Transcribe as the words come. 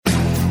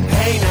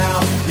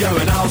You're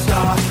an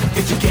all-star,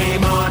 get your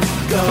game on,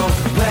 go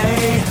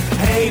play.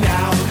 Hey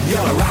now, you're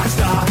a rock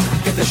star,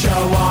 get the show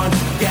on,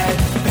 get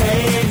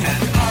paid.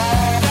 And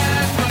all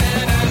that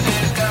glitters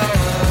is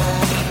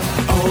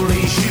gold.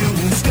 Only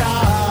shooting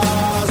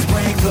stars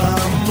break the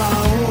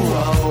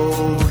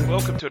mold.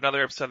 Welcome to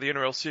another episode of the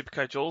NRL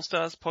Supercoach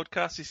All-Stars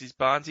podcast. This is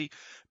Barnesy,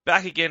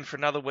 back again for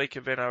another week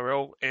of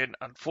NRL, and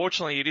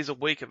unfortunately it is a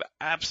week of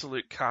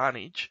absolute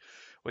carnage.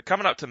 We're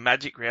coming up to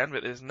Magic Round,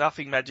 but there's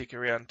nothing magic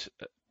around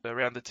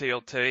the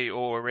TLT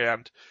or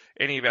around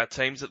any of our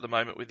teams at the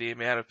moment with the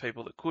amount of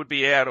people that could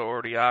be out or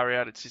already are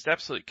out. It's just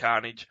absolute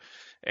carnage.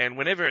 And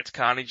whenever it's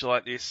carnage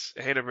like this,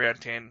 ahead of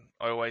round 10,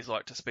 I always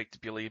like to speak to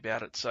Billy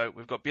about it. So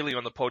we've got Billy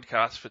on the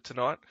podcast for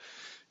tonight.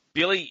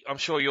 Billy, I'm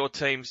sure your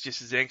team's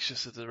just as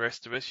anxious as the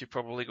rest of us. You've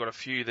probably got a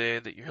few there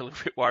that you're a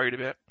little bit worried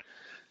about.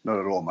 Not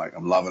at all, mate.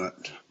 I'm loving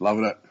it.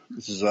 Loving it.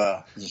 This is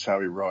how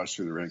we rise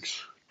through the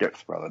ranks.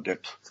 Depth, brother,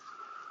 depth.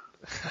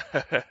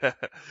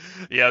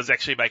 Yeah, I was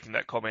actually making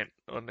that comment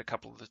on a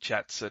couple of the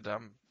chats that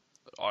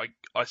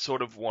I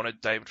sort of wanted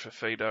David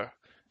Fifita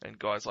and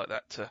guys like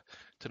that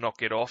to not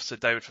get off. So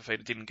David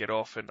Fifita didn't get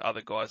off, and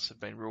other guys have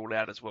been ruled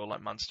out as well,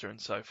 like Munster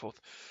and so forth.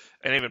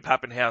 And even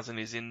Pappenhausen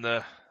is in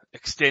the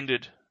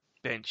extended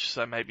bench,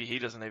 so maybe he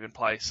doesn't even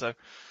play. So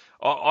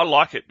I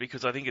like it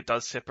because I think it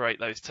does separate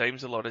those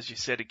teams a lot. As you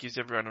said, it gives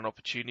everyone an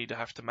opportunity to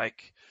have to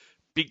make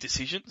big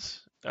decisions.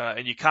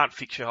 And you can't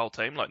fix your whole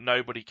team. Like,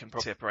 nobody can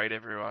separate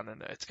everyone,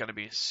 and it's going to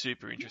be a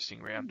super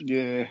interesting round.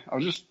 Yeah, I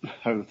was just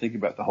having to think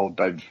about the whole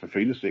David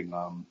Fifita thing.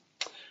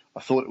 I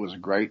thought it was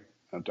great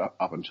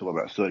up until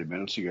about 30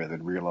 minutes ago,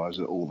 then realised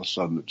that all of a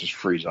sudden it just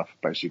frees up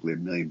basically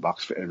 $1 million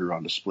for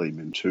everyone to split him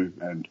in two,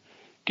 and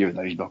given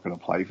that he's not going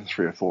to play for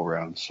 3 or 4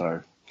 rounds.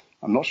 So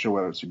I'm not sure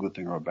whether it's a good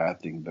thing or a bad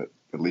thing, but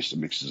at least it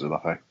mixes it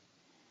up, eh?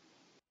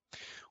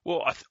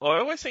 Well, I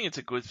always think it's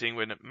a good thing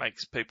when it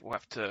makes people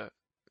have to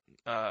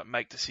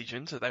make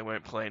decisions that they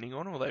weren't planning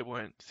on or they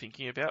weren't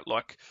thinking about.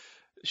 Like,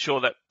 sure,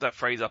 that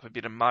frees up a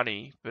bit of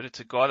money, but it's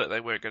a guy that they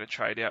weren't going to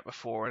trade out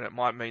before, and it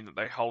might mean that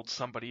they hold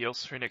somebody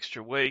else for an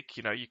extra week.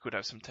 You know, you could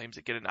have some teams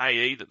that get an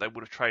AE that they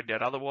would have traded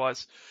out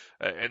otherwise,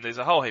 and there's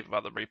a whole heap of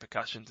other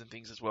repercussions and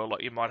things as well.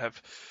 Like, you might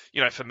have,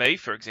 you know, for me,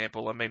 for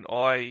example, I mean,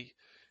 I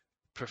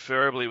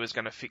preferably was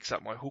going to fix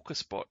up my hooker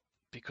spot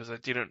because I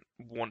didn't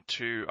want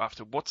to,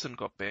 after Watson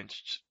got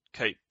benched,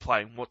 keep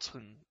playing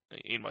Watson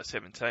in my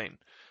 17.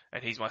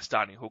 And he's my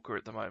starting hooker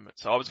at the moment.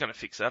 So I was going to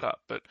fix that up.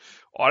 But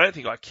I don't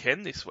think I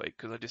can this week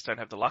because I just don't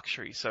have the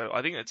luxury. So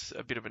I think it's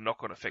a bit of a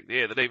knock-on effect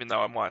there, that even though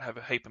I might have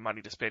a heap of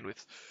money to spend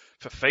with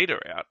Fifita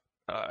out,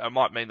 it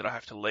might mean that I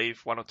have to leave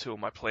 1 or 2 of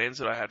my plans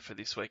that I had for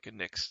this week and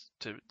next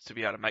to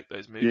be able to make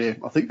those moves. Yeah,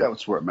 I think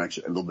that's where it makes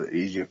it a little bit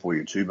easier for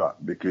you too,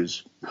 but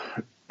because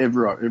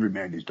every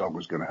man and his dog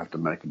was going to have to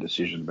make a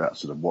decision about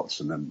sort of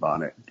Watson and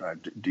Barnett.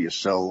 Do you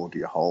sell or do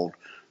you hold,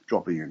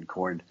 dropping in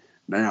coin?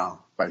 Now,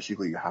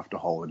 basically, you have to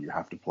hold and you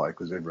have to play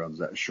because everyone's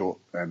that short.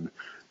 And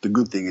the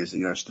good thing is,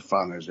 you know,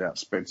 Stefano's out,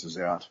 Spencer's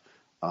out,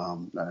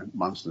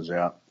 Munster's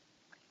out.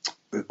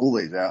 All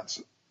these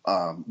outs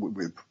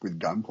with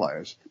gun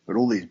players, but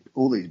all these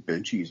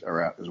benchies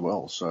are out as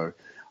well. So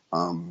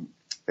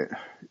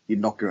you're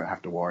not going to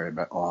have to worry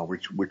about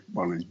which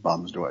one of these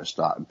bums do I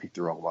start and pick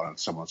the wrong one and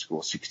someone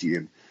scores 60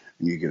 and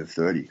you get a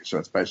 30. So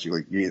it's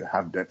basically you either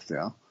have depth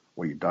now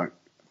or you don't.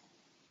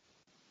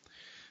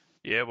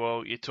 Yeah,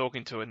 well, you're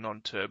talking to a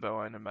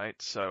non-turbo owner,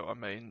 mate. So, I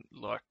mean,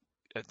 like,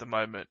 at the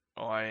moment,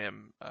 I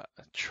am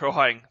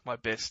trying my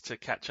best to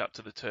catch up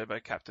to the turbo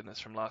captainers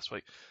from last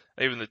week.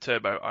 Even the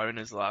turbo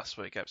owners last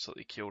week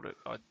absolutely killed it.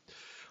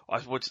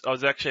 I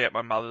was actually at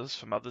my mother's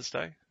for Mother's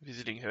Day,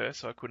 visiting her,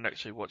 so I couldn't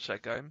actually watch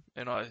that game.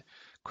 And I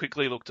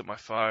quickly looked at my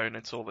phone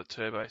and saw that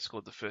Turbo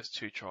scored the first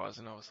 2 tries,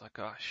 and I was like,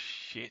 oh,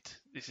 shit,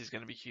 this is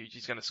going to be huge.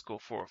 He's going to score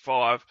 4 or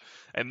 5.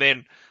 And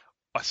then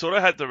I sort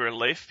of had the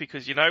relief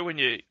because, you know, when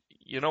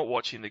you're not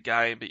watching the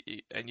game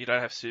and you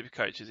don't have super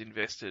coaches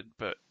invested,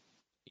 but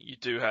you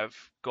do have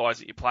guys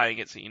that you're playing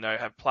against that you know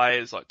have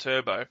players like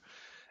Turbo,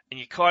 and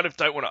you kind of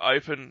don't want to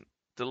open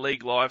the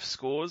League Live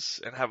scores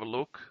and have a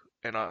look.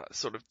 And I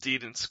sort of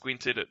did and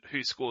squinted at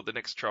who scored the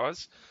next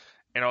tries.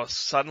 And I was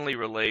suddenly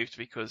relieved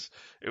because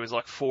it was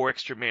like 4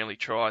 extra Manly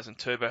tries and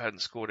Turbo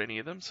hadn't scored any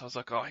of them. So I was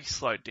like, oh, he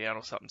slowed down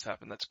or something's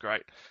happened. That's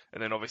great.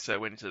 And then obviously I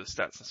went into the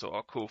stats and saw,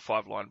 oh, cool,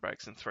 5 line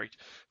breaks and three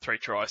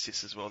try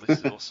assists as well. This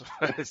is awesome.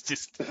 It's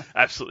just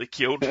absolutely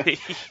killed me.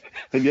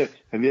 Have you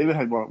ever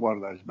had one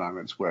of those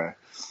moments where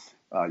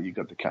you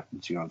got the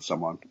captaincy on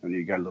someone and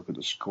you go look at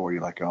the score,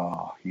 you're like,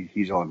 oh,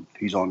 he's on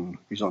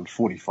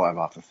 45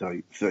 after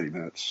 30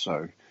 minutes.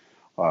 So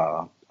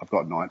I've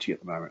got 90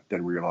 at the moment.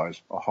 Then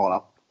realise, oh, hold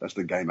up. That's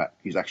the game at.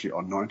 He's actually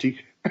on 90.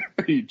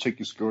 You check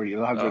your score, you're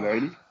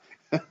 180.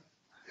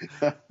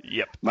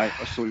 Yep. Mate,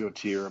 I saw your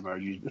tear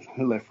emoji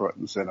left, right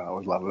and centre. I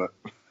was loving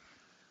it.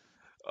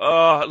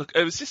 Oh, look,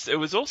 it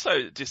was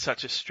also just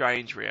such a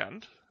strange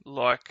round.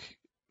 Like,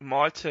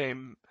 my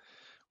team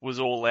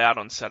was all out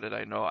on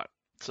Saturday night.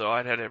 So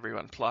I'd had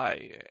everyone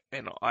play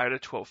and I had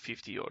a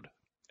 1250 odd.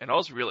 And I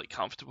was really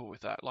comfortable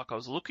with that. Like, I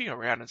was looking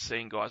around and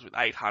seeing guys with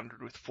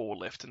 800 with 4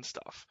 left and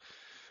stuff.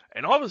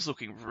 and I was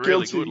looking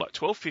really Guilty. good, like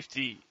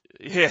 12.50.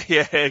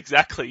 Yeah,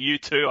 exactly. You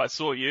too. I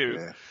saw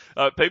you.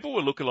 Yeah. People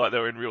were looking like they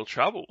were in real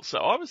trouble. So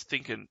I was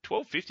thinking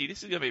 12.50,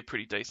 this is going to be a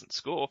pretty decent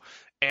score.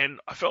 And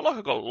I felt like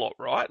I got a lot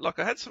right. Like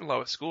I had some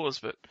lower scores,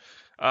 but,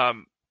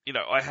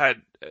 I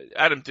had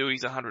Adam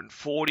Dewey's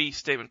 140,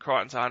 Stephen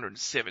Crichton's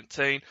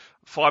 117.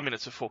 5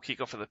 minutes before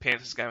kickoff of the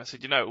Panthers game, I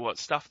said, you know what,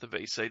 stuff the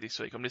VC this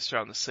week. I'm just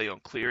throwing the C on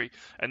Cleary,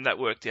 and that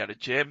worked out a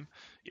gem.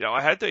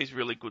 I had these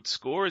really good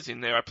scorers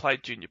in there. I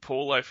played Junior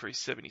Paulo for his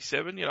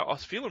 77. I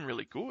was feeling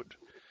really good.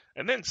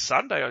 And then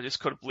Sunday, I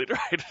just got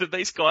obliterated.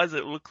 These guys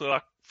that looked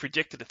like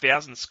projected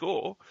 1,000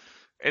 score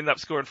ended up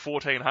scoring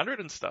 1,400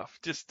 and stuff.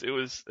 It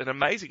was an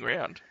amazing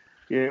round.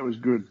 Yeah, it was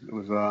good. It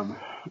was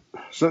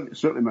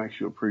certainly makes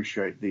you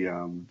appreciate the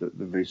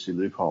VC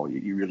loophole.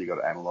 You really got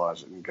to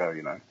analyse it and go,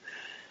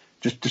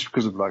 just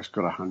because a bloke's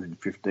got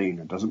 115,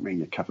 it doesn't mean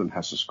your captain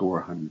has to score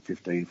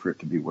 115 for it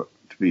to be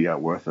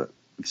worth it.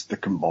 It's the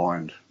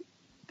combined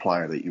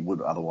player that you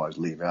would otherwise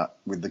leave out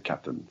with the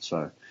captain.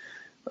 So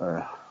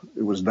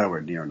it was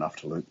nowhere near enough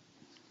to loot.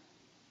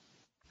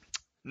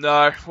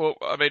 No, well,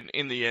 I mean,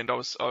 in the end, I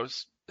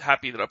was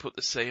happy that I put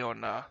the C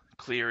on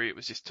Cleary. It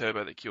was just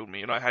Turbo that killed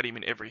me, and I had him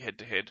in every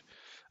head-to-head,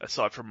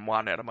 aside from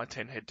 1 out of my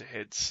 10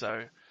 head-to-heads.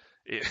 So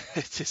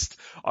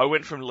I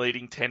went from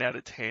leading 10 out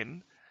of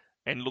 10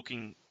 and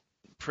looking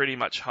pretty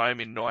much home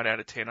in 9 out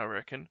of 10, I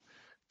reckon,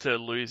 to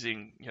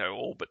losing,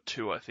 all but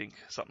 2, I think,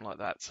 something like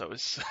that. So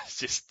it's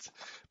just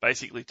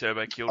basically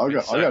Turbo killed me.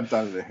 I got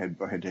done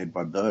head-to-head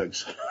by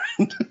Bergs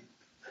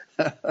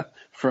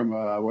from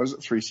was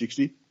it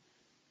 360?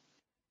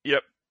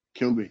 Yep.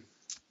 Killed me.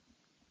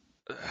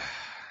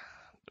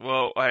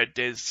 Well, I had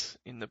Des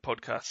in the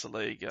podcast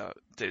league.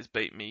 Des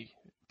beat me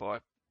by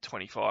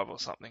 25 or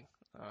something.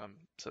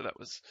 So that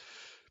was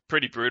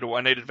pretty brutal.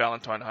 I needed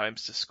Valentine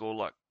Holmes to score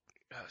like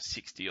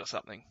 60 or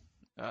something.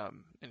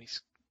 And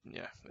it's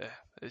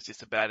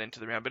just a bad end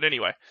to the round. But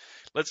anyway,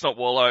 let's not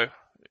wallow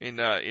in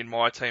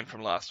my team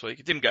from last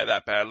week. It didn't go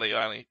that badly.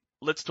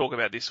 Let's talk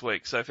about this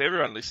week. So for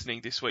everyone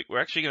listening this week, we're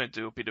actually going to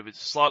do a bit of a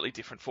slightly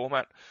different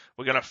format.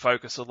 We're going to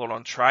focus a lot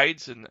on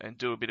trades and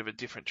do a bit of a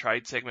different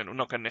trade segment. We're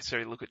not going to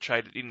necessarily look at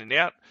trade in and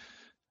out.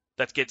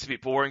 That gets a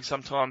bit boring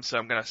sometimes, so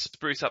I'm going to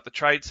spruce up the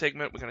trade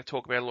segment. We're going to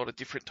talk about a lot of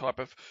different type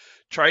of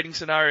trading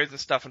scenarios and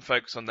stuff and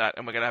focus on that.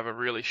 And we're going to have a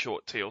really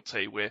short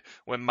TLT where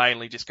we're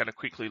mainly just going to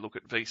quickly look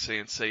at VC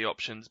and C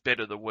options, bet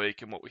of the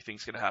week, and what we think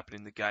is going to happen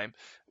in the game,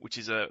 which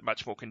is a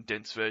much more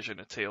condensed version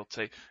of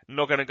TLT. I'm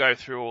not going to go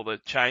through all the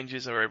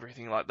changes or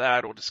everything like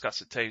that or discuss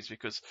the teams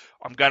because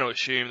I'm going to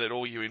assume that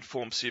all you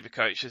informed super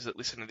coaches that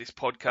listen to this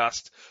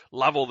podcast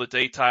love all the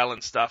detail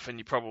and stuff, and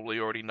you probably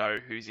already know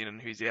who's in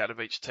and who's out of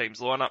each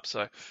team's lineup.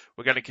 So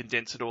we're going to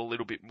condense it all a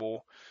little bit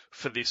more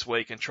for this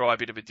week and try a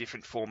bit of a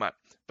different format.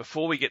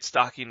 Before we get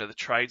stuck into the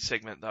trade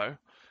segment, though,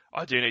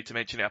 I do need to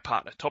mention our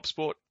partner,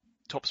 TopSport.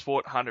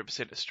 TopSport,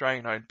 100%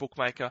 Australian-owned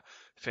bookmaker,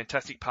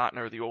 fantastic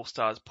partner of the All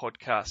Stars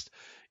podcast.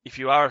 If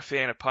you are a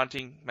fan of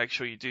punting, make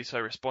sure you do so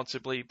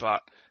responsibly,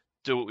 but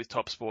do it with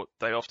TopSport.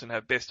 They often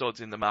have best odds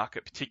in the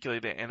market,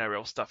 particularly their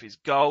NRL stuff is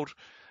gold.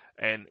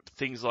 And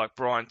things like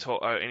Brian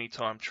Toto,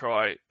 anytime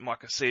try,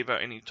 Micah Seaver,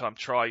 anytime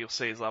try, you'll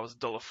see as low as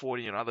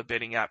 $1.40 on other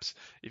betting apps.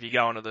 If you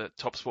go onto the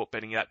TopSport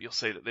betting app, you'll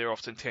see that they're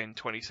often 10,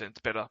 20 cents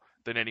better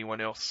than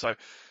anyone else. So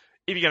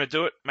if you're going to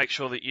do it, make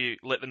sure that you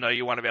let them know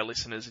you're one of our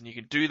listeners, and you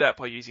can do that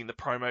by using the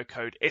promo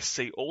code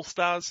SC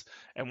All-Stars.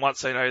 And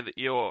once they know that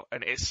you're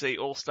an SC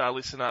All-Star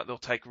listener, they'll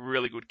take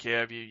really good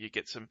care of you. You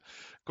get some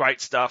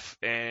great stuff,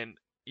 and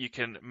you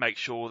can make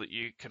sure that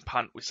you can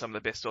punt with some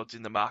of the best odds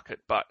in the market.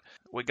 But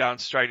we're going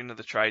straight into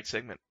the trade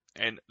segment.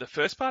 And the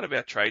first part of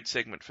our trade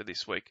segment for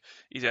this week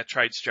is our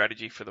trade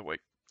strategy for the week.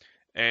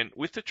 And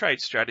with the trade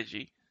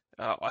strategy,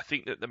 I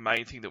think that the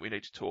main thing that we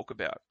need to talk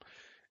about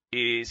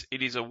is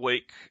it is a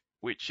week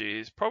which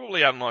is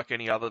probably unlike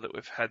any other that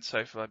we've had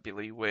so far,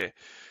 Billy, where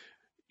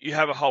you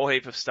have a whole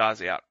heap of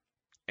stars out.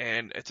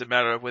 And it's a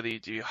matter of whether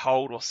you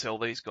hold or sell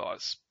these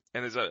guys.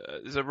 And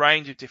there's a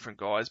range of different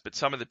guys, but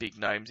some of the big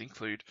names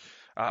include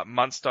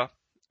Munster,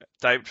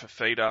 David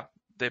Fafita.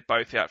 They're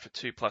both out for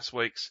 2+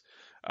 weeks.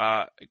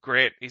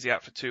 Grant is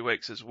out for 2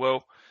 weeks as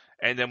well.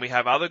 And then we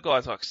have other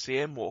guys like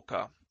Sam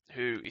Walker,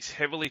 who is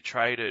heavily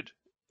traded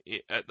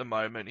at the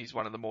moment. He's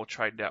one of the more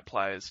traded out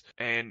players.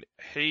 And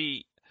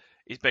he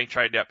is being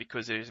traded out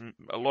because there's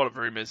a lot of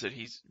rumours that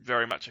he's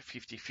very much a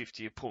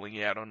 50-50 of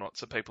pulling out or not.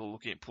 So people are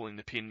looking at pulling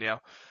the pin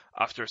now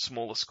after a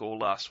smaller score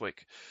last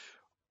week.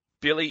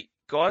 Billy,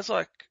 guys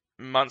like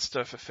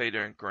Munster,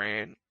 Fafita and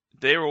Grant,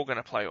 they're all going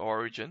to play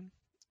Origin,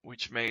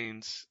 which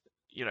means,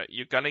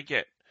 you're going to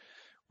get,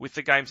 with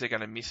the games they're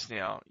going to miss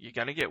now, you're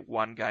going to get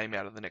one game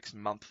out of the next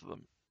month of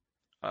them.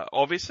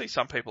 Obviously,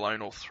 some people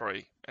own all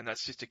 3, and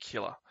that's just a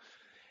killer.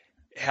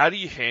 How do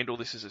you handle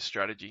this as a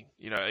strategy?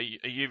 Are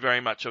you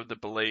very much of the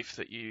belief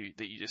that you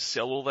just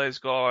sell all those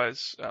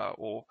guys,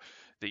 or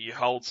that you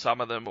hold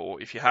some of them,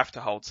 or if you have to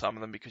hold some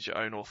of them because you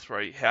own all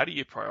 3, how do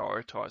you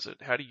prioritize it?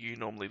 How do you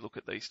normally look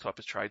at these type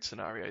of trade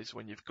scenarios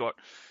when you've got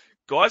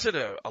guys that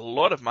are a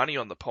lot of money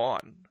on the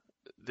pine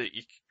that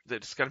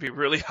it's going to be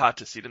really hard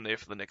to sit in there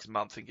for the next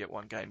month and get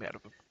one game out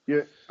of them.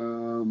 Yeah.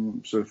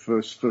 So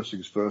first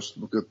things first.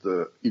 You got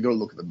to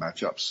look at the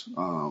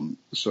matchups.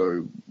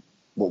 So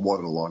what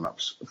are the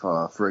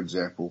lineups? For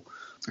example,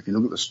 if you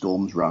look at the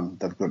Storm's run,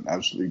 they've got an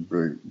absolutely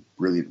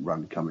brilliant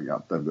run coming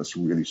up. They've got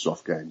some really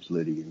soft games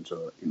leading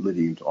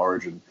into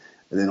Origin.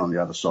 And then on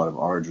the other side of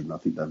Origin, I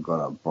think they've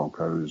got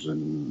Broncos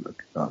and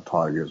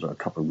Tigers, a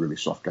couple of really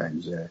soft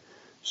games there.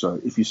 So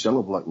if you sell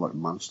a bloke like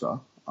Munster,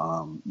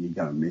 you're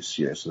going to miss,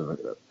 he's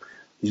going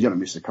to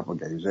miss a couple of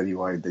games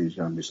anyway. Then he's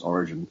going to miss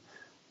Origin.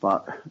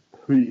 But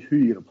who are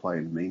you going to play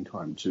in the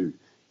meantime too?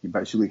 You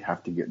basically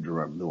have to get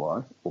Jerome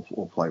Luai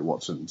or play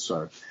Watson.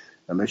 So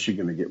unless you're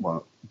going to get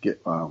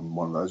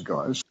one of those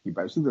guys, you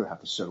basically going to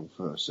have to settle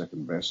for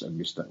second best and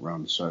miss that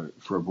run. So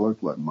for a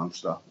bloke like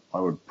Munster, I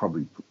would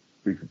probably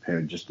be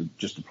prepared just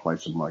to play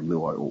someone like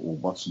Luai or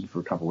Watson for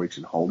a couple of weeks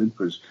and hold him,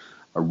 because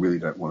I really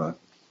don't want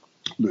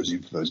to lose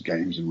him for those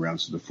games in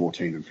rounds to the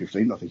 14 and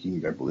 15. I think he can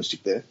go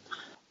ballistic there.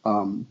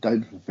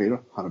 David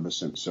Fifita,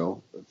 100%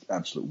 sell. It's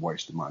absolute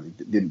waste of money.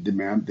 The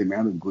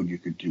amount of good you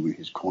could do with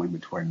his coin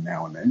between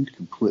now and then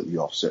completely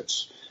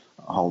offsets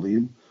holding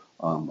him.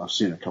 I've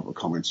seen a couple of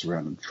comments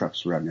around and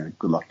traps around,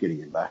 good luck getting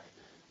him back.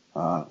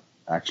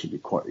 Actually be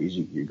quite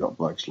easy. You've got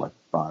blokes like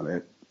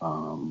Barnett,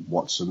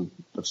 Watson,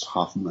 that's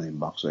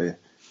 $500,000 there.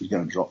 He's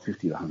going to drop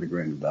 50 to 100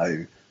 grand in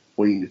value.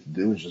 All you need to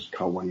do is just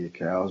cull one of your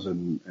cows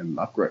and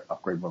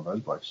upgrade one of those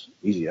blokes.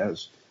 Easy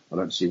as. I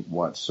don't see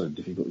why it's so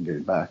difficult to get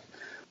him back.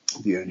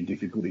 The only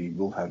difficulty you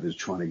will have is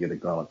trying to get a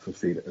guy like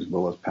Fifita as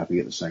well as Pappy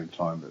at the same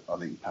time. But I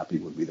think Pappy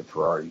would be the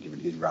priority given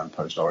his run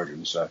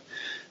post-Origin. So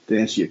to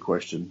answer your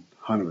question,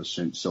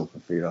 100% sell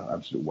Fifita,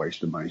 absolute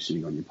waste of money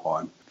sitting on your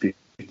pine.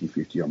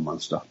 50-50 on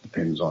Munster.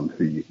 Depends on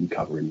who you can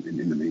cover in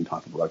the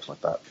meantime for blokes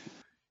like that.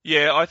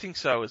 Yeah, I think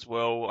so as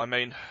well. I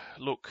mean,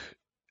 look,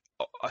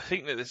 I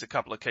think that there's a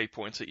couple of key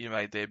points that you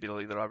made there,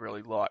 Billy, that I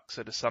really like.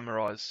 So to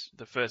summarise,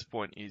 the first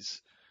point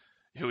is,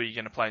 who are you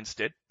going to play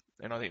instead?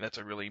 And I think that's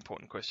a really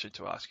important question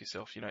to ask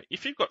yourself.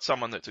 If you've got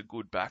someone that's a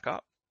good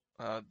backup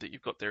that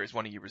you've got there as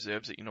one of your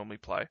reserves that you normally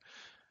play.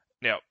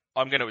 Now,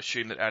 I'm going to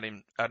assume that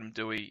Adam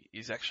Doueihi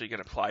is actually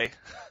going to play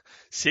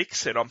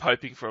 6, and I'm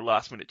hoping for a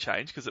last-minute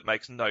change because it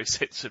makes no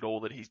sense at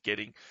all that he's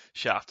getting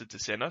shafted to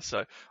centre.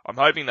 So I'm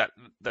hoping that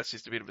that's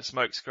just a bit of a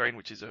smokescreen,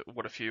 which is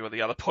what a few of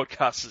the other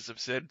podcasters have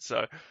said.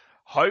 So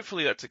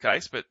hopefully that's the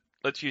case, but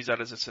let's use that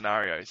as a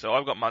scenario. So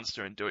I've got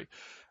Munster and Doueihi.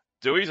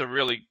 Doueihi's a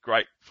really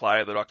great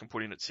player that I can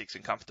put in at 6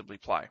 and comfortably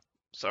play.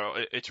 So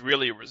it's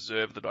really a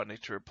reserve that I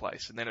need to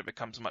replace, and then it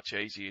becomes much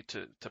easier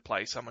to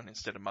play someone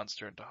instead of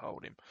Munster and to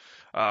hold him.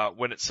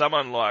 When it's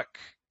someone like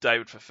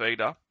David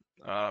Fifita,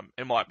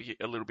 it might be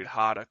a little bit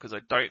harder because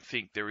I don't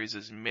think there is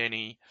as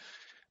many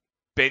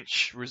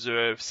bench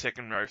reserve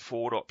second row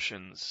forward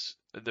options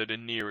that are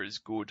near as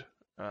good.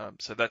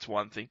 So that's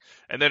one thing.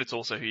 And then it's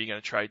also who you're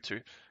going to trade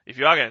to. If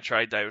you are going to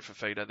trade David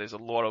Fifita, there's a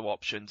lot of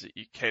options that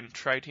you can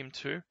trade him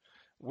to.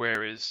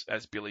 Whereas,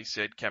 as Billy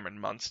said, Cameron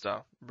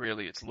Munster,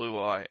 really it's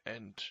Luai,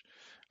 and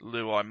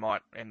Luai might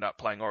end up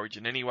playing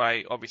Origin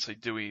anyway. Obviously,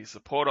 Doueihi is the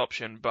port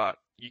option, but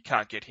you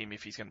can't get him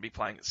if he's going to be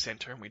playing at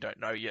centre, and we don't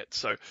know yet.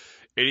 So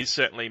it is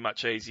certainly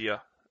much easier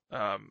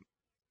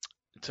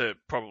to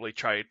probably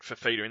trade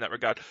Fifita in that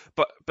regard.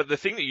 But the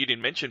thing that you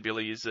didn't mention,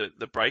 Billy, is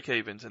the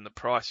break-evens and the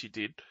price you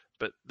did.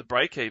 But the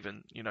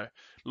break-even,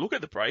 look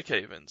at the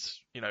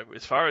break-evens.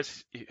 As far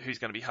as who's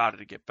going to be harder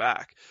to get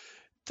back,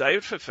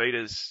 David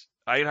Fifita's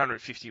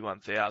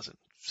 851,000.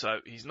 So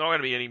he's not going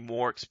to be any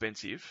more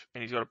expensive,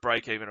 and he's got a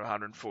break even of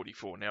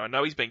 144. Now I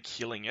know he's been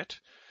killing it,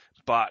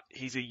 but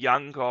he's a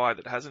young guy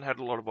that hasn't had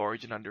a lot of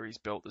Origin under his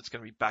belt that's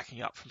going to be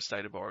backing up from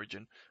State of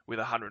Origin with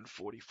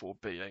 144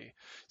 BE.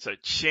 So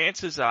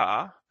chances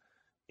are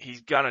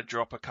he's going to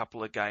drop a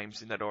couple of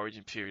games in that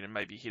Origin period and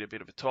maybe hit a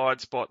bit of a tired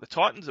spot. The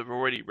Titans have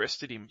already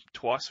rested him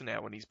twice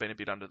now when he's been a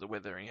bit under the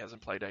weather and he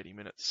hasn't played 80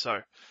 minutes.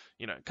 So,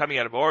 coming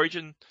out of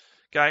Origin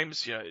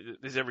games,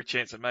 there's every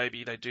chance that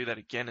maybe they do that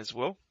again as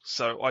well.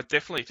 So I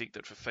definitely think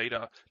that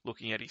Fifita,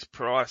 looking at his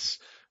price,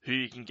 who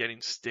you can get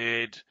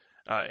instead,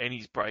 and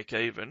his break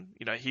even,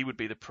 he would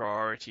be the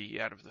priority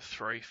out of the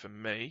 3 for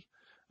me,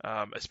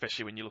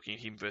 especially when you're looking at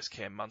him versus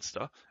Cam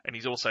Munster. And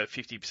he's also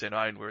 50%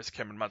 owned, whereas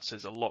Cameron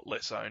Munster's a lot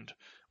less owned,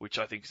 which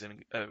I think is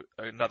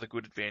another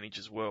good advantage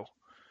as well.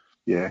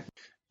 Yeah.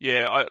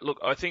 Yeah,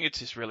 I think it's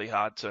just really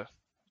hard to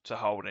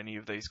hold any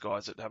of these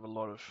guys that have a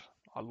lot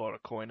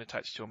of coin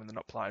attached to them and they're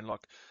not playing.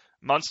 Like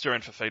Munster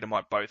and Fifita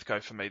might both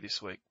go for me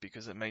this week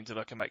because it means that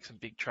I can make some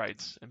big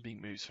trades and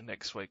big moves for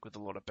next week with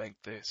a lot of bank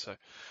there. So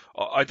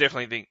I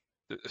definitely think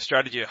the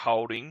strategy of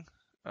holding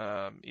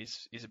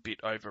is a bit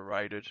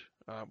overrated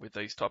with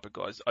these type of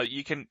guys.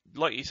 You can,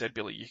 like you said,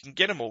 Billy, you can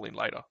get them all in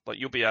later. Like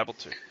you'll be able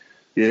to.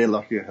 Yeah,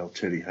 lucky hell,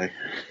 Teddy. Hey,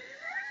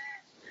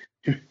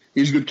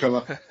 he's a good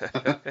cover.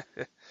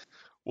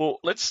 Well,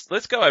 let's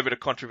go over to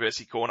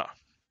Controversy Corner.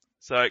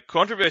 So,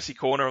 Controversy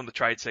Corner on the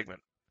trade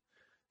segment.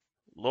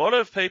 A lot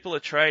of people are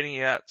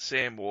trading out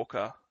Sam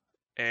Walker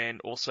and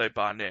also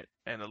Barnett.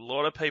 And a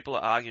lot of people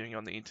are arguing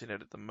on the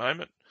internet at the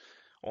moment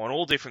on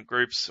all different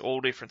groups,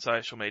 all different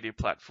social media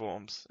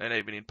platforms, and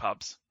even in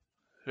pubs.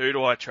 Who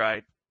do I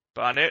trade?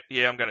 Barnett?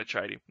 Yeah, I'm going to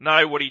trade him.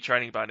 No, what are you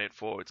trading Barnett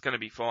for? It's going to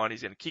be fine.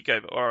 He's going to kick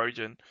over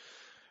Origin.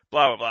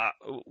 Blah, blah,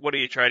 blah. What are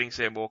you trading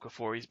Sam Walker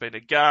for? He's been a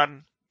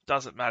gun.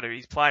 Doesn't matter.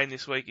 He's playing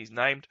this week. He's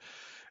named.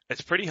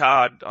 It's pretty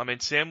hard. I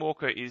mean, Sam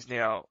Walker is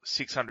now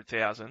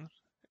 600,000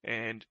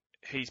 and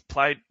he's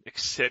played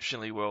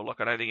exceptionally well. Like,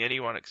 I don't think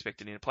anyone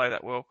expected him to play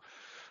that well.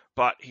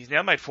 But he's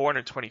now made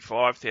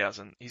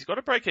 425,000. He's got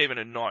to break even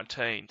at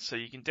 19, so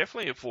you can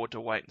definitely afford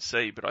to wait and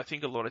see. But I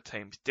think a lot of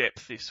teams'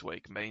 depth this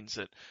week means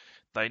that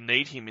they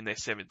need him in their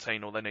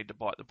 17 or they need to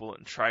bite the bullet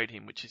and trade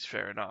him, which is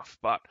fair enough.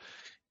 But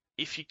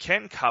if you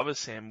can cover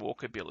Sam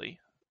Walker, Billy,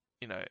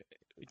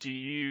 do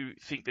you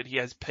think that he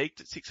has peaked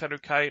at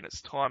 600k and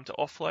it's time to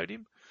offload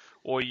him?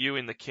 Or are you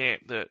in the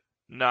camp that,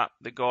 nah,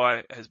 the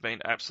guy has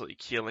been absolutely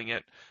killing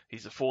it.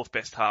 He's the fourth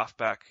best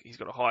halfback. He's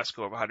got a high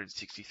score of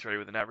 163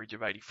 with an average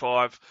of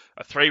 85,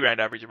 a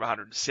 3-round average of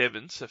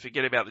 107. So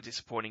forget about the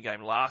disappointing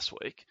game last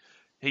week.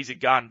 He's a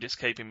gun. Just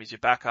keep him as your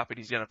backup, and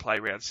he's going to play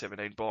round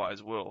 17 bye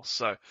as well.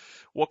 So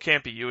what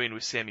camp are you in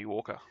with Sammy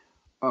Walker?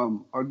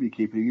 I'd be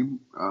keeping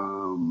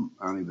him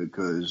only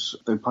because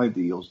they played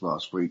the Eels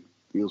last week.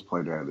 The Eels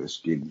played out of their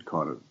skin,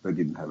 they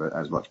didn't have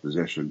as much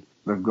possession.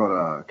 They've got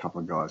a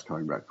couple of guys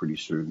coming back pretty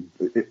soon.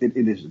 It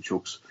is the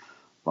Chooks,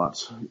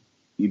 but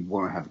you'd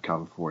want to have a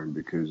cover for him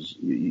because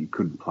you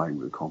couldn't play him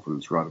with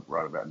confidence right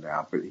about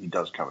now, but he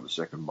does cover the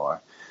second bye.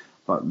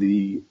 But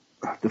the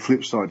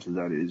flip side to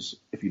that is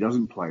if he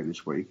doesn't play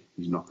this week,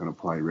 he's not going to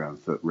play round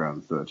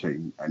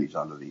 13 and he's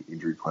under the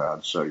injury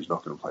cloud, so he's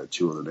not going to play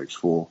 2 of the next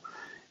 4.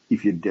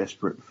 If you're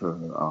desperate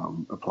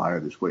for a player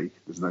this week,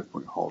 there's no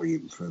point holding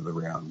him for the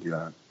round,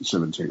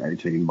 17,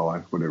 18 by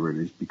whatever it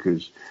is,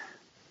 because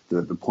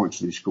the points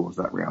that he scores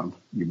that round,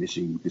 you're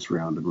missing this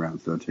round and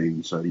round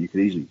 13. So you could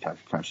easily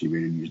cash him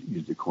in and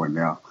use the coin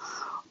now.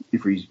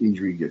 If his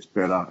injury gets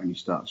better and he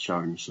starts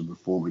showing some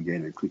form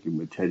again and clicking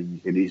with Teddy, you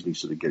can easily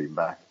sort of get him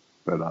back.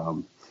 But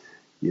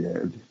he's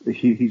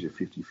a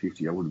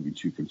 50-50. I wouldn't be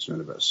too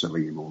concerned about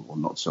selling him or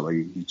not selling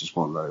him. He's just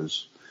one of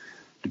those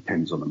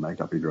depends on the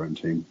makeup of your own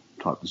team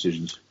type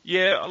decisions.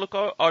 Yeah, look,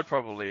 I'd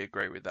probably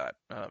agree with that.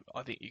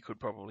 I think you could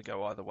probably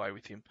go either way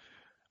with him.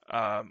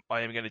 I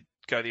am going to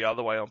go the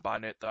other way on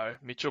Barnett, though.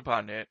 Mitchell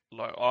Barnett,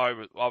 I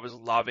was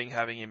loving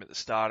having him at the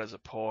start as a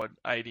pod,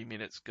 80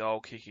 minutes goal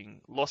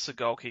kicking. Lost the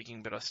goal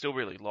kicking, but I still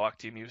really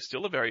liked him. He was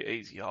still a very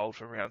easy hold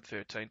for round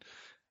 13.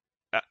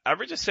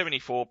 Average of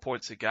 74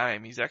 points a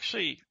game. He's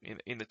actually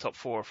in the top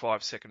 4 or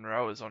 5 second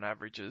rowers on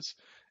averages,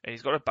 and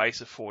he's got a base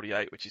of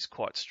 48, which is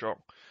quite strong.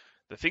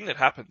 The thing that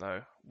happened,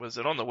 though, was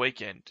that on the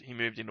weekend, he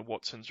moved into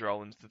Watson's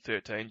role into the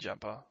 13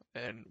 jumper,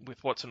 and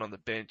with Watson on the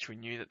bench, we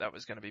knew that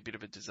was going to be a bit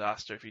of a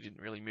disaster if he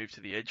didn't really move to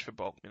the edge for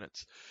bulk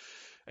minutes.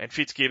 And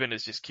Fitzgibbon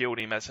has just killed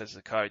him, as has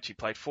the coach. He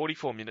played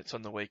 44 minutes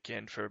on the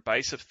weekend for a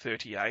base of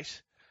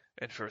 38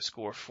 and for a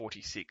score of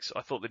 46.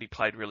 I thought that he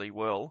played really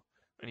well,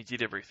 and he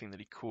did everything that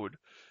he could.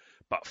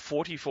 But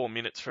 44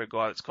 minutes for a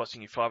guy that's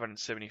costing you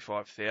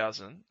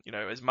 575,000,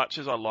 as much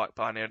as I like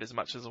Barnett, as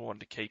much as I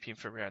wanted to keep him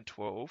for round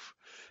 12,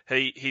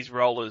 his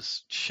role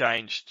has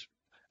changed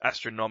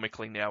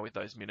astronomically now with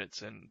those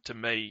minutes. And to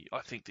me, I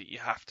think that you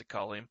have to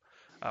cull him.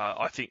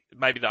 I think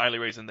maybe the only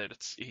reason that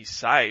he's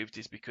saved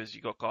is because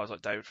you got guys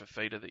like David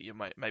Fifita that you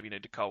maybe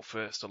need to cull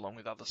first along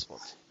with other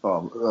spots.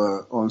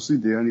 Honestly,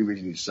 the only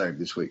reason he's saved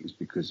this week is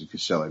because if you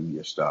sell him,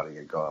 you're starting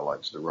a guy like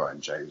Ryan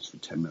James for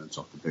 10 minutes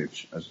off the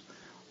bench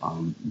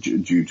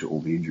due to all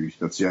the injuries.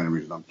 That's the only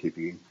reason I'm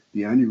keeping him.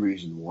 The only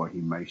reason why he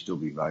may still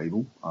be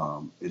valuable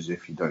is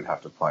if you don't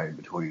have to play him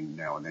between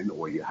now and then,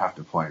 or you have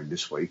to play him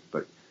this week,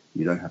 but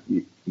you don't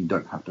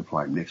have to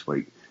play him next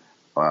week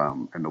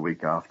and the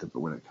week after.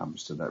 But when it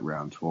comes to that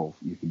round 12,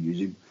 you can use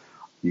him.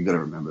 You've got to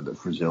remember that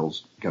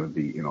Frizzell's going to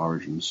be in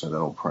Origin, so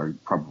that'll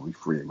probably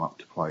free him up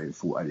to play a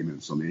full 80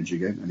 minutes on the edge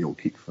again, and he'll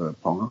kick for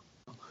Ponga.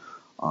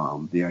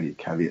 The only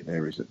caveat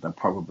there is that they'll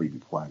probably be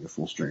playing a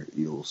full strength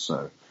Eels,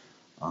 so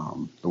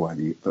the way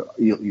the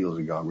Eels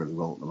are going really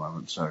well at the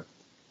moment. So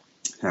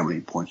how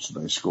many points do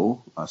they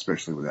score,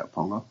 especially without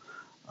Ponga?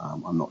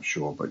 I'm not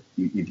sure, but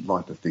you'd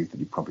like to think that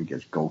he probably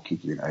gets goal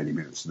kicking in 80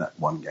 minutes in that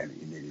one game that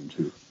you need him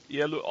to.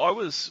 Yeah, look, I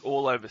was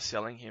all over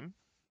selling him.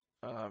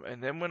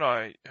 And then when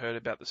I heard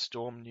about the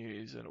Storm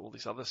news and all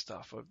this other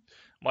stuff,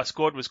 my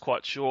squad was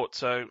quite short,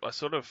 so I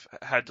sort of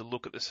had to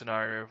look at the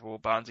scenario of, well,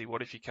 Barnesy,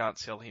 what if you can't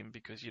sell him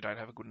because you don't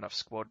have a good enough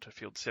squad to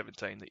field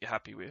 17 that you're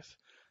happy with,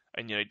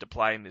 and you need to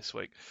play him this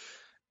week?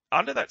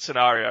 Under that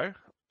scenario,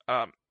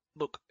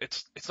 look,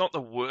 it's not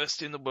the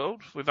worst in the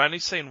world. We've only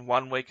seen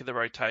 1 week of the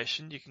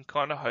rotation. You can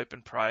kind of hope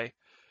and pray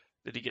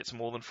that he gets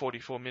more than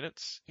 44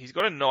 minutes. He's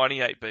got a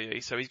 98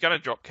 BE, so he's going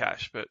to drop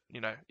cash. But,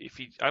 if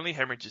he only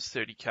hemorrhages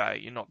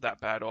 30k, you're not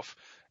that bad off.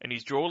 And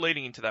his draw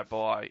leading into that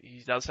bye,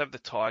 he does have the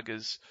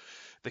Tigers,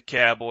 the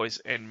Cowboys,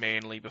 and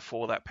Manly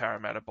before that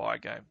Parramatta bye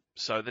game.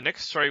 So the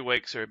next 3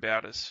 weeks are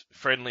about as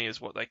friendly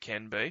as what they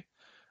can be.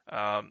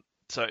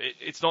 So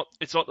it's not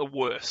the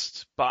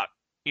worst, but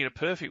in a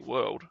perfect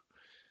world,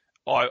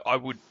 I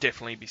would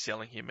definitely be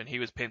selling him, and he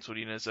was penciled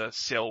in as a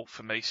sell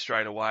for me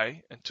straight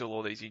away until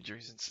all these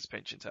injuries and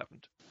suspensions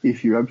happened.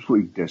 If you're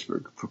absolutely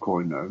desperate for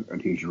Coyne though,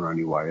 and he's your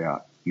only way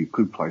out, you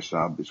could play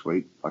Saab this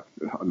week. Like,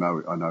 I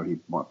know he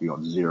might be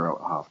on 0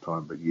 at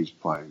halftime, but he is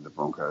playing the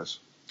Broncos.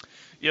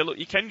 Yeah, look,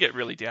 you can get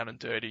really down and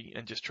dirty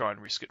and just try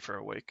and risk it for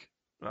a week.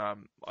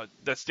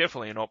 That's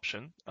definitely an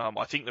option.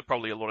 I think that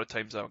probably a lot of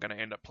teams are going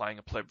to end up playing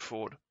a pleb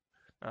forward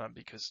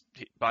because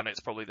Barnett's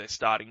probably their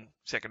starting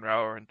second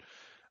rower, and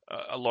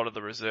a lot of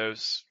the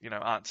reserves,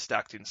 aren't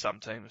stacked in some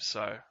teams.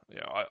 So,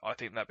 I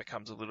think that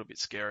becomes a little bit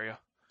scarier.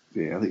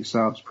 Yeah, I think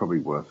Saab's probably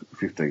worth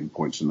 15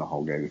 points in the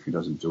whole game if he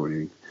doesn't do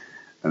anything.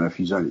 And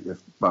if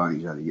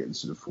Barney's only getting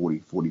sort of 40,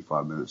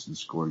 45 minutes and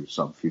scoring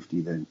sub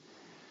 50, then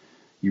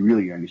you're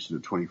really only sort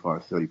of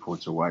 25, 30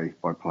 points away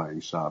by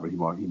playing Saab.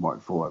 He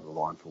might fall over the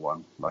line for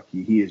one. Like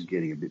he is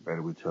getting a bit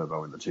better with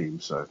Turbo in the team,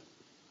 so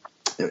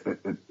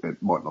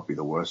it might not be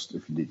the worst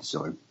if you need to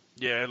sell him.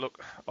 Yeah,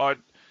 look,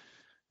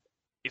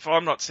 if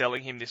I'm not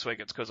selling him this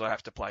week, it's because I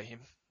have to play him.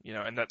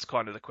 And that's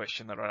kind of the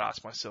question that I'd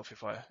ask myself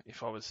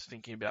if I was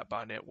thinking about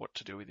Barnett, what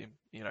to do with him.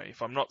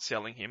 If I'm not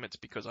selling him, it's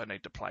because I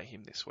need to play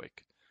him this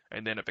week.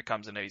 And then it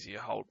becomes an easier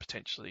hold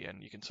potentially,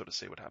 and you can sort of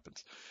see what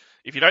happens.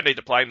 If you don't need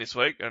to play him this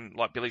week, and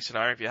like Billy's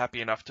scenario, if you're happy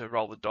enough to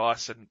roll the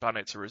dice and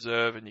Barnett's a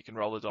reserve and you can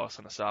roll the dice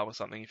on a Saab or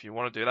something, if you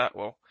want to do that,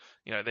 well,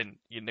 then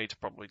you need to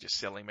probably just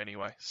sell him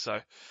anyway. So,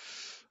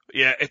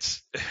 yeah,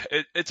 it's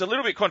a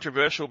little bit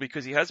controversial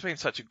because he has been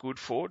such a good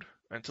forward,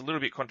 and it's a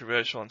little bit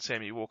controversial on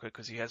Sammy Walker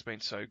because he has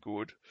been so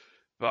good.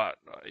 But,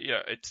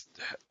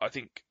 I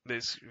think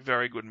there's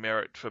very good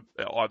merit for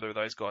either of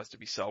those guys to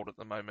be sold at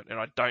the moment. And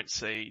I don't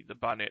see the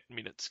Barnett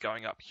minutes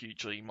going up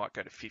hugely. He might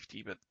go to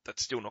 50, but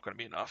that's still not going to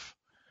be enough.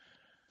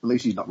 At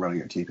least he's not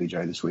running at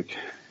TPJ this week.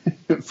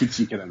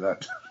 Fitzy can have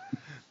that.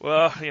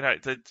 Well,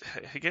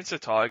 against the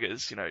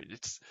Tigers,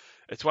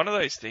 it's one of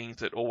those things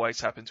that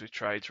always happens with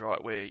trades,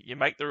 right, where you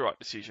make the right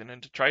decision.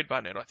 And to trade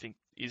Barnett, I think,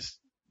 is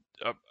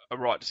a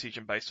right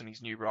decision based on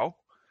his new role.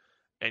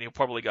 And he'll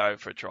probably go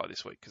for a try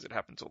this week because it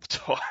happens all the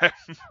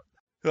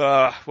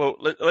time. Well,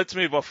 let's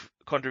move off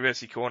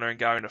controversy corner and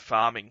go into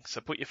farming. So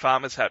put your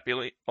farmer's hat,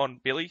 Billy.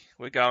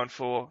 We're going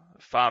for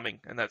farming,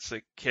 and that's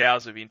the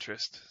cows of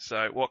interest.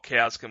 So what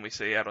cows can we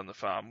see out on the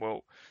farm?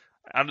 Well,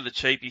 under the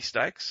cheapie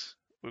stakes,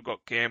 we've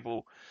got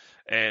Gamble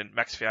and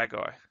Max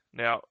Fiagai.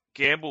 Now,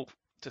 Gamble,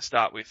 to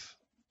start with,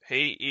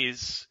 he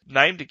is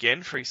named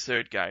again for his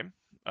third game.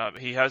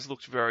 He has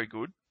looked very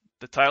good.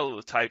 The tail of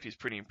the tape is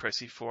pretty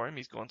impressive for him.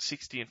 He's gone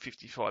 60 and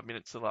 55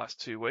 minutes the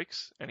last 2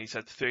 weeks, and he's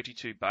had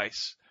 32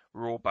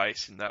 raw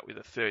base in that with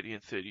a 30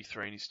 and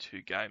 33 in his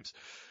 2 games.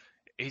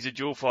 He's a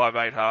dual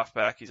 5'8"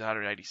 halfback. He's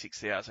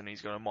 186,000.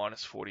 He's got a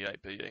minus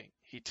 48 BE.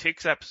 He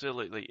ticks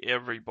absolutely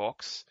every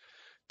box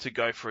to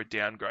go for a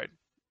downgrade.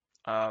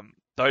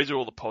 Those are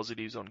all the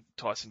positives on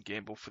Tyson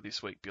Gamble for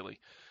this week, Billy.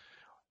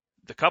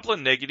 The couple of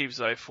negatives,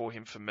 though, for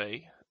him, for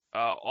me,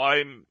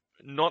 I'm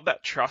not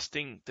that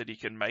trusting that he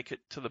can make it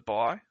to the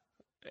bye.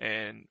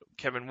 And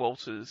Kevin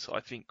Walters, I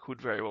think,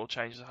 could very well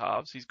change the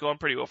halves. He's gone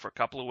pretty well for a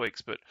couple of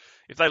weeks, but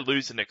if they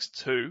lose the next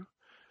 2,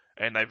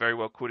 and they very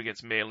well could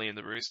against Manly and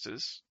the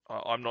Roosters,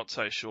 I'm not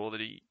so sure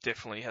that he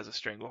definitely has a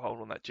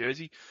stranglehold on that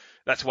jersey.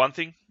 That's one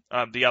thing.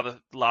 The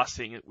last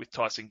thing with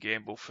Tyson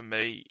Gamble for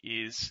me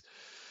is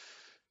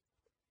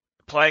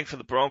playing for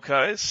the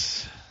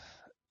Broncos.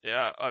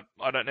 Yeah,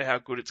 I don't know how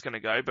good it's going to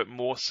go, but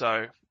more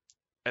so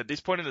at this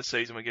point in the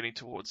season, we're getting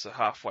towards the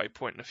halfway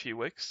point in a few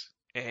weeks.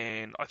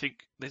 And I think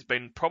there's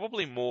been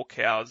probably more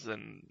cows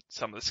than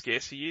some of the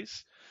scarcer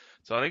years.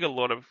 So I think a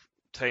lot of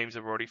teams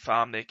have already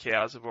farmed their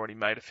cows, have already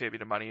made a fair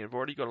bit of money, and have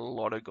already got a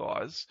lot of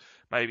guys,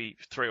 maybe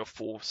 3 or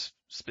 4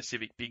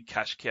 specific big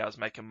cash cows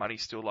making money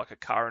still, like a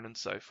Curran and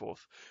so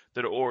forth,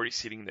 that are already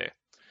sitting there.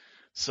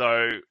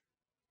 So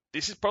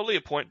this is probably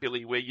a point,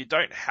 Billy, where you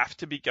don't have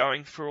to be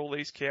going for all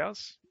these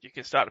cows. You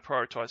can start to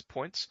prioritise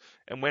points.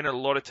 And when a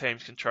lot of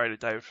teams can trade a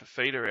David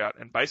Fifita out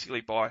and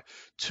basically buy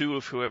 2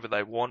 of whoever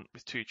they want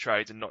with 2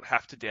 trades and not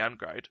have to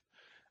downgrade,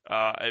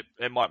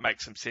 it might make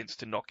some sense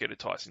to not get a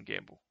Tyson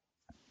Gamble.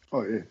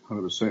 Oh, yeah,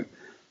 100%.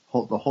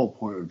 The whole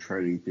point of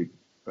trading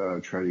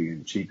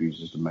in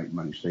cheapies is to make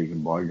money so you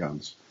can buy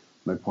guns.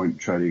 No point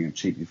trading a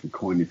cheapie for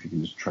Coyne if you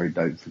can just trade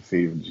David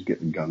Fifita and just get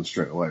the gun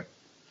straight away.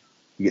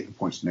 You get the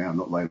points now,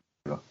 not later.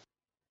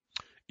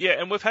 Yeah,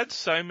 and we've had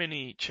so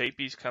many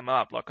cheapies come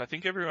up. Like, I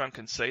think everyone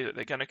can see that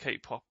they're going to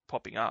keep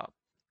popping up.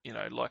 We've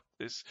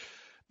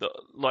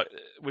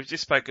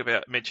just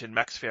mentioned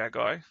Max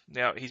Fiagai.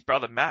 Now, his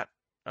brother Matt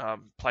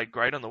played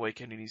great on the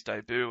weekend in his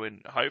debut,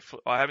 and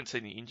hopefully, I haven't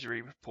seen the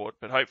injury report,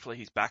 but hopefully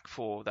he's back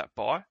for that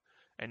bye,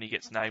 and he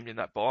gets named in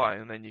that bye,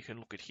 and then you can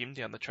look at him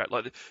down the track.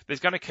 Like, there's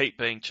going to keep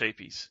being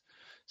cheapies.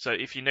 So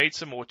if you need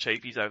some more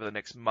cheapies over the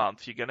next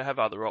month, you're going to have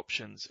other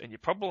options, and you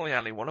probably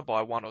only want to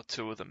buy 1 or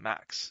 2 of them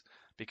max,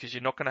 because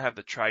you're not going to have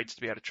the trades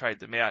to be able to trade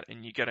them out,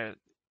 and you're going to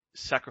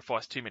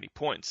sacrifice too many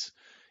points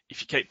if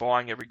you keep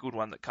buying every good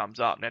one that comes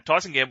up. Now,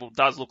 Tyson Gamble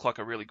does look like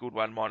a really good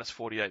one, minus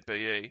 48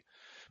 BE,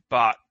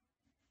 but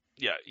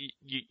yeah,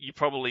 you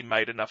probably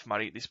made enough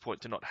money at this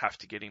point to not have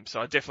to get him.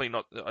 So I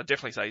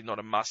definitely say he's not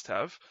a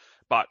must-have.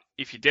 But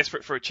if you're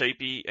desperate for a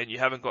cheapie and you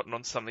haven't gotten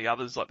on some of the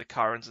others like the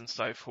Currans and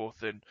so forth,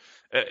 then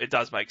it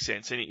does make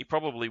sense, and he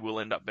probably will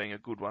end up being a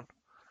good one.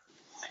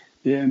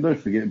 Yeah, and don't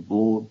forget,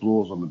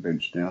 Blaw's on the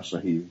bench now, so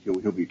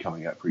he'll be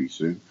coming out pretty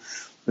soon.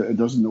 But it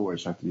doesn't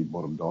always have to be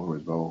bottom dollar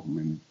as well. I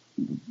mean,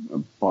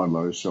 buy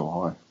low, sell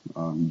high.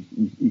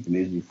 You can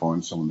easily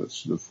find someone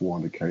that's the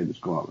 400k that's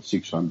gone up to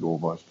 600 or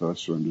vice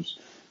versa, and just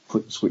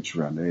flip the switch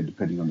around there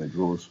depending on their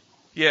draws.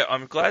 Yeah,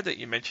 I'm glad that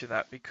you mentioned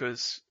that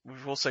because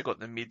we've also got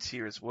the mids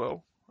here as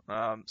well.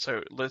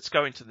 So let's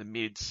go into the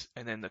mids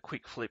and then the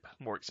quick flip,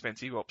 more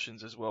expensive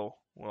options as well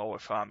while we're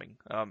farming.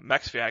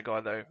 Max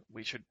Viagai, though,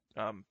 we should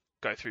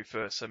go through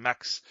first. So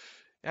Max,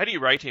 how do you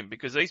rate him?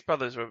 Because these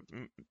brothers were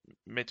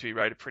meant to be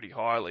rated pretty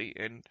highly,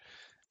 and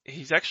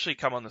he's actually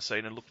come on the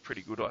scene and looked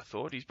pretty good, I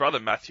thought. His brother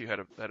Matthew had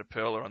a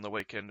perler on the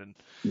weekend and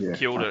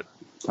killed it.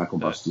 Tackle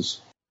busters.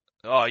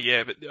 Oh,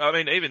 yeah, but I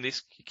mean, even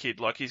this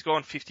kid, like, he's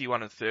gone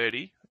 51 and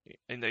 30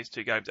 in these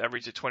two games,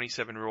 average of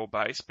 27 raw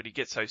base, but he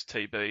gets those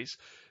TBs,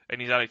 and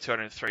he's only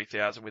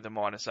 203,000 with a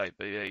 -8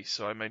 BE.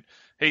 So, I mean,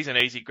 he's an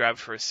easy grab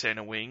for a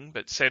centre wing,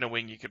 but centre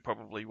wing you could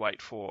probably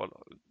wait for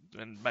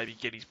and maybe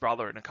get his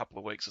brother in a couple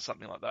of weeks or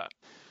something like that.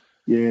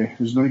 Yeah,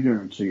 there's no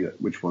guarantee that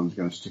which one's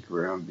going to stick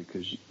around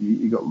because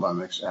you got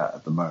Lomax out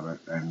at the moment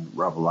and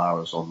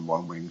Ravalawa's on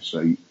one wing,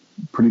 so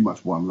pretty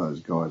much one of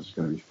those guys is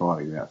going to be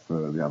fighting out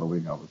for the other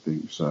wing, I would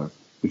think. So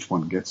which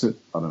one gets it?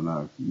 I don't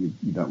know. You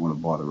don't want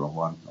to buy the wrong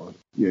one.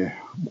 Yeah,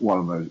 one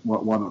of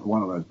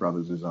those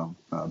brothers is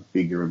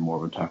bigger and more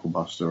of a tackle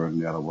buster,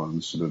 and the other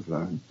one's sort of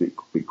a bit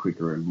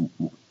quicker and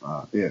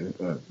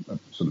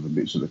sort of a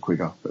bit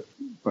quicker, but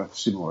both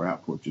similar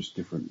output, just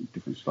different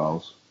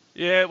styles.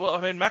 Yeah, well,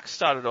 I mean, Max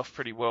started off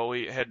pretty well.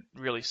 He had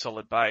really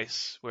solid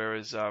base,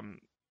 whereas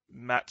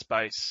Matt's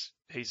base,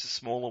 he's a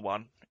smaller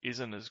one,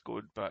 isn't as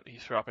good, but he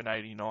threw up an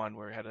 89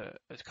 where he had a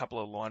couple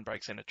of line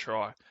breaks and a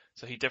try.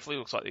 So he definitely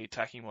looks like the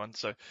attacking one.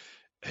 So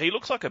he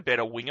looks like a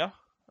better winger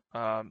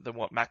than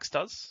what Max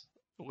does,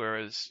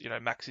 whereas,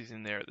 Max is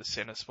in there at the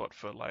centre spot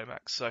for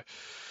Lomax. So,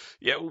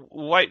 yeah,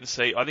 we'll wait and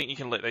see. I think you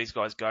can let these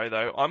guys go,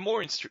 though. I'm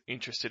more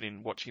interested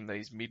in watching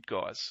these mid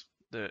guys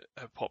that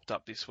have popped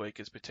up this week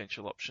as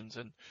potential options.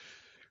 And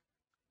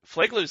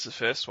Flegler's the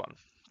first one.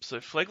 So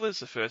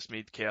Flegler's the first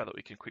mid cow that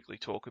we can quickly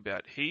talk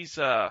about. He's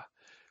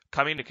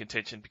come into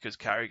contention because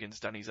Carrigan's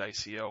done his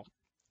ACL.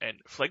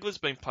 And Flegler's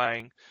been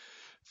playing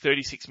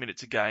 36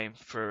 minutes a game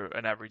for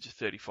an average of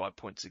 35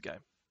 points a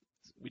game,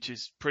 which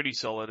is pretty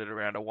solid at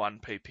around a 1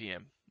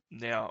 ppm.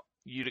 Now,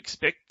 you'd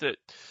expect that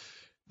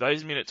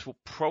those minutes will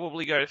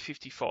probably go to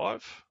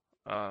 55,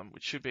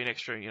 which should be an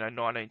extra,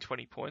 19,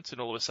 20 points,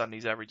 and all of a sudden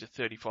his average of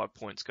 35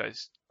 points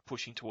goes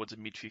pushing towards a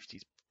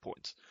mid-50s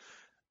points.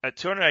 At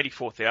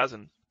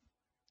 284,000,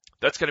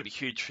 that's going to be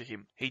huge for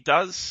him. He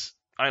does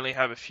only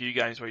have a few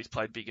games where he's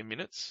played bigger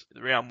minutes.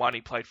 Round 1,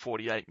 he played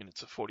 48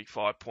 minutes of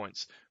 45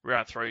 points.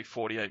 Round 3,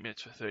 48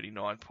 minutes for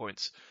 39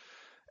 points.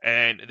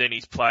 And then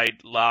he's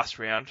played last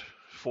round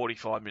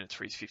 45 minutes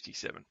for his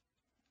 57.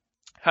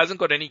 Hasn't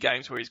got any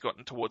games where he's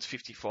gotten towards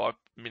 55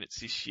 minutes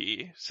this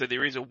year, so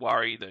there is a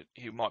worry that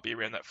he might be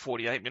around that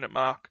 48-minute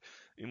mark,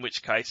 in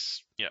which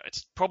case,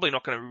 it's probably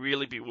not going to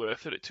really be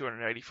worth it at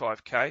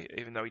 285k,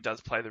 even though he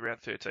does play the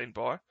round 13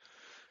 bye.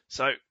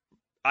 So,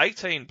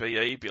 18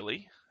 BE,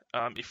 Billy,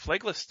 if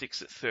Flegler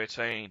sticks at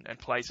 13 and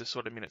plays the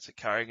sort of minutes that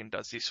Carrigan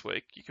does this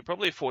week, you could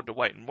probably afford to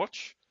wait and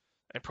watch,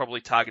 and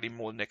probably target him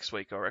more next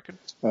week, I reckon.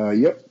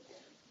 Yep.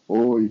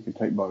 Or you can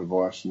take my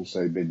advice and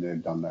say, been there,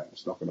 done that.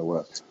 It's not going to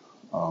work.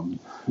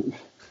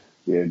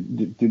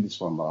 Did this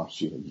one last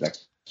year. Exact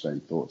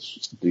same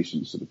thoughts.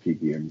 Decent sort of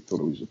PPM.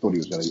 Thought he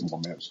was going to get more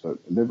minutes, but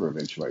it never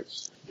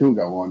eventuates. He'll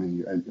go on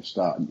and you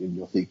start, and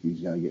you'll think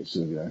he's going to get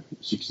sort of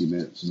 60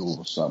 minutes, and all of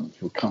a sudden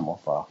he'll come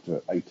off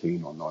after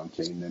 18 or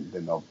 19.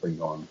 Then they'll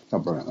bring on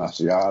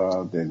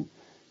Asiara, then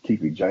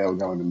Keepy J will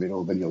go in the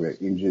middle. Then he'll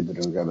get injured. Then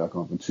he'll go back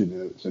on for 2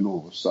 minutes, and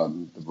all of a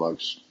sudden the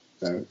bloke's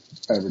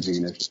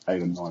averaging an extra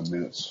 8 or 9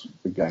 minutes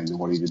a game than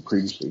what he did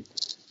previously.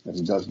 If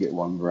he does get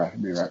one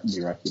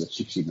miraculous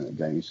 60-minute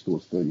game, he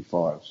scores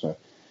 35. So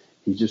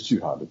he's just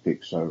too hard to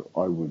pick. So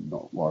I would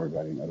not worry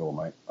about him at all,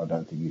 mate. I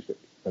don't think he's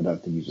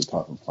the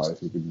type of player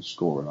who can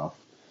score enough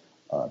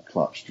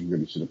clutch to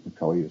really sort of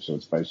propel you. So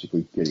it's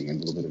basically getting a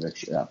little bit of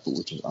extra output,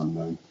 which is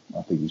unknown.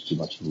 I think he's too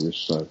much of a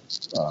risk.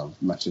 So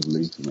massive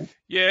lead for me.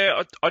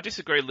 Yeah, I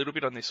disagree a little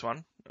bit on this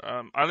one.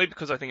 Only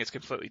because I think it's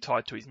completely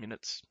tied to his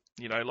minutes.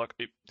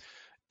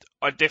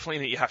 I definitely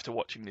think you have to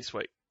watch him this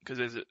week, because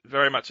there's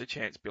very much a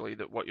chance, Billy,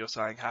 that what you're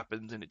saying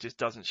happens and it just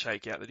doesn't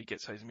shake out that he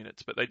gets those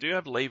minutes. But they do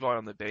have Levi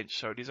on the bench,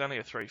 so it is only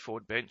a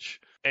 3-forward bench.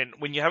 And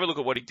when you have a look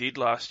at what he did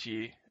last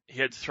year, he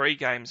had 3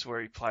 games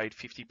where he played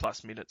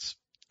 50-plus minutes,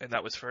 and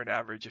that was for an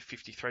average of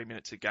 53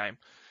 minutes a game.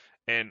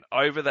 And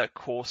over the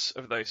course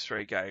of those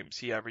 3 games,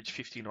 he averaged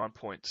 59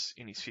 points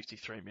in his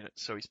 53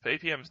 minutes. So his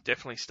PPM's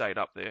definitely stayed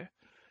up there.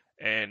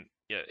 And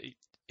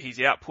his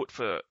output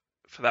for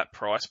that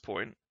price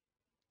point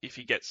if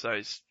he gets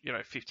those,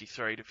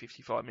 53 to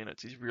 55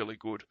 minutes, is really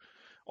good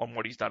on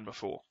what he's done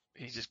before.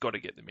 He's just got to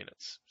get the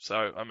minutes. So,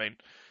 I mean,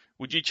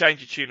 would you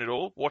change your tune at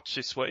all? Watch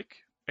this week,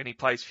 and he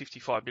plays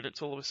 55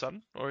 minutes all of a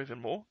sudden, or even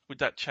more. Would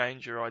that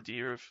change your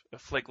idea of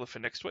Flegler for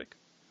next week?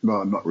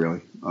 No, not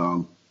really.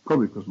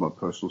 Probably because my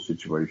personal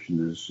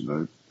situation is,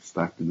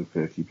 stacked in a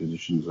fair few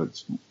positions.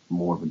 It's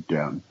more of a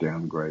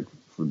downgrade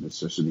from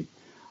necessity.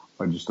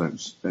 I just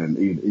don't, and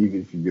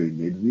even if you really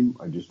needed him,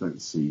 I just don't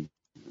see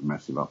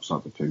massive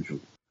upside potential.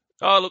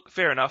 Oh, look,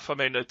 fair enough. I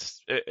mean,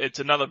 it's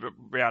another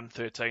round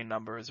 13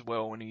 number as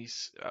well, and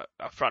he's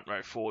a front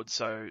row forward,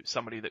 so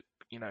somebody that,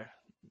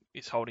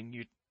 is holding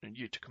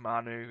Yuta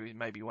Kamanu, who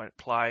maybe won't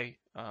play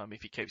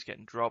if he keeps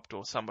getting dropped,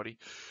 or somebody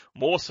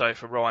more so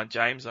for Ryan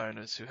James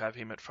owners who have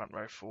him at front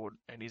row forward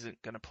and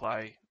isn't going to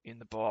play in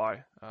the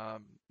bye.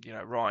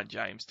 Ryan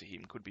James to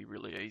him could be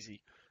really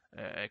easy.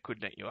 It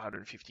could net you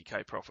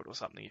 150k profit or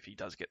something if he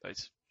does get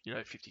those,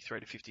 53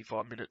 to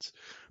 55 minutes.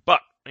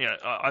 But,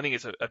 I think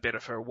it's a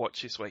better for a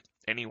watch this week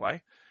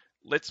anyway.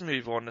 Let's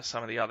move on to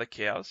some of the other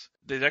cows.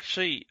 There's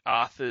actually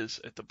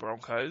Arthurs at the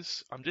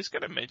Broncos. I'm just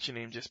going to mention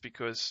him just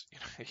because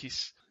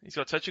he's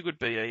got such a good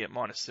BE at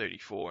minus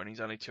 34 and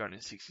he's only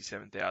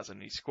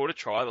 267,000. He's scored a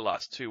try the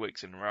last 2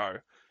 weeks in a row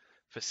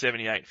for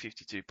 78 and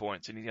 52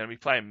 points, and he's going to be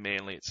playing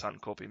Manly at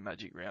Suncorp in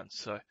Magic Round.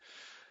 So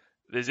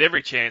there's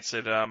every chance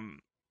that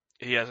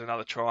he has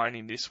another try in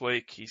him this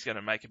week. He's going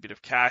to make a bit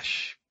of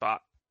cash,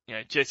 but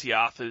Jesse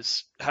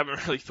Arthurs,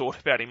 haven't really thought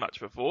about him much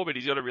before, but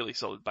he's got a really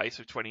solid base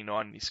of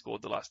 29 and he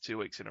scored the last 2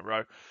 weeks in a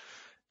row.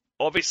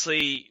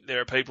 Obviously, there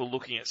are people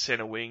looking at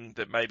centre wing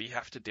that maybe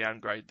have to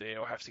downgrade there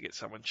or have to get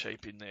someone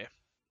cheap in there.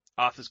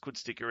 Arthurs could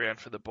stick around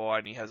for the bye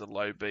and he has a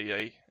low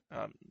BE.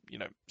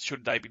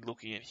 Should they be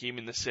looking at him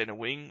in the centre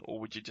wing,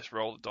 or would you just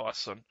roll the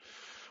dice on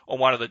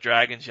one of the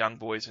Dragons young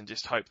boys and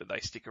just hope that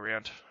they stick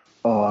around?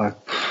 I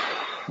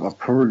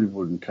probably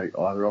wouldn't take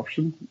either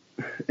option.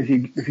 If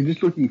you're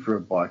just looking for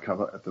a buy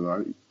cover at the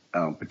moment,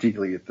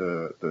 particularly at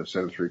the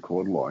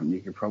 7.75 line,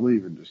 you can probably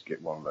even just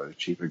get one of those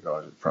cheaper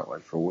guys at front row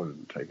forward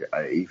and take an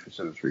AE for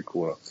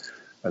 7.75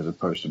 as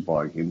opposed to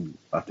buying him.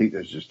 I think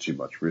there's just too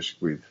much risk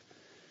with.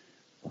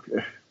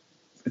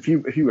 If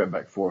you went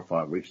back 4 or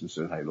 5 weeks and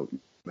said, "Hey, look,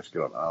 let's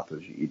get on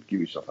Arthurs," you'd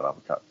give yourself an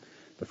uppercut.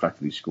 The fact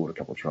that he scored a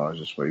couple of tries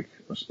this week,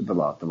 the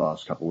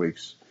last couple of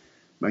weeks,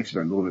 makes it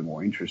a little bit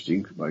more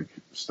interesting, like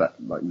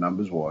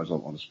numbers wise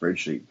on the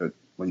spreadsheet. But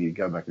when you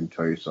go back and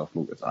tell yourself,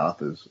 look, it's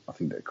Arthurs, I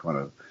think that kind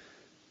of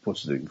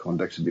puts it in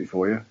context a bit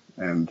for you.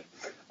 And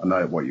I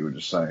know what you were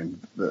just saying,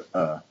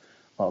 that,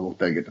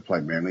 they get to play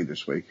Manly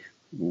this week.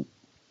 Well,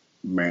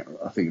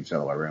 I think it's the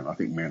other way around. I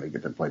think Manly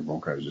get to play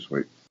Broncos this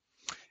week.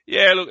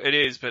 Yeah, look, it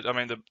is, but I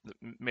mean, the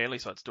Manly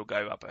side still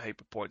gave up a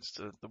heap of points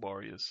to the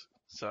Warriors.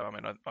 So, I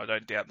mean, I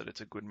don't doubt that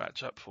it's a good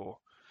matchup for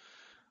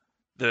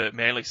the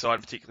Manly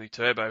side, particularly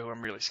Turbo, who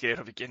I'm really scared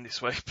of again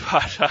this week.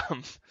 But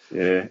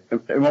yeah,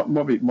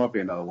 it might be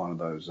another one of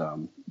those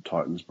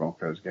Titans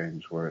Broncos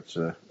games where it's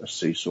a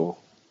seesaw.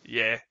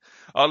 Yeah.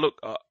 Oh,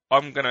 look,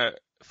 I'm gonna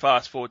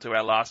fast forward to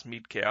our last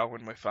mid cow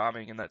when we're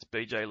farming, and that's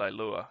BJ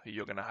Leilua, who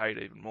you're gonna hate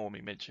even more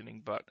me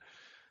mentioning. But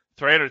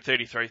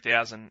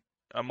 333,000,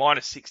 a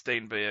minus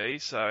 16 BE,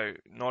 so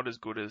not as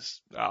good as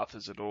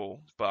Arthur's at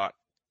all. But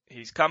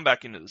he's come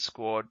back into the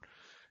squad.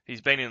 He's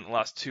been in the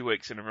last 2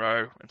 weeks in a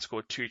row and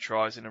scored 2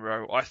 tries in a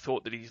row. I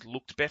thought that he's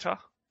looked better.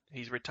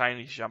 He's retained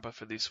his jumper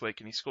for this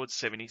week and he scored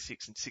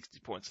 76 and 60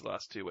 points the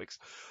last 2 weeks.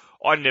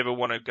 I never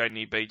want to go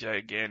near BJ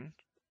again.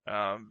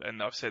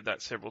 And I've said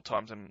that several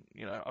times and,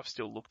 I've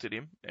still looked at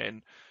him.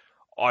 And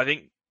I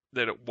think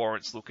that it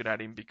warrants looking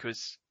at him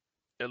because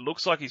it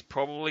looks like he's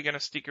probably going to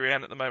stick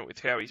around at the moment with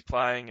how he's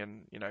playing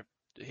and,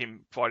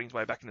 him fighting his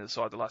way back into the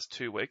side the last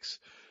 2 weeks.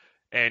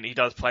 And he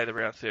does play the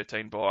round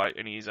 13 bye,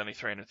 and he is only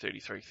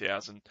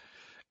 333,000.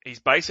 His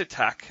base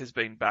attack has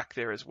been back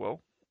there as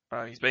well.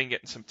 He's been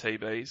getting some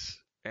TBs,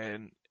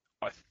 and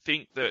I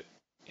think that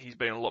he's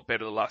been a lot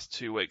better the last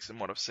 2 weeks than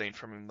what I've seen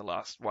from him the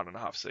last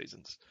 1.5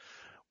 seasons.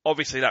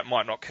 Obviously, that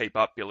might not keep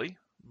up, Billy,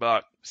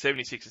 but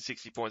 76 and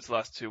 60 points the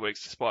last 2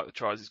 weeks, despite the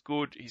tries, is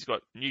good. He's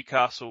got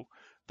Newcastle,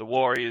 the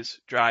Warriors,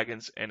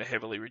 Dragons, and a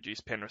heavily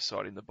reduced Penrith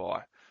side in the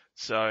bye.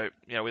 So,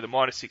 with a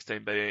minus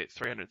 16 BE at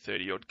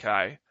 330 odd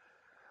K,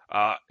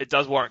 it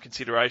does warrant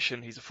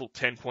consideration. He's a full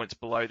 10 points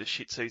below the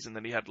shit season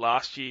that he had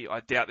last year.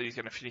 I doubt that he's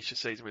going to finish the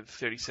season with a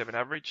 37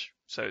 average.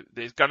 So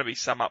there's going to be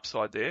some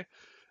upside there,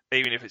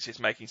 even if it's just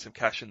making some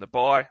cash in the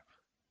buy.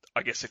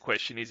 I guess the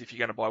question is, if you're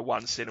going to buy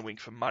one centre wing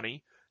for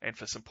money and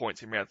for some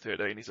points in round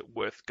 13, is it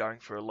worth going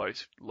for a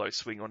low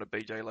swing on a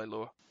BJ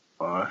Leilua?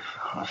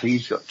 I think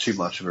he's got too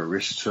much of a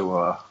risk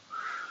to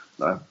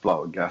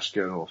blow a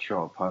gasket or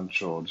throw a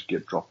punch or just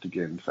get dropped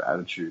again for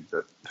attitude.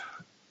 But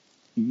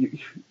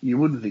you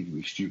wouldn't think he'd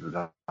be stupid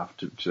enough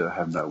to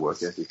have no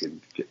work ethic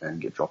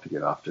and get dropped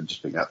again after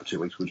just being out for 2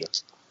 weeks, would you?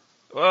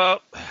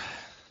 Well,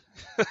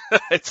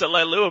 it's a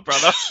Leilua,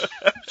 brother.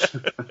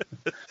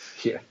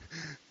 Yeah.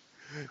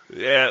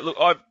 Yeah,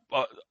 look,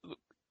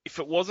 if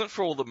it wasn't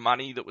for all the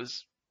money that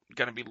was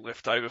going to be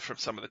left over from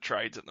some of the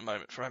trades at the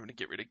moment from having to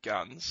get rid of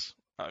guns,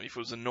 If it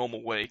was a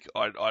normal week,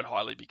 I'd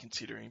highly be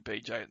considering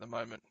BJ at the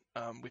moment.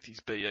 With his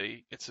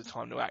BE, it's the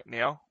time to act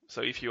now.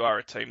 So if you are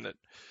a team that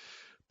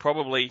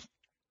probably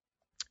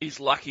is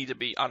lucky to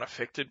be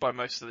unaffected by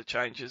most of the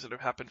changes that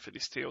have happened for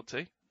this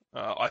TLT,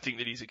 I think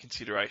that he's a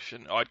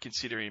consideration. I'd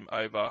consider him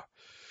over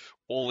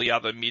all the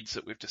other mids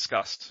that we've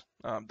discussed,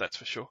 that's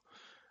for sure.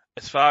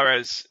 As far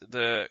as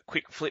the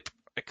quick flip,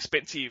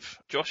 expensive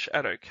Josh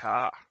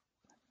Addo-Carr.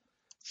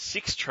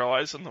 6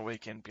 tries on the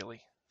weekend,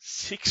 Billy.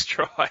 6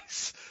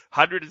 tries,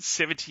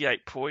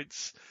 178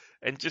 points.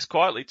 And just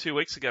quietly, 2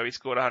 weeks ago, he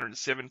scored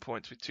 107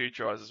 points with 2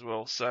 tries as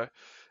well. So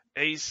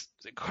he's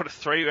got a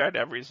 3-round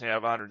average now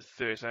of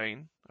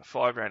 113, a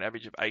 5-round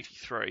average of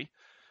 83.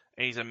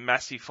 And he's a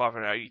massive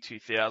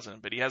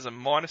 582,000. But he has a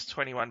minus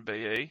 21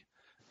 BE.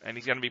 And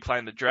he's going to be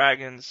playing the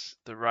Dragons,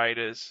 the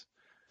Raiders,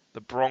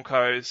 the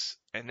Broncos,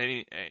 and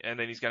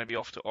then he's going to be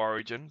off to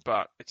Origin.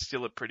 But it's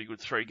still a pretty good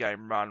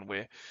 3-game run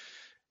where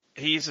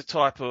he is a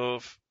type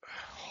of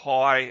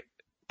high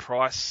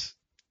price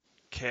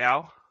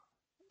cow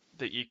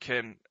that you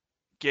can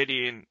get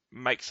in,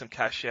 make some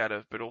cash out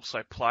of, but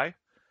also play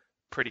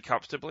pretty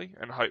comfortably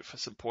and hope for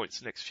some points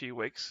the next few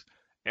weeks.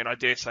 And I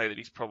dare say that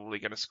he's probably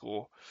going to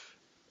score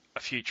a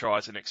few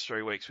tries the next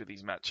 3 weeks with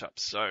his matchups.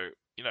 So,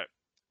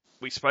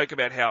 we spoke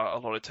about how a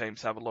lot of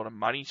teams have a lot of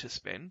money to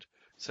spend.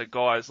 So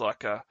guys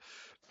like a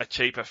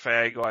cheaper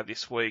fair guy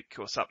this week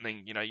or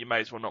something, you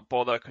may as well not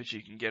bother because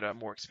you can get a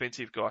more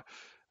expensive guy.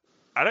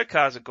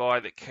 Addo-Carr's a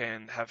guy that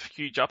can have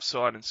huge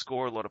upside and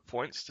score a lot of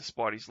points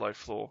despite his low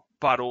floor,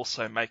 but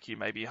also make you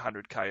maybe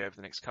 100k over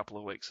the next couple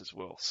of weeks as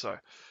well. So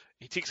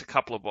he ticks a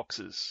couple of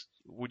boxes.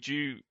 Would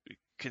you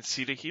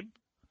consider him?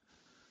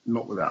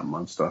 Not without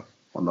Munster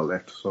on the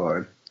left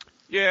side.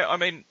 Yeah, I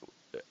mean,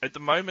 at the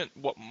moment,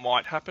 what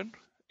might happen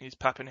is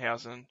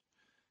Pappenhausen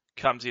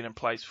comes in and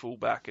plays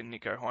fullback and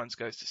Nico Hines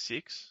goes to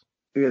 6.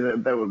 Yeah,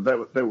 that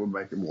would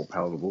make it more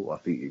palatable. I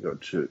think you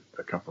got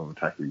a couple of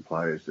attacking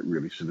players that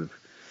really sort of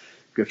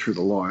get through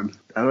the line.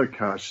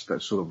 Addo-Carr's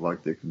that sort of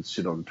like they can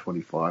sit on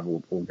 25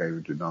 all game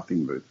and do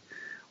nothing, but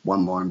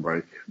one line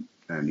break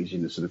and he's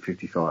in the sort of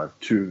 55,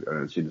 2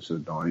 and it's in the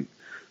sort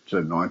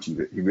of 90,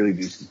 but he really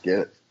needs to get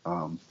it.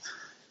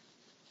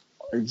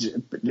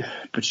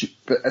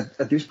 But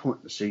at this point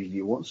in the season,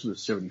 you want sort of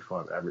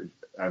 75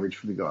 average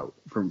for the guy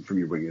from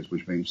your wingers,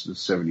 which means sort of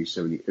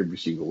 70 every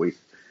single week.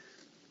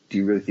 Do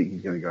you really think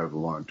he's going to go over the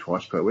line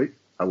twice per week?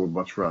 I would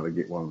much rather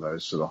get one of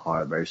those sort of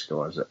higher base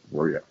guys that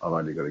where I've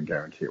only got to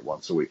guarantee it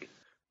once a week.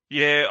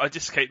 Yeah, I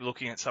just keep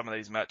looking at some of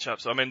these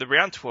matchups. I mean, the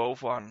round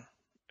 12 one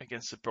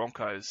against the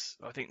Broncos,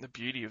 I think the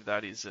beauty of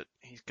that is that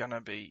he's going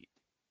to be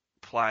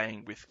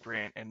playing with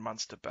Grant and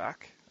Munster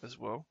back as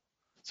well.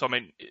 So, I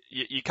mean,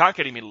 you can't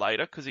get him in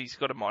later because he's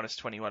got a minus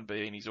 21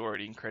 B and he's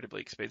already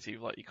incredibly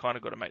expensive. Like, you kind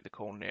of got to make the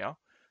call now.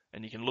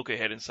 And you can look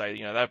ahead and say,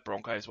 that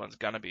Broncos one's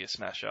going to be a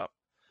smash up.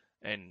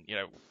 And,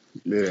 yeah,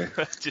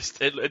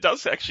 it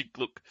does actually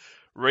look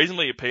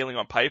reasonably appealing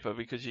on paper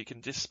because you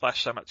can just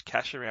splash so much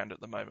cash around at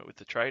the moment with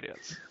the trade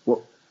outs.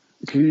 Well,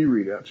 can you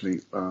read out to me,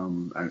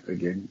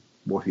 again,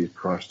 what his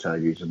price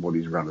tag is and what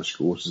his run of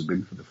scores has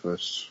been for the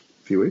first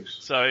few weeks?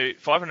 So,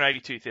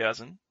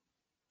 582,000.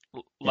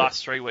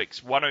 Last 3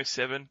 weeks,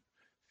 107,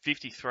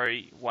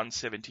 53,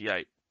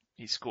 178.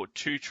 He scored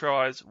 2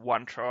 tries,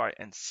 1 try,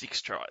 and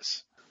 6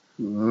 tries.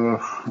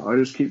 I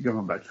just keep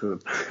going back to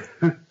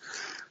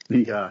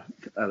the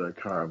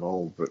Addo-Carr of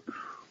old, but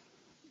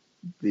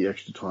the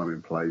extra time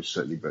in play is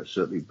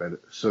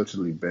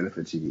certainly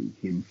benefiting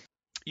him.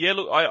 Yeah,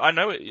 look, I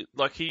know it.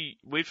 Like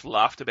we've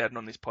laughed about it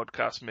on this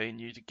podcast, me and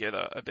you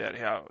together, about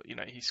how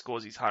he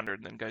scores his 100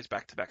 and then goes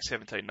back to back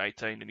 17 and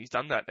 18, and he's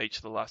done that each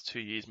of the last 2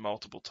 years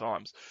multiple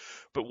times.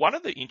 But one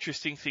of the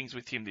interesting things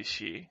with him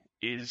this year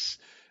is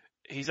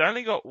he's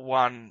only got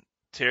one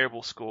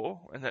terrible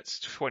score, and that's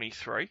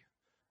 23,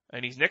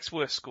 and his next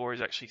worst score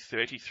is actually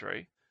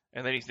 33,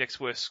 and then his next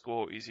worst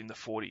score is in the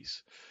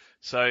 40s.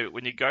 So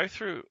when you go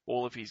through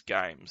all of his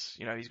games,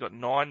 he's got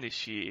 9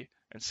 this year,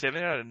 and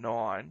 7 out of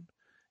 9.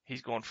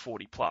 He's gone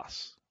 40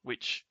 plus,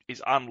 which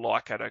is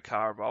unlike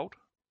Addo-Carr of old.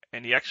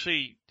 And he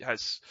actually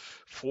has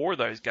 4 of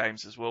those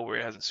games as well where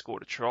he hasn't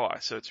scored a try.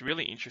 So it's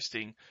really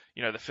interesting.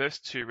 The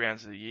first 2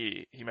 rounds of the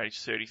year, he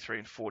managed 33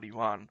 and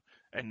 41,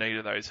 and neither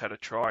of those had a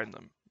try in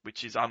them,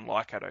 which is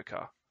unlike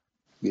Addo-Carr.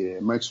 Yeah,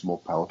 it makes it more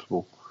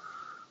palatable.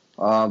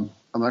 I'm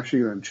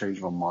actually going to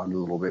change my mind a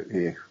little bit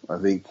here. I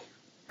think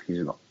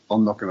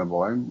I'm not going to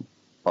buy him,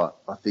 but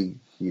I think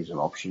he's an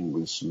option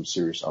with some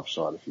serious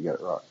upside if you get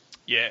it right.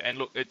 Yeah, and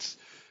look,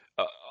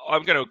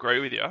 I'm going to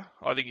agree with you.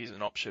 I think he's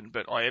an option,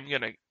 but I am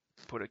going to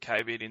put a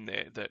caveat in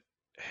there that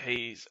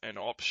he's an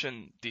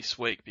option this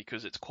week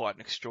because it's quite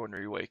an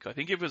extraordinary week. I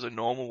think if it was a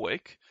normal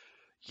week,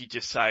 you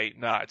just say,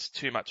 no, it's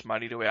too much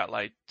money to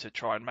outlay to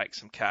try and make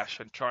some cash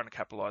and trying to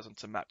capitalise on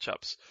some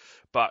matchups.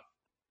 But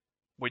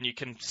when you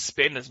can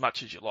spend as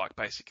much as you like,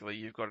 basically,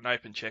 you've got an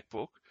open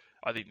checkbook.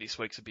 I think this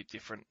week's a bit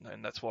different,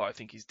 and that's why I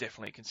think he's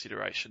definitely a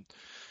consideration.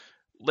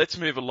 Let's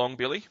move along,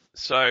 Billy.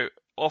 So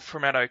off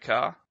from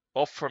Addo-Carr,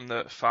 off from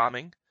the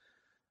farming.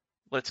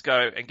 Let's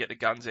go and get the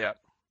guns out.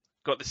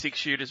 got the 6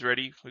 shooters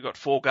ready. We've got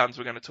 4 guns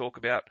we're going to talk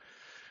about.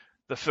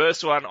 The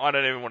first one I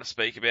don't even want to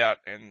speak about,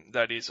 and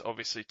that is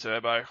obviously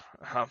Turbo.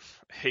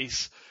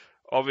 He's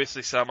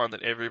obviously someone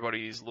that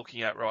everybody is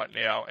looking at right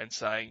now and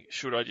saying,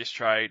 should I just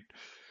trade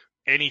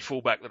any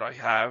fullback that I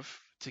have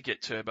to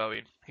get Turbo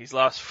in? His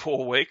last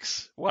 4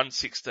 weeks,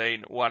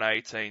 116,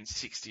 118,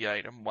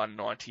 68 and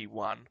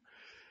 191.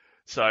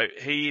 So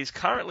he is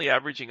currently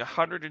averaging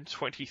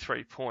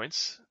 123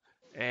 points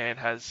and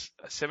has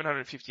a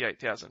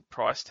 758,000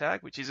 price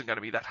tag, which isn't going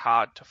to be that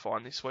hard to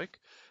find this week.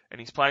 And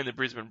he's playing the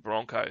Brisbane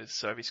Broncos.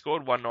 So if he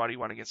scored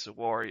 191 against the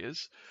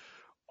Warriors,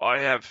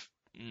 I have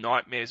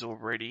nightmares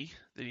already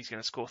that he's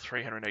going to score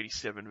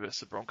 387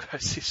 versus the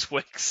Broncos this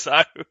week.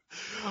 So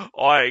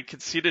I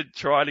considered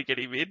trying to get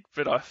him in,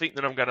 but I think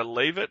that I'm going to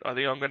leave it. I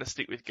think I'm going to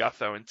stick with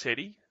Gutho and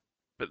Teddy.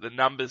 But the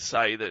numbers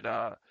say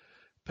that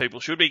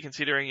people should be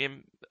considering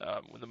him.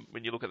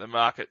 When you look at the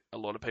market, a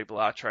lot of people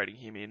are trading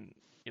him in.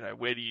 You know,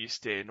 where do you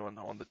stand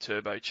on the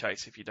Turbo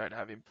chase if you don't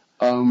have him?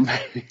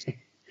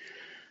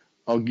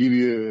 I'll give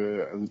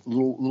you a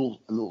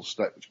little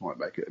stat which might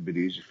make it a bit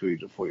easier for you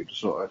to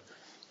decide.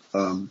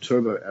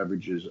 Turbo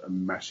averages a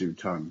massive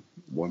ton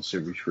once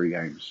every 3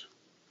 games.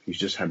 He's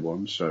just had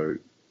one, so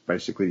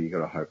basically you got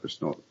to hope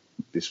it's not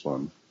this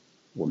one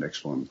or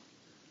next one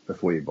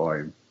before you buy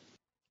him.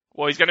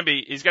 Well, he's going to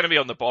be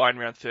on the buy in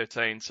round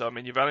 13. So I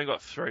mean, you've only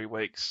got 3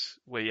 weeks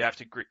where you have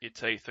to grit your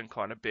teeth and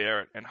kind of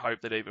bear it, and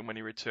hope that even when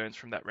he returns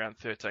from that round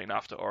 13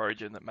 after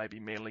Origin, that maybe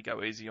Manly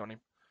go easy on him.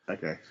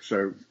 Okay,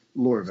 so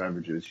law of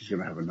averages, he's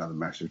going to have another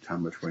massive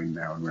ton between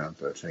now and round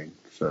 13.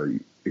 So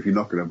if you're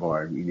not going to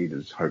buy him, you need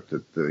to hope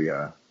that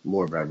the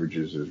law of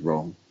averages is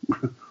wrong,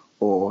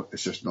 or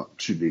it's just not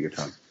too big a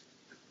ton.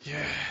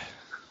 Yeah.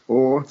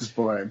 Or just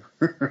buy him.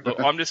 Look,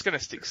 I'm just going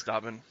to stick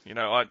stubborn. You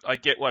know, I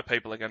get why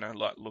people are going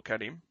to look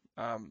at him.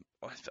 I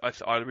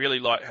really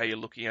like how you're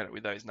looking at it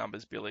with those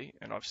numbers, Billy,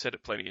 and I've said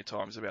it plenty of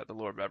times about the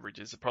law of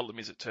averages. The problem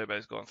is that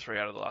Turbo's gone 3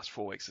 out of the last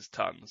 4 weeks as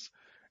tons,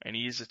 and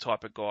he is the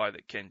type of guy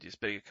that can just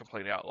be a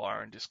complete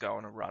outlier and just go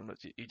on a run. But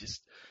he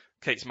just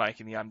keeps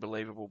making the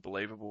unbelievable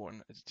believable,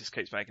 and it just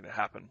keeps making it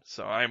happen.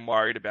 So I am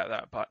worried about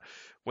that. But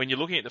when you're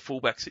looking at the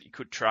fullbacks that you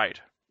could trade,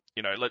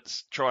 you know,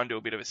 let's try and do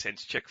a bit of a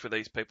sense check for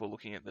these people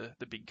looking at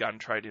the big gun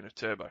trade in of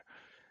Turbo.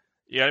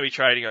 You're going to be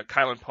trading a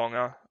Kalen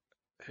Ponga,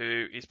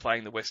 who is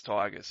playing the West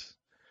Tigers.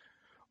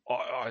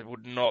 I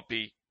would not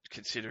be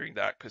considering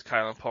that, because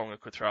Kalen Ponga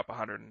could throw up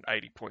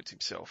 180 points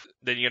himself.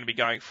 Then you're going to be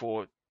going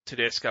for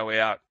Tedesco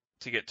out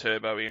to get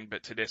Turbo in,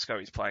 but Tedesco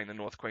is playing the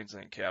North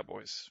Queensland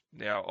Cowboys.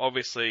 Now,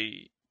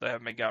 obviously, they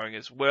haven't been going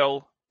as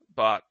well,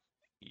 but,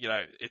 you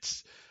know,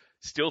 it's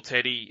still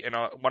Teddy. And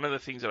one of the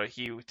things that I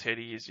hear with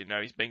Teddy is, you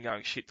know, he's been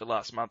going shit the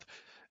last month.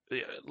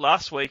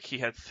 Last week, he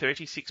had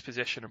 36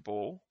 possession of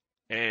ball,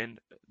 and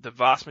the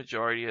vast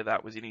majority of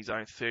that was in his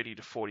own 30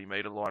 to 40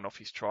 metre line off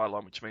his try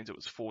line, which means it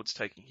was forwards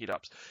taking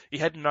hit-ups. He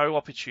had no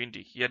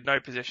opportunity. He had no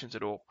possessions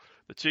at all.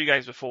 The 2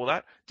 games before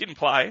that, didn't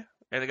play,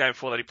 and the game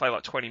before that, he played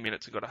like 20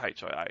 minutes and got a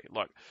HIA.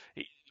 Like,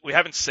 we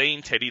haven't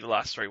seen Teddy the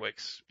last 3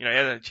 weeks. You know, he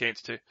hasn't had a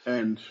chance to.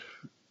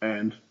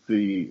 And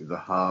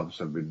the halves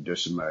have been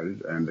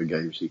decimated, and the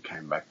games he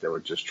came back, they were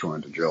just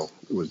trying to gel.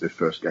 It was their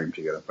first game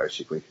together,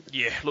 basically.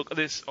 Yeah, look,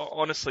 there's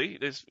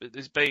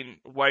been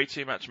way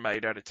too much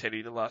made out of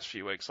Teddy the last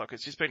few weeks. Like,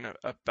 it's just been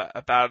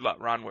a bad luck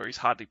run where he's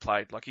hardly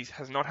played. Like, he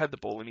has not had the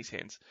ball in his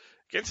hands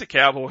against the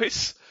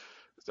Cowboys.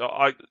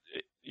 So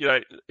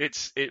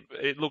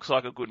it looks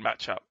like a good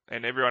matchup,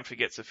 and everyone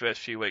forgets the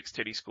first few weeks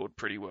Teddy scored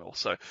pretty well.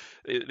 So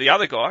the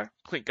other guy,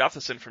 Clint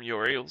Gutherson from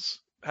your Eels,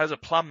 has a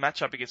plum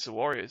matchup against the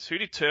Warriors. Who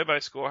did Turbo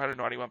score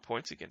 191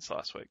 points against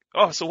last week?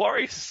 Oh, it's the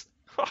Warriors.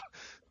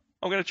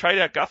 I'm going to trade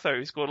out Gutho,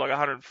 who scored like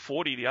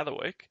 140 the other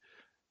week,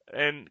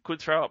 and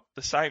could throw up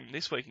the same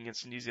this week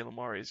against the New Zealand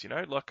Warriors. You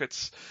know, like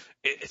it's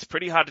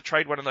pretty hard to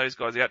trade one of those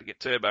guys out to get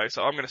Turbo.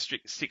 So I'm going to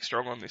stick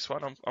strong on this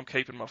one. I'm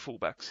keeping my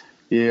fullbacks.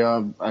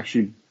 Yeah, I'd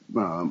actually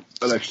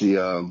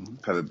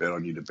have a bet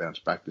on you to bounce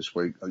back this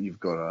week.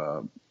 You've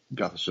got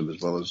Gutherson as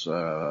well as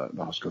I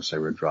was going to say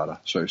Redrada.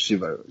 So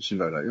Sivo,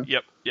 don't you?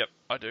 Yep,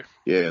 I do.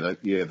 Yeah,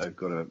 they've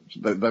got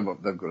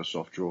a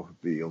soft draw.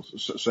 The Eels,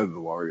 so do the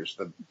Warriors.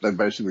 They've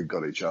basically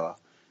got each other,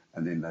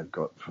 and then they've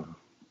got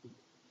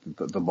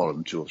the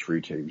bottom 2 or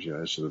 3 teams. You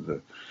know, sort of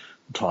the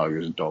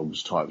Tigers and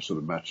Dogs type sort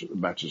of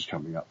matches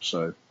coming up.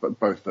 So, but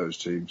both those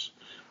teams.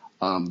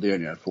 The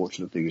only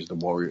unfortunate thing is the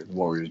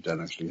Warriors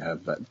don't actually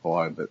have that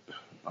bye, but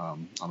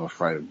I'm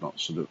afraid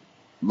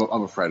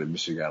of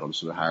missing out on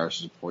sort of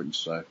Harris's points.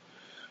 So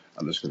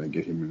I'm just going to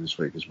get him in this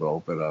week as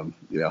well. But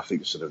I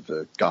think sort of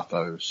the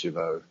Gutho,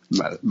 Sivo,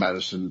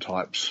 Madison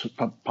types,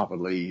 Papa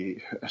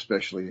Lee,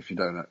 especially if you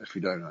don't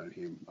own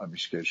him, I'd be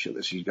scared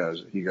shitless. He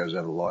goes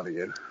out of line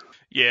again.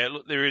 Yeah,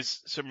 look, there is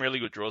some really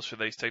good draws for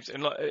these teams,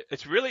 and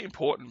it's really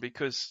important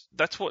because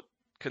that's what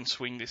can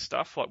swing this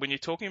stuff. Like when you're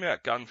talking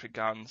about gun for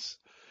guns,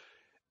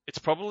 it's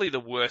probably the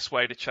worst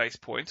way to chase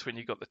points when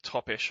you've got the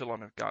top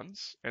echelon of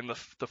guns, and the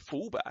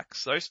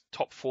fullbacks, those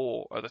top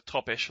 4 are the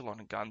top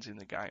echelon of guns in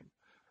the game.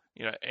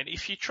 You know, and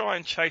if you try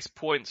and chase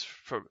points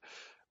for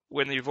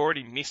when you've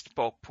already missed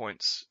bulk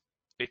points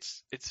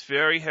it's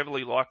very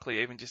heavily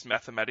likely, even just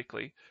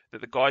mathematically,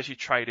 that the guys you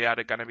trade out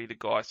are going to be the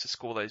guys to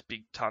score those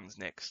big tons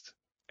next.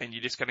 And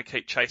you're just going to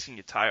keep chasing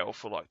your tail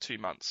for like 2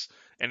 months,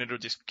 and it'll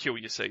just kill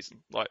your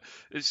season. Like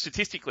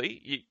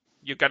statistically,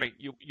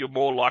 you're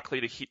more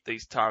likely to hit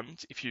these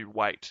tons if you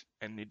wait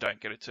and you don't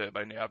get a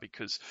turbo now,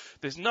 because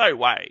there's no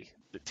way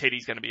that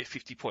Teddy's going to be a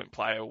 50-point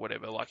player or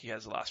whatever like he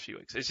has the last few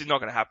weeks. It's just not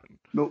going to happen.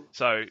 Nope.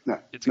 So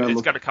it's going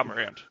to come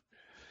around.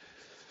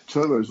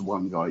 Turbo's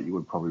one guy you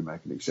would probably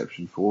make an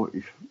exception for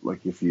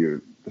if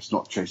you're, it's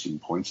not chasing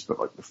points, but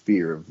like the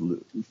fear of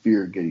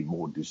getting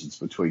more distance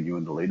between you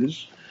and the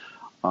leaders.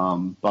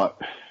 But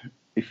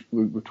if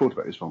we've talked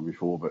about this one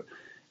before, but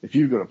if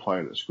you've got a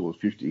player that scores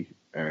 50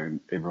 and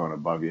everyone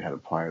above you had a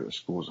player that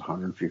scores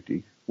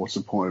 150, what's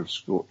the point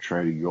of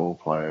trading your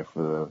player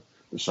for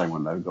the same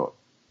one they've got?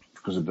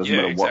 Because it doesn't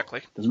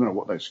matter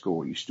what they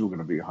score, you're still going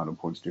to be 100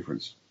 points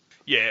difference.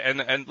 Yeah,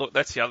 and look,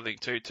 that's the other thing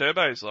too.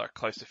 Turbo's like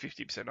close to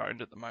 50%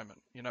 owned at the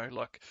moment. You know,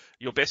 like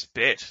your best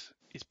bet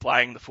is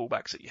playing the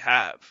fullbacks that you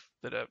have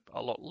that are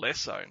a lot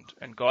less owned,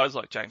 and guys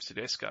like James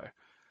Tedesco.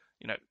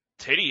 You know,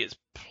 Teddy has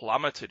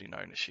plummeted in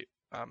ownership,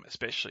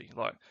 especially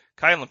like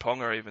Kalen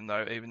Ponga. Even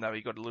though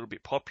he got a little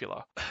bit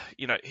popular,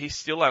 you know, he's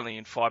still only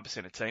in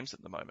 5% of teams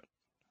at the moment.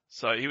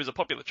 So he was a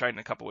popular trade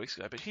a couple of weeks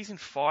ago, but he's in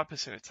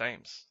 5% of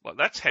teams. Like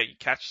that's how you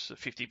catch the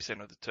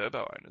 50% of the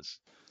turbo owners.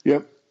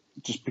 Yep,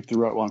 just pick the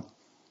right one.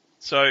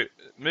 So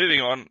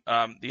moving on,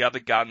 the other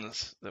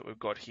guns that we've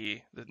got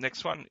here. The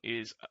next one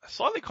is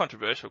slightly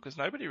controversial because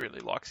nobody really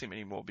likes him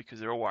anymore because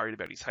they're all worried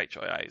about his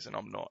HIAs, and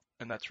I'm not,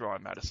 and that's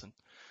Ryan Madison.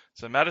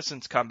 So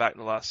Madison's come back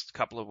the last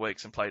couple of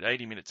weeks and played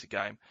 80 minutes a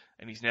game,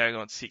 and he's now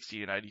gone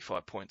 60 and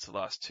 85 points the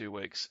last 2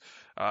 weeks,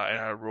 and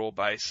at a raw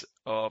base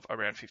of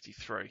around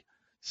 53.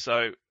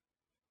 So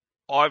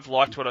I've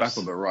liked what I've... Back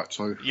on the right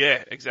too.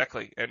 Yeah,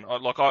 exactly. And I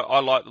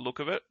like the look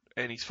of it,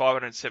 and he's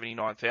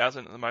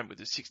 579,000 at the moment with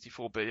his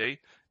 64 BE.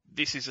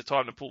 This is the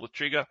time to pull the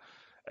trigger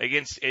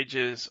against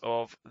edges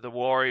of the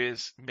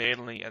Warriors,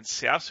 Manly and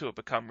Souths, who have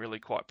become really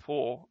quite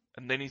poor,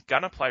 and then he's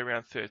going to play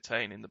round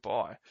 13 in the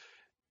bye.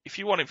 If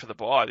you want him for the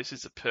bye, this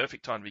is the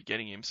perfect time to be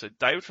getting him. So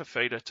David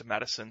Fifita to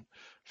Madison,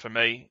 for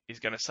me, is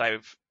going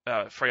to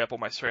free up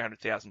almost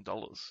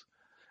 $300,000.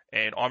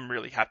 And I'm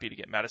really happy to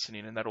get Madison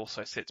in, and that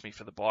also sets me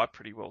for the bye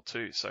pretty well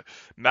too. So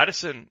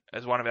Madison,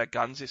 as one of our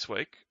guns this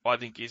week, I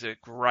think is a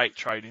great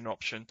trading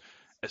option.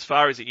 As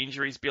far as the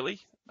injuries, Billy,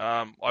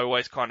 I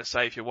always kind of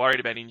say if you're worried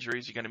about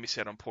injuries, you're going to miss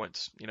out on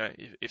points. You know,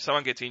 if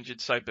someone gets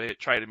injured, so be it,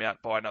 trade him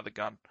out, buy another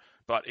gun.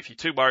 But if you're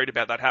too worried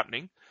about that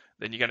happening,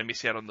 then you're going to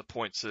miss out on the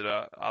points that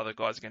other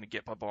guys are going to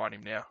get by buying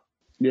him now.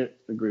 Yeah,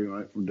 agree,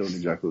 mate. I'm doing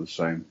exactly the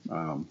same.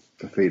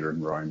 Fifita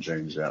and Ryan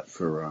James out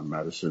for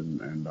Madison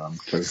and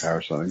Trevor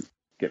Harris, I think.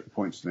 Get the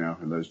points now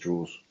in those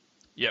draws.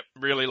 Yep,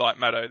 really like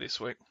Maddo this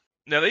week.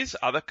 Now, these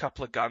other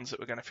couple of guns that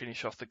we're going to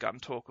finish off the gun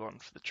talk on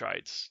for the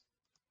trades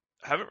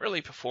haven't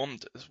really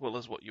performed as well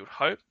as what you would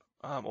hope,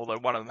 although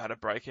one of them had a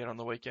breakout on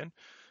the weekend.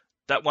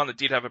 That one that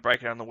did have a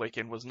breakout on the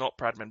weekend was not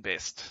Bradman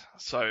Best.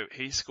 So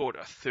he scored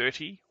a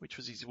 30, which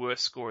was his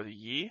worst score of the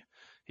year.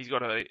 He's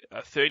got a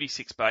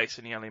 36 base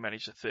and he only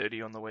managed a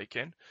 30 on the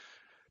weekend.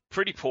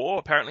 Pretty poor.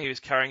 Apparently he was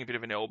carrying a bit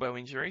of an elbow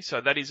injury, so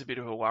that is a bit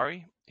of a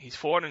worry. He's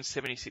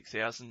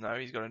 476,000 though.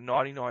 He's got a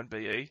 99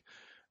 BE.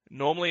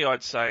 Normally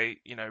I'd say,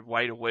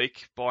 wait a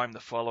week, buy him the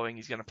following.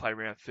 He's going to play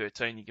round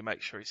 13. You can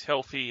make sure he's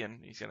healthy, and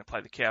he's going to play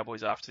the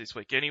Cowboys after this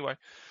week anyway.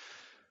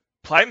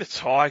 Playing the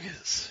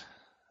Tigers,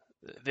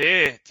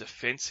 their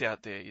defence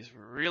out there is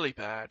really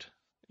bad.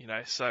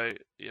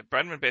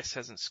 Bradman Best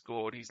hasn't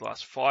scored his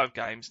last 5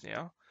 games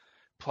now.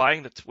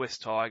 Playing the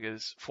West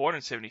Tigers,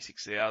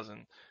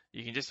 476,000.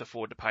 You can just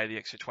afford to pay the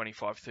extra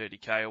 25,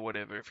 30K or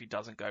whatever if he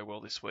doesn't go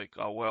well this week.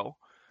 Oh, well.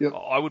 Yep.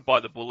 I would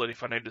bite the bullet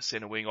if I needed a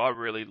centre wing. I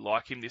really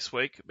like him this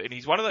week. And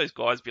he's one of those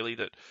guys, Billy,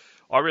 that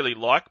I really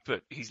like,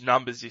 but his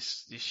numbers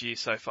this year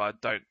so far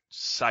don't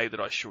say that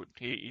I should.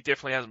 He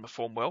definitely hasn't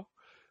performed well,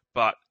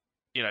 but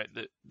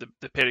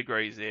the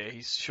pedigree is there.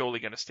 He's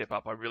surely going to step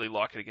up. I really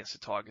like it against the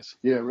Tigers.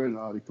 Yeah, I read an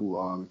article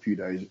a few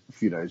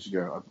days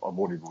ago. I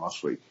bought him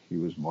last week. He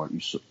was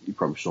you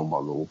probably saw my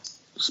little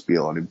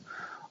spiel on him.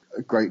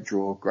 A great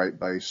draw, great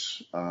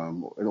base.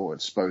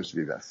 It's supposed to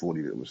be about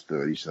 40, but it was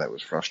 30, so that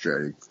was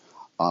frustrating.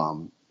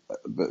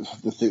 But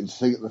the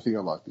thing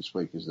I like this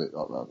week is that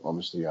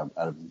obviously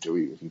Adam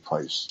Dewey, if he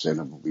plays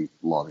centre, will be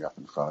lining up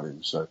in front of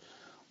him. So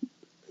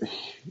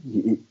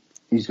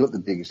he's got the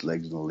biggest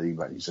legs in the league,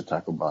 mate. He's a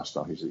tackle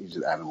buster. He's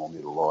an animal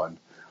near the line.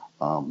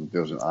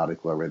 There was an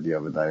article I read the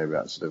other day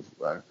about sort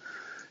of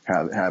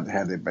how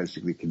they're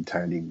basically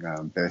containing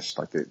Best,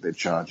 like they're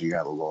charging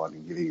out of the line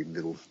and giving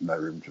him no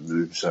room to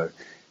move. So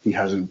he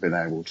hasn't been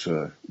able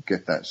to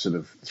get that sort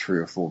of 3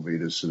 or 4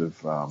 meters sort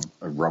of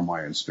a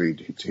runway and speed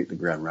to hit the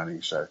ground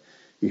running. So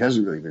he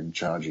hasn't really been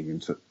charging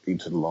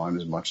into the line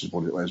as much as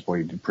what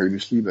he did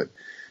previously. But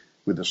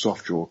with the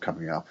soft draw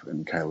coming up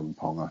and Kalen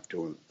Ponga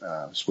doing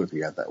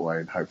sweeping out that way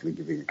and hopefully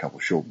giving a couple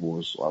of short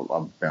balls,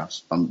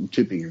 I'm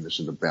tipping him to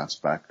sort of bounce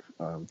back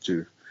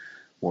to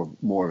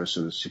more of a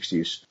sort of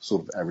 60s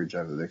sort of average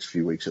over the next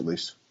few weeks at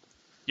least.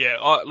 Yeah,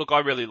 I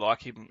really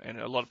like him, and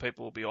a lot of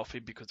people will be off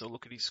him because they'll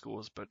look at his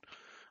scores, but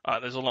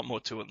there's a lot more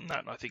to it than that,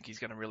 and I think he's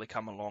going to really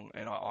come along,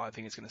 and I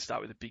think it's going to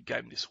start with a big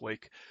game this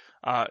week.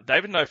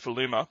 David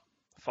Nofaluma,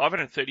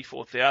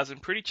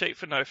 534,000, pretty cheap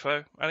for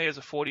Nofo, only has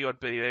a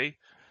 40-odd BE.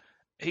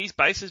 His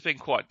base has been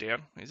quite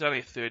down. He's only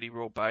a 30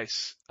 raw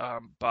base,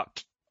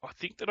 but I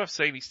think that I've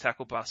seen his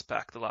tackle bust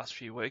back the last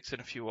few weeks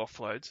and a few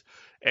offloads,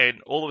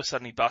 and all of a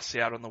sudden he busts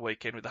out on the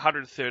weekend with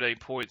 113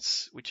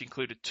 points, which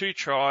included 2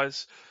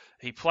 tries.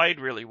 He played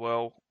really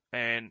well,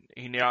 and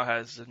he now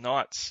has the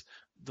Knights,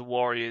 the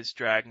Warriors,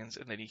 Dragons,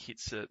 and then he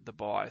hits the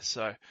bye.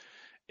 So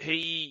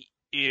he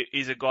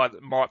is a guy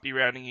that might be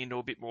rounding into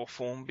a bit more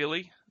form,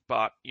 Billy.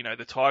 But,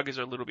 the Tigers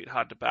are a little bit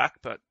hard to back.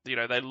 But, they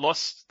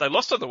lost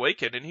on the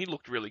weekend, and he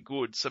looked really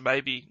good. So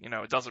maybe,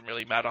 it doesn't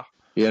really matter.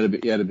 He had a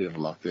bit of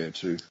luck there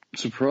too.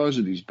 Surprised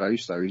at his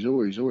base though. He's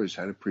always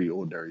had a pretty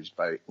ordinary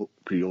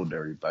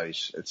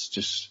base.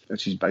 It's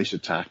his base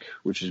attack,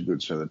 which is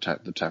good. So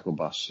the tackle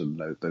busts and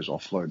those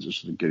offloads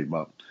just sort of get him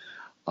up.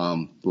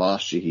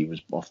 Last year he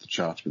was off the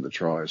charts with the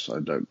tries. So I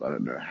don't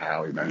know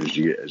how he managed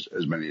to get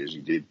as many as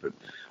he did, but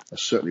I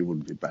certainly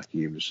wouldn't be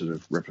backing him to sort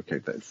of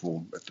replicate that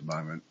form at the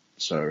moment.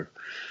 So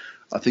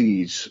I think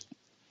he's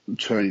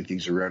turning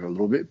things around a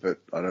little bit, but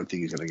I don't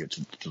think he's going to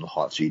get to the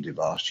heights he did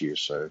last year,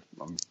 so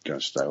I'm going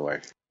to stay away.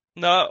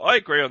 No, I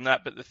agree on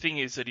that, but the thing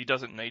is that he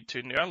doesn't need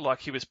to now.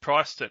 Like, he was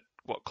priced at,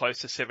 close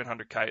to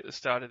 700k at the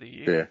start of the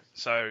year. Yeah.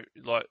 So,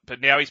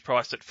 but now he's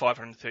priced at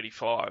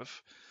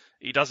 535.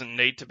 He doesn't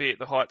need to be at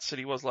the heights that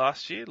he was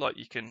last year. Like,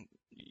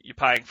 you're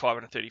paying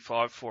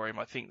 535 for him.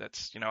 I think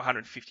that's,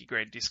 150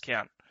 grand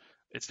discount.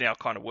 It's now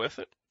kind of worth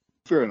it.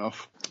 Fair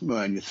enough.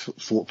 Man, your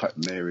thought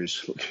pattern there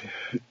is, look,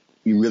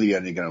 you're really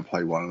only going to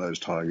play one of those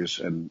Tigers,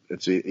 and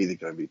it's either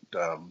going to be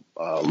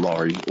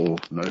Laurie or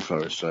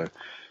Nofo. So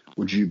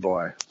would you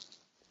buy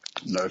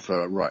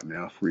Nofo right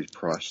now for his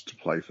price to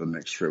play for the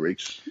next 3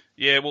 weeks?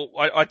 Yeah, well,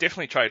 I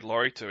definitely trade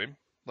Laurie to him.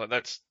 Like,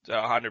 that's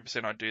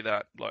 100% I'd do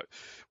that. Like,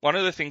 one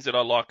of the things that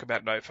I like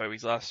about Nofo,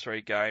 his last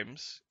 3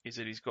 games, is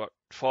that he's got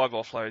 5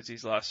 offloads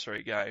his last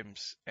 3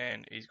 games,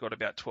 and he's got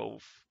about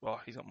 12,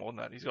 he's got more than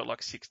that. He's got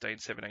like 16,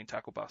 17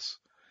 tackle busts.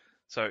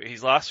 So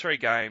his last 3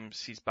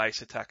 games, his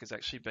base attack has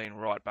actually been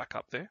right back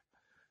up there.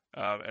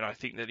 And I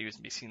think that he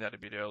was missing that a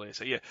bit earlier.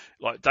 So yeah,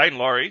 like Dane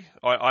Laurie,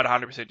 I'd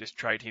 100% just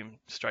trade him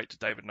straight to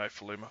David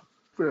Nofaluma.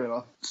 Fair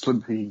enough.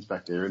 Slim pickings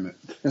back there, isn't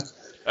it?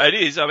 It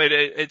is. I mean,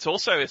 it's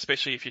also,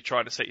 especially if you're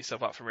trying to set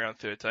yourself up for round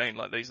 13,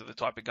 like these are the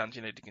type of guns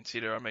you need to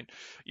consider. I mean,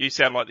 you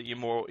sound like that you're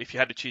more, if you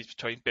had to choose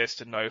between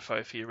Best and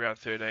Nofo for your round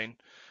 13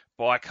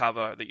 buy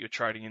cover that you're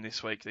trading in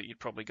this week, that you'd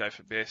probably go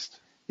for Best.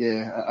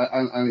 Yeah,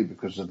 only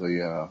because of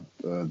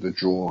the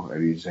draw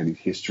and his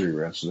history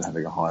around sort of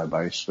having a higher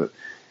base. But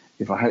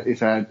if I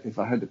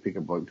had to pick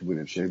a bloke to win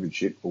a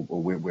championship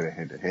or win a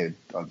head-to-head,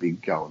 I'd be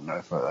going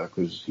Nofo though,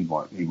 because he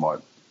might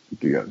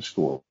be able to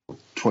score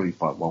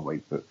 25 one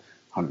week, but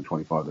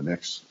 125 the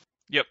next.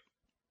 Yep.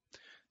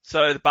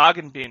 So the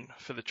bargain bin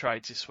for the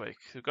trades this week.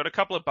 We've got a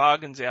couple of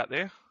bargains out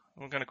there.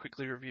 I'm going to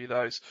quickly review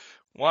those.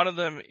 One of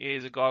them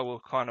is a guy we're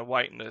kind of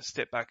waiting to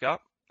step back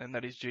up, and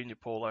that is Junior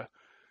Paulo.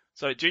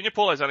 So Junior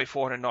Paulo's only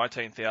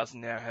 419,000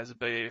 now, has a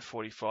BE of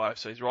 45,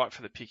 so he's right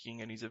for the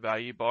picking and he's a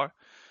value buy.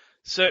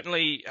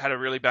 Certainly had a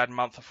really bad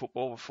month of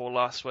football before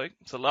last week.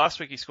 So last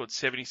week he scored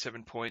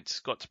 77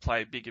 points, got to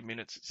play bigger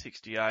minutes at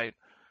 68,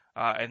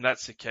 and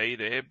that's the key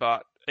there.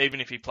 But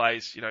even if he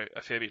plays,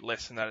 a fair bit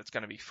less than that, it's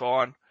going to be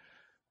fine.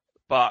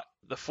 But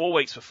the 4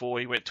 weeks before,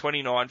 he went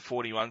 29,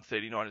 41,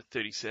 39, and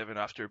 37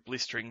 after a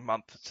blistering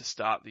month to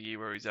start the year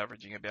where he's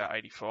averaging about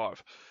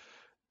 85.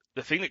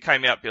 The thing that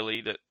came out,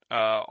 Billy, that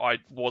I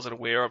wasn't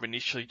aware of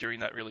initially during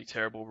that really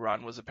terrible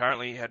run was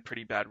apparently he had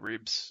pretty bad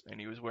ribs and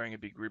he was wearing a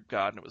big rib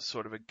guard, and it was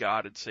sort of a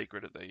guarded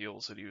secret at the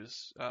Eels that he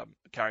was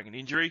carrying an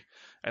injury.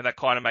 And that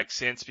kind of makes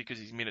sense because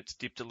his minutes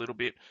dipped a little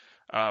bit.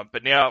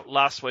 But now,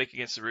 last week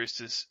against the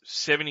Roosters,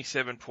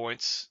 77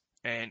 points,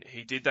 and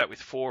he did that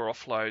with 4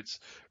 offloads.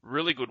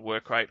 Really good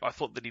work rate. I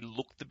thought that he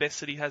looked the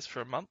best that he has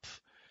for a month,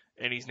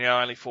 and he's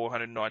now only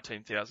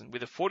 419,000.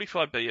 With a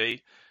 45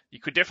 BE, you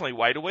could definitely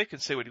wait a week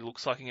and see what he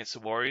looks like against the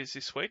Warriors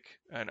this week,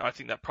 and I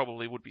think that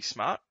probably would be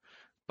smart.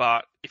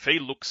 But if he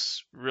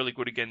looks really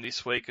good again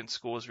this week and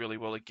scores really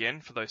well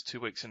again for those 2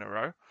 weeks in a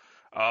row,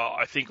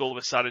 I think all of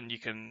a sudden you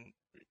can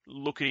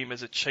look at him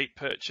as a cheap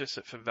purchase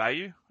for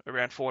value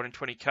around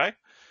 420k,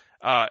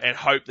 and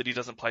hope that he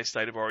doesn't play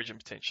State of Origin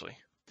potentially.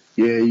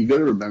 Yeah, you got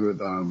to remember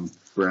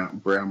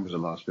that Brown was the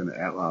last minute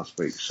out last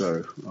week,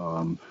 so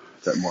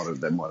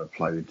that might have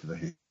played into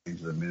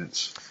the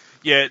minutes.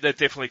 Yeah, that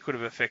definitely could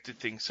have affected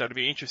things. So it'll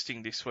be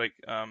interesting this week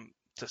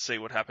to see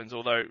what happens.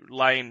 Although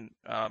Lane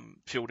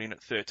filled in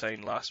at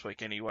 13 last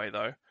week anyway,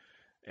 though,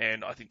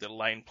 and I think that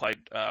Lane played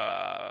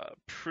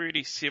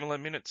pretty similar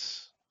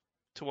minutes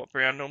to what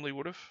Brown normally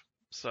would have.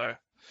 So,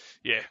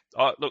 yeah,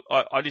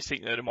 I just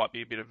think that it might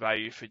be a bit of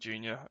value for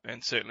Junior,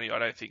 and certainly I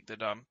don't think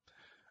that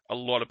a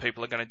lot of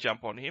people are going to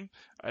jump on him.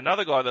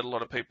 Another guy that a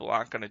lot of people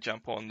aren't going to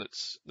jump on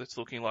that's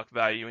looking like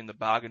value in the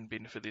bargain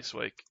bin for this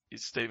week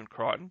is Stephen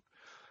Crichton.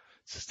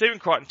 So Stephen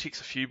Crichton ticks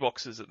a few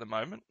boxes at the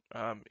moment.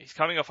 He's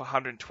coming off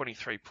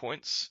 123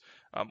 points.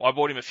 I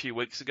bought him a few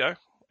weeks ago,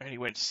 and he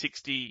went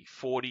 60,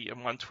 40, and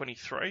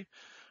 123.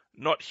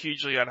 Not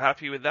hugely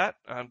unhappy with that.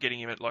 Getting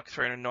him at like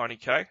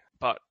 390k,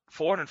 but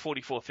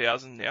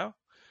 444,000 now.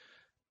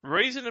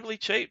 Reasonably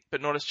cheap,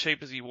 but not as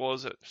cheap as he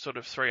was at sort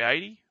of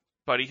 380.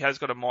 But he has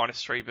got a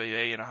 -3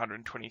 BE and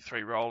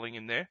 123 rolling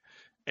in there,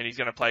 and he's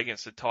going to play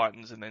against the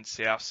Titans and then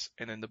Souths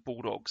and then the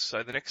Bulldogs.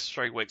 So the next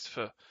 3 weeks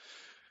for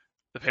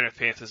the Penrith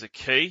Panthers are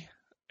key,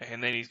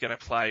 and then he's going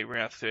to play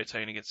round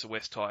 13 against the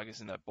West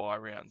Tigers in that bye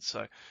round.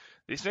 So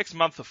this next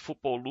month of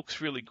football looks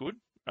really good.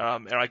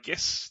 And I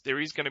guess there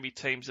is going to be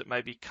teams that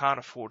maybe can't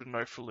afford a no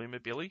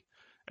Faluma Billy,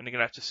 and they're going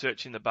to have to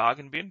search in the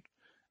bargain bin.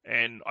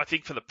 And I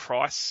think for the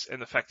price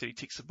and the fact that he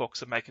ticks the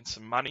box of making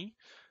some money,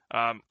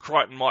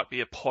 Crichton might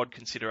be a pod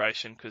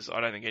consideration because I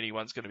don't think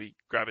anyone's going to be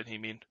grabbing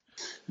him in.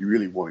 You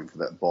really want him for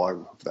that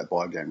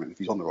buy game, and if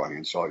he's on the right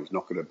hand side, he's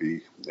not going to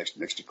be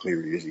next to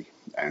Cleary, is he?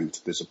 And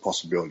there's a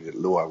possibility that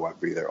Luai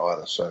won't be there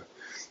either. So,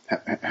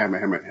 how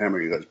many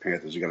of those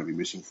Panthers are going to be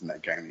missing from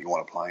that game that you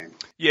want to play in?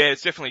 Yeah,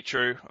 it's definitely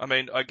true. I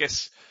mean, I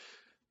guess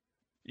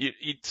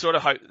you'd sort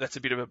of hope that's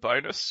a bit of a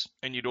bonus,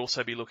 and you'd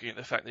also be looking at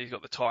the fact that he's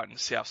got the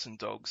Titans, Souths, and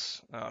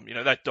Dogs.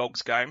 That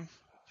Dogs game,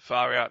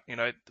 far out.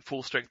 The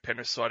full strength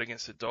Penrith side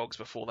against the Dogs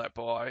before that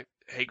bye,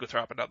 he could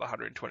throw up another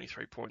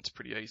 123 points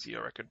pretty easy,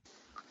 I reckon.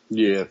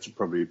 Yeah, that's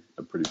probably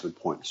a pretty good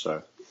point.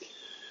 So,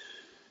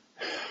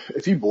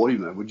 if you bought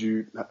him, though,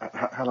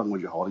 how long would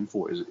you hold him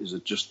for? Is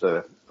it just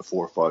a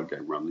 4 or 5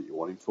 game run that you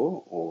want him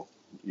for, or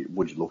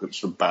would you look at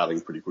sort of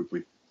bailing pretty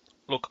quickly?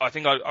 Look, I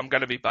think I'm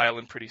going to be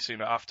bailing pretty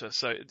soon after.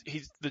 So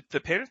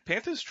the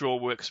Panthers draw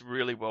works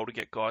really well to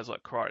get guys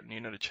like Crichton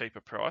in at a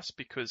cheaper price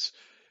because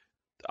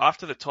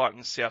after the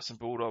Titans, Souths, and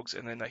Bulldogs,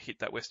 and then they hit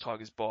that West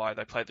Tigers bye,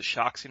 they played the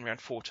Sharks in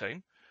round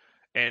 14.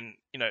 And,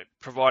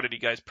 provided he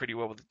goes pretty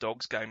well with the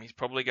Dogs game, he's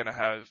probably going to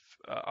have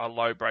a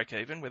low break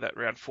even with that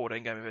round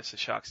 14 game versus the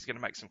Sharks. He's going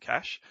to make some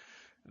cash.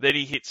 Then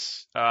he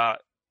hits the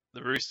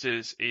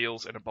Roosters,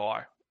 Eels, and a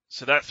bye.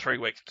 So that 3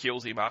 weeks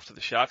kills him after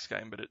the Sharks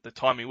game, but the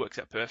timing works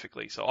out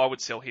perfectly. So I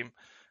would sell him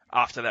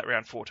after that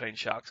round 14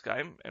 Sharks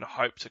game and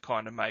hope to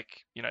kind of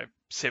make,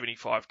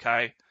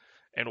 75k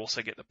and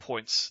also get the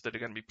points that are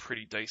going to be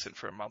pretty decent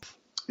for a month.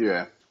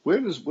 Yeah. Where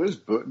does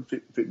Burton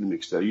fit in the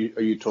mix? Are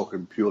you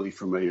talking purely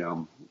from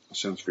a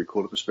Souths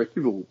 3/4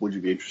 perspective, or would you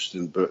be interested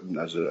in Burton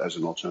as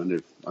an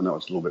alternative? I know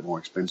it's a little bit more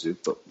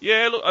expensive, but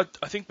yeah, look,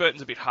 I think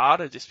Burton's a bit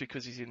harder just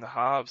because he's in the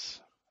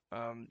halves.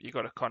 You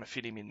got to kind of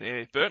fit him in there.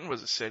 If Burton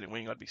was a second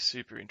wing, I'd be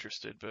super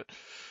interested, but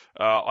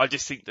I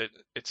just think that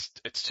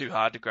it's too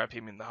hard to grab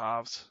him in the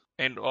halves.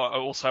 And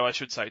also, I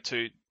should say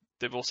too,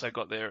 they've also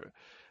got their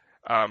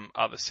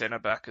other centre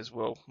back as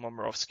well,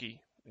 Momirovski,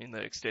 in the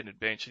extended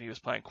bench, and he was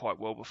playing quite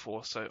well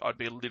before, so I'd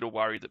be a little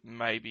worried that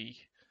maybe,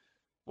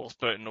 whilst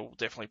Burton will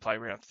definitely play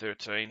round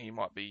 13, he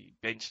might be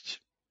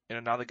benched in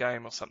another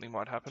game or something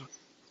might happen.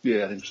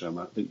 Yeah, I think so,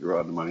 mate. I think you're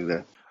right on the money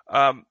there.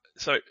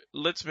 So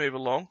let's move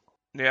along.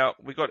 Now,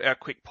 we got our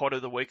quick pod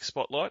of the week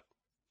spotlight,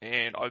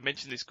 and I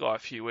mentioned this guy a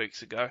few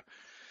weeks ago,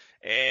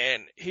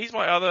 and he's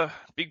my other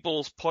Big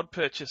Balls pod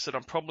purchase that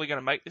I'm probably going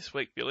to make this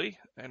week, Billy,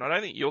 and I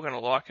don't think you're going to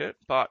like it,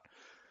 but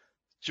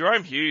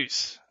Jahrome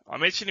Hughes, I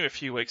mentioned him a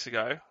few weeks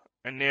ago,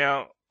 and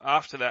now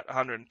after that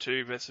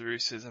 102 versus the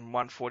Roosters and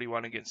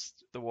 141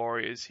 against the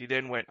Warriors, he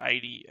then went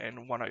 80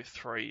 and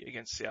 103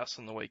 against South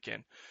on the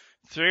weekend.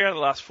 3 out of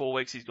the last 4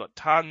 weeks, he's got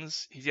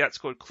tons. He's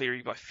outscored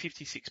Cleary by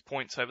 56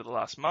 points over the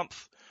last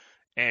month,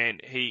 and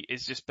he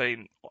has just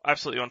been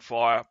absolutely on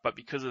fire, but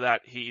because of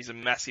that, he is a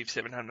massive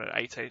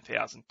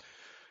 718,000.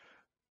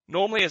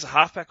 Normally, as a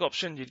halfback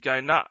option, you'd go,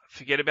 nah,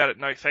 forget about it,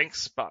 no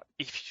thanks, but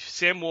if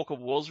Sam Walker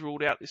was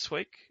ruled out this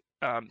week,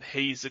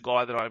 he's the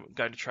guy that I'm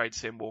going to trade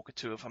Sam Walker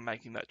to if I'm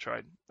making that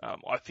trade.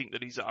 I think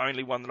that he's the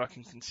only one that I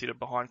can consider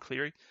behind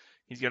Cleary.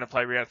 He's going to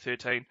play round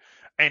 13,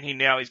 and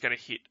he's going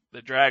to hit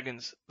the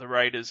Dragons, the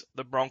Raiders,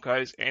 the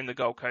Broncos, and the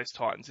Gold Coast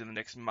Titans in the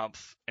next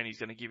month, and he's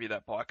going to give you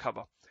that buy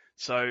cover.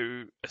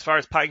 So as far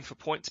as paying for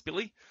points,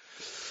 Billy,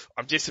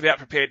 I'm just about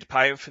prepared to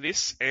pay him for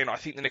this, and I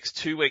think the next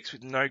 2 weeks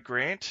with no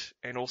Grant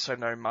and also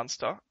no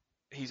Munster,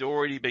 he's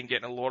already been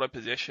getting a lot of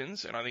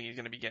possessions, and I think he's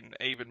going to be getting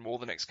even more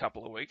the next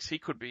couple of weeks. He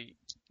could be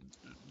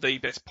the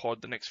best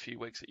pod the next few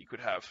weeks that you could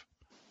have.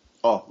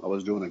 Oh, I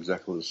was doing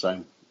exactly the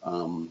same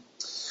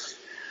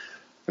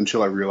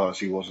until I realised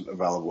he wasn't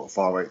available at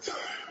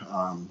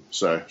 5/8.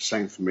 So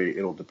same for me.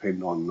 It'll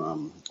depend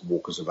on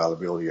Walker's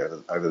availability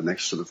over the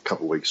next sort of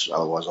couple of weeks.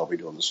 Otherwise, I'll be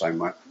doing the same,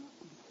 mate.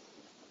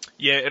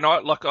 Yeah, and I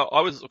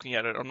was looking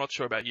at it. I'm not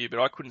sure about you, but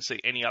I couldn't see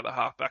any other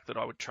halfback that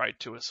I would trade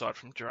to aside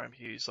from Jahrome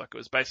Hughes. Like, it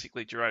was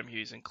basically Jahrome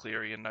Hughes and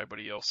Cleary and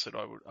nobody else that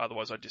I would.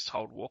 Otherwise, I'd just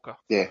hold Walker.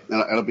 Yeah,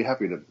 and I'd be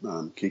happy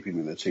to keep him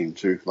in the team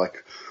too.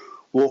 Like,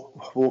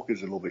 Walker's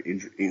a little bit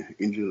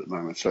injured at the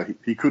moment, so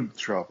he could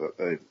throw up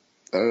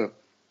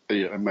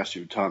a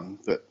massive ton,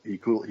 but he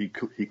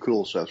could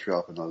also throw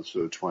up another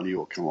sort of 20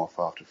 or come off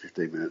after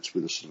 15 minutes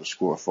with a sort of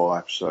score of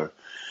 5. So.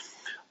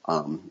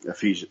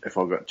 If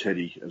I've got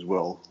Teddy as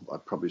well,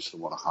 I'd probably sort of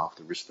want to half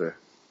the risk there.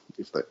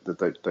 if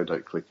they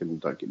don't click and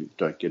don't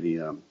get any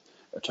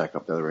attack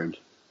up the other end.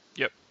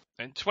 Yep.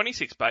 And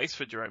 26 base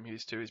for Jerome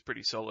Hughes too is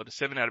pretty solid.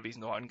 7 out of his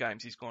 9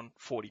 games, he's gone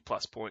 40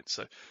 plus points.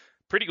 So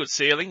pretty good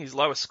ceiling. His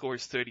lowest score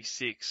is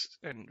 36,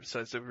 and so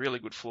it's a really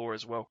good floor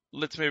as well.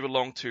 Let's move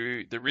along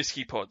to the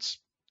risky pods.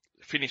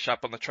 Finish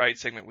up on the trade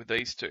segment with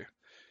these two.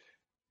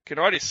 Can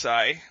I just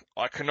say,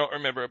 I cannot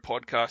remember a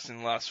podcast in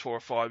the last 4 or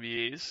 5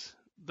 years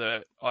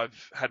that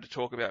I've had to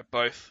talk about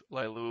both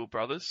Leilua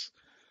brothers.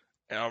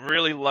 And I'm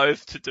really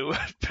loath to do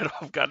it, but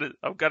I've got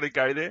to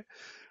go there.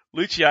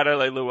 Luciano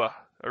Leilua,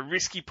 a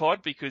risky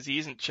pod because he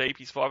isn't cheap.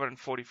 He's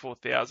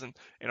 $544,000,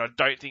 and I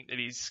don't think that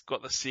he's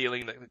got the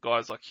ceiling that the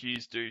guys like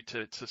Hughes do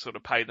to sort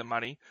of pay the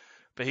money.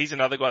 But he's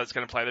another guy that's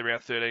going to play the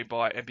round 13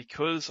 bye. And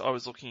because I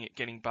was looking at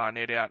getting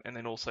Barnett out and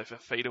then also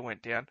Fafita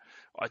went down,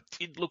 I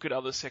did look at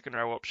other second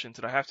row options.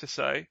 And I have to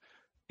say,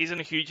 isn't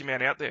a huge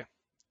amount out there.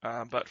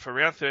 But for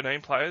round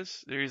 13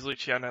 players, there is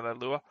Luciano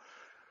Leilua.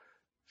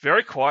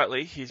 Very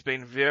quietly, he's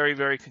been very,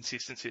 very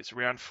consistent since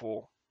round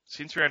 4.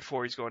 Since round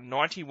 4, he's gone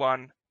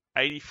 91,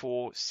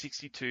 84,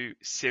 62,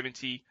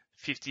 70,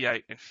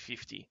 58, and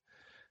 50.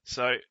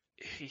 So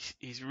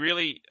he's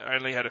really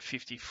only had a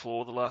 50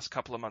 floor the last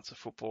couple of months of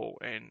football,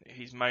 and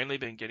he's mainly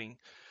been getting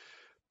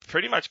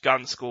pretty much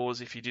gun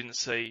scores if you didn't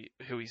see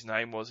who his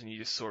name was and you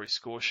just saw his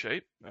score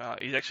sheet.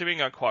 He's actually been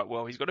going quite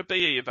well. He's got a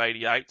BE of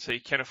 88, so he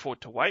can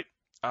afford to wait,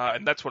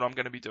 and that's what I'm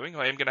going to be doing.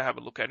 I am going to have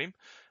a look at him.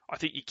 I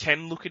think you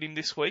can look at him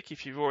this week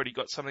if you've already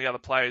got some of the other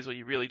players or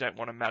you really don't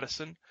want a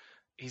Madison.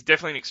 He's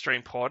definitely an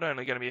extreme pod,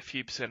 only going to be a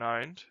few %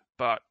 owned,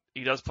 but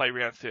he does play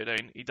round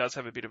 13. He does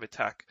have a bit of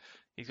attack.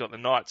 He's got the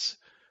Knights,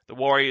 the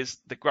Warriors,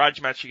 the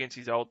grudge match against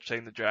his old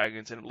team, the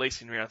Dragons, and at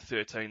least in round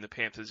 13, the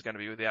Panthers are going to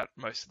be without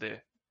most of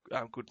their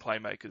good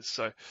playmakers.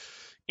 So,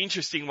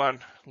 interesting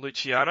one,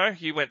 Luciano.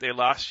 You went there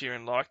last year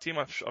and liked him.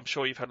 I'm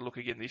sure you've had a look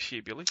again this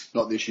year, Billy.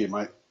 Not this year,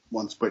 mate.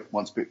 Once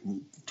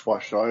bitten,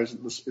 twice shy. Is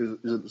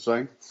it the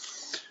same?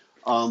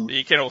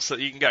 You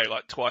can go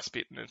like twice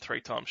bitten and 3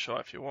 times shy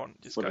if you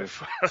want. Just go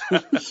for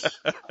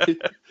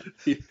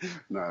it.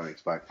 No,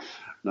 thanks, mate.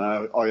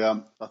 No,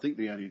 I think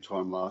the only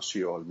time last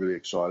year I was really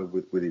excited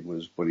with him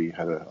was when he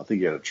had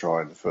a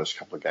try in the first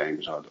couple of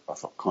games. I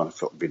kind of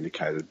felt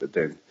vindicated, but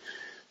then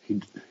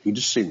he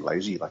just seemed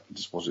lazy, like he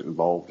just wasn't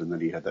involved. And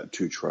then he had that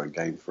 2-try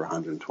game for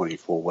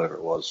 124, whatever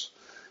it was.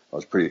 I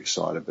was pretty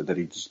excited, but then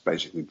he just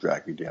basically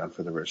dragged me down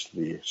for the rest of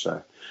the year.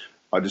 So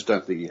I just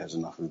don't think he has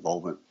enough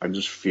involvement. I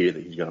just fear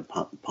that he's going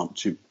to pump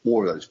to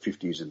more of those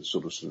 50s and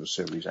sort of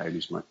 70s,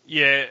 80s, mate.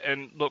 Yeah,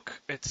 and look,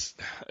 it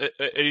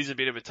is a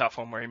bit of a tough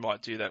one where he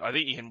might do that. I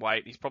think he can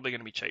wait. He's probably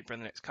going to be cheaper in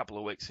the next couple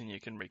of weeks, and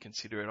you can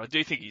reconsider it. I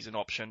do think he's an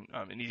option,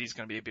 and it is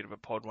going to be a bit of a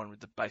pod one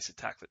with the base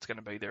attack that's going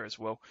to be there as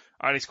well.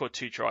 I only scored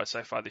 2 tries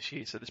so far this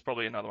year, so there's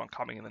probably another one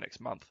coming in the next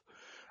month.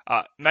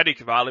 Matty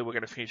Cavalli, we're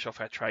going to finish off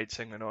our trade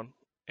segment on,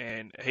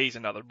 and he's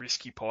another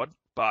risky pod,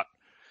 but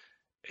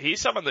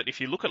he's someone that if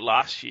you look at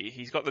last year,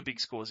 he's got the big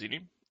scores in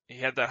him. He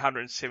had that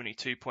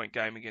 172-point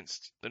game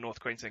against the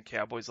North Queensland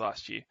Cowboys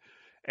last year.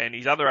 And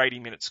his other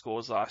 80-minute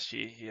scores last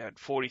year, he had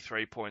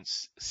 43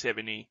 points,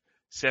 70,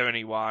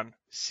 71,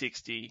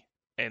 60,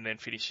 and then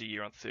finished the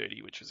year on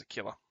 30, which was a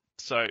killer.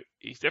 So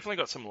he's definitely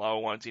got some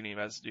lower ones in him,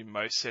 as do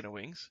most centre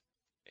wings.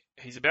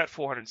 He's about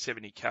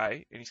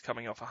 470k, and he's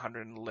coming off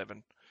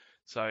 111.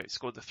 So he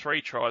scored the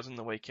 3 tries on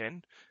the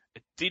weekend.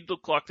 It did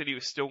look like that he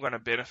was still going to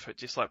benefit,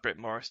 just like Brett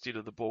Morris did,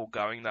 of the ball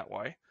going that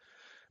way.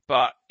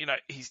 But,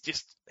 he's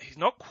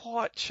not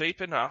quite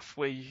cheap enough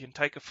where you can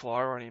take a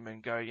flyer on him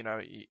and go,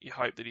 you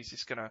hope that he's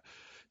just going to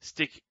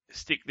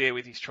stick there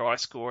with his try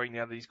scoring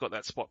now that he's got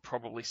that spot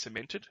probably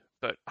cemented.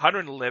 But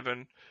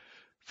 111,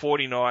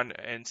 49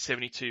 and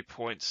 72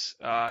 points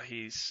are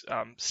his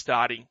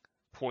starting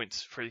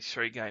points for his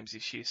 3 games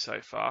this year so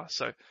far.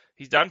 So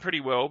he's done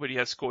pretty well, but he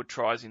has scored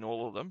tries in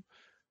all of them.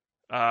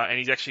 And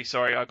he's actually,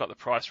 I got the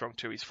price wrong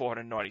too. He's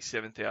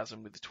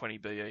 497,000 with the 20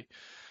 BE.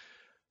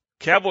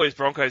 Cowboys,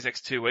 Broncos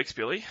next 2 weeks,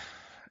 Billy.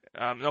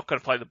 Not going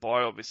to play the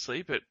bye,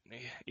 obviously, but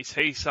is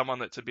he someone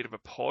that's a bit of a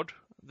pod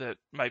that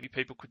maybe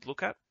people could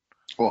look at?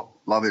 Well,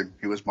 love him.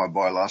 He was my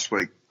buy last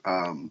week.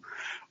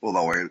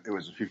 Although it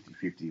was a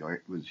 50-50.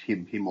 It was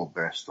him or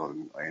best.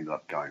 I ended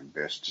up going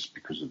best just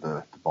because of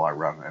the bye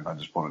run, and I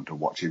just wanted to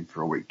watch him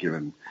for a week,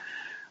 given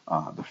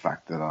the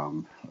fact that I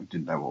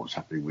didn't know what was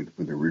happening with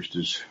the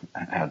Roosters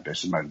and how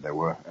decimated they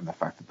were, and the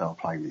fact that they were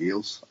playing the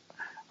Eels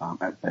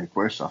at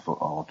Bankwest. I thought,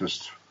 I'll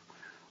just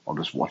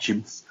watch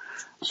him.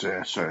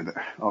 So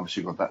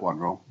obviously got that one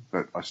wrong,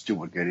 but I still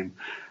would get him.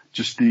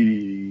 Just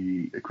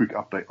a quick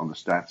update on the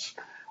stats.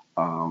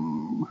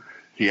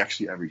 He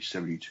actually averaged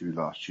 72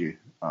 last year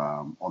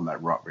on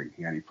that right wing.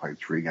 He only played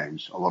 3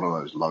 games. A lot of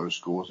those low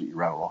scores that you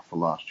rattled off for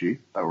last year,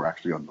 they were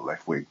actually on the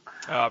left wing.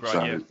 Oh, right,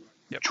 so yeah.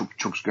 Yep.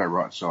 Chooks go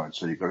right side,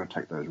 so you've got to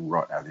take those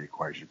right out of the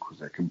equation because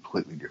they're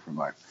completely different,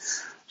 mate.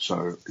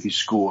 So his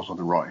scores on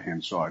the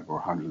right-hand side were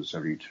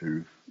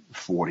 172,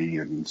 40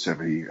 and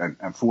 70,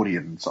 and 40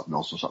 and something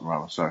else or something or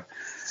other. So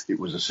it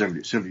was a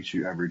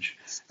 72 average,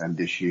 and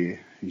this year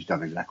he's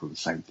done exactly the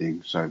same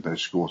thing. So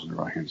those scores on the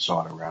right-hand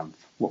side around,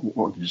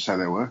 what did you say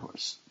they were?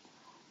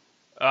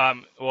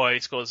 Well, he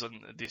scores on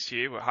this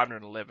year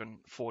 111,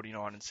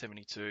 49, and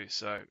 72.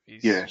 So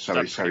he's so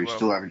done he's pretty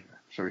well.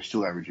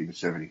 still averaging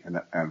 70,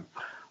 and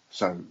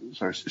so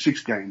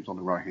 6 games on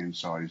the right hand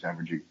side he's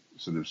averaging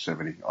sort of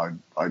 70.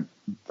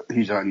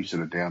 His only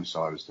sort of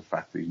downside is the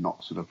fact that he's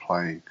not sort of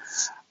playing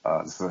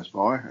the first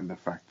bye, and the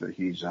fact that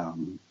he's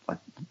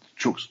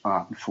chooks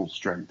aren't full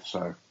strength.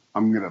 So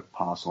I'm going to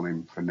pass on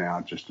him for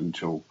now, just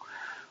until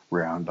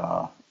round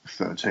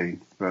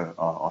 13. But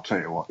I'll tell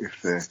you what,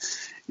 if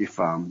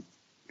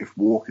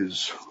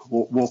Walker's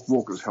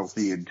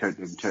healthy and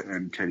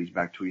Teddy's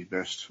back to his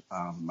best,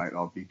 mate,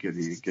 I'll be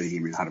getting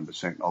him in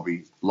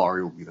 100%.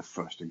 Laurie will be the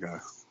first to go.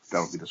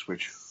 That'll be the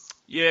switch.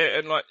 Yeah,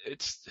 and like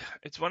it's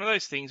one of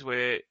those things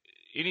where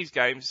in his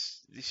games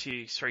this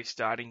year, 3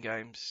 starting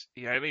games,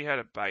 he only had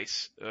a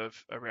base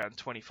of around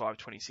 25,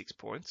 26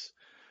 points,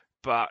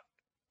 but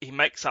he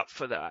makes up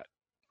for that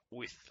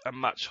with a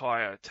much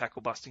higher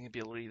tackle busting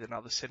ability than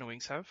other centre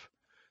wings have.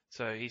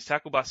 So his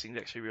tackle busting is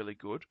actually really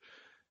good.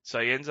 So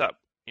he ends up,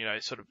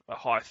 sort of a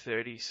high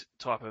 30s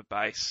type of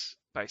base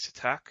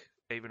attack,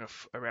 even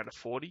around a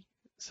 40.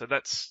 So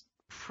that's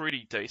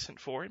pretty decent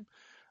for him.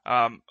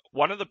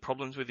 One of the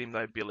problems with him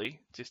though, Billy,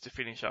 just to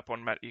finish up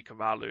on Matt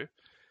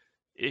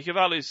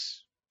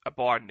Ikuvalu's a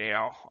buy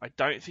now. I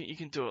don't think you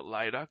can do it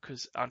later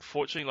because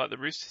unfortunately, like the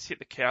Roosters hit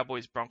the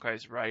Cowboys,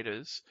 Broncos,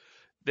 Raiders,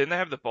 then they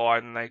have the bye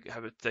and they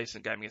have a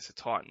decent game against the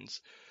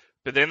Titans,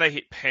 but then they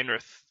hit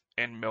Penrith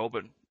and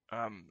Melbourne.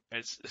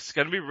 It's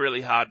going to be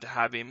really hard to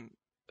have him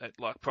at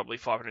like probably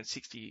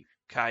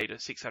 560k to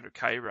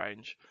 600k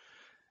range.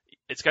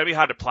 It's going to be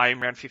hard to play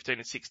him around 15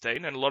 and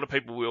 16, and a lot of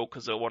people will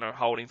because they'll want to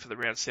hold him for the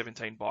round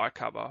 17 bye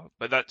cover.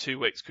 But that 2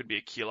 weeks could be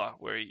a killer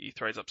where he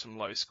throws up some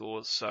low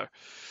scores. So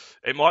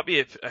it might be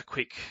a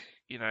quick,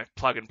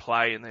 plug and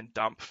play and then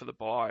dump for the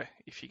bye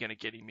if you're going to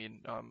get him in.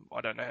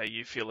 I don't know how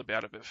you feel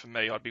about it, but for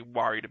me, I'd be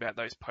worried about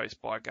those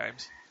post-bye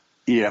games.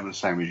 Yeah, I'm the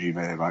same as you,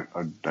 man.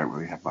 I don't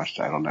really have much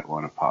to add on that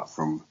one apart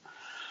from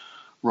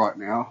right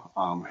now.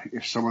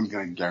 If someone's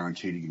going to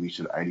guarantee to give me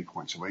sort of 80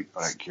 points a week,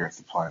 I don't care if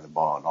they're playing the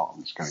bye or not.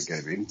 I'm just going to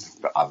get him in.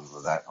 But other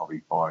than that, I'll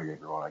be buying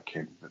everyone I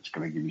can. That's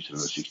going to give me sort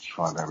of a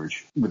 65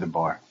 average with a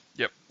bye.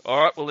 Yep.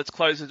 All right, well, let's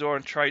close the door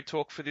on trade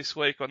talk for this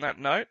week on that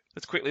note.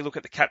 Let's quickly look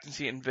at the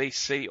captaincy and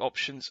VC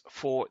options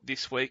for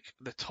this week.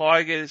 The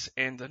Tigers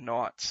and the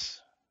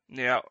Knights.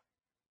 Now,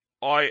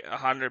 I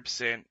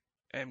 100%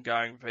 am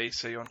going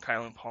VC on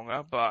Kalen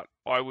Ponga, but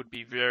I would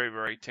be very,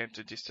 very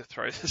tempted just to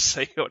throw the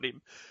C on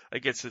him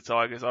against the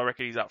Tigers. I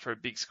reckon he's up for a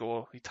big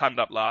score. He turned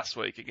up last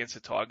week against the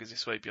Tigers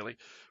this week, Billy.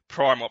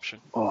 Prime option.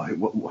 I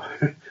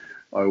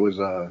was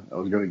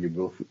going to give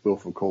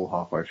Wilf a call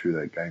halfway through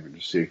that game and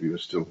just see if he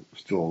was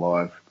still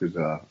alive, because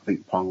I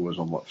think Ponga was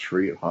on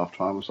 3 at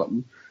halftime or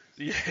something.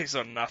 Yeah, he's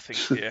on nothing.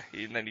 Yeah,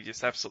 and then he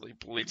just absolutely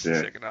blitzed the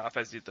second half,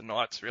 as did the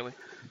Knights, really.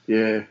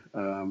 Yeah.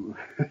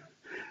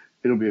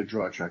 It'll be a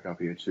dry track up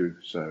here too,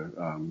 so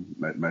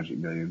Magic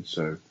Millions.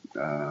 So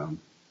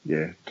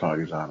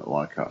Tigers aren't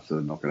like us, so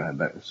they're not going to have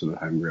that sort of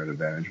home ground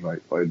advantage,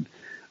 mate.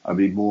 I'd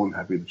be more than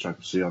happy to chuck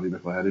a C on him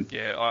if I had him.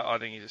 Yeah, I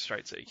think he's a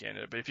straight C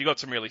candidate. But if you've got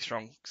some really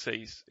strong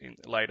Cs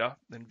later,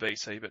 then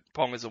VC. But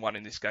Ponga's the one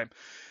in this game.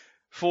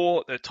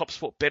 For the top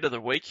sport bet of the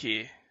week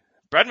here,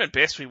 Bradman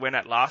Best we went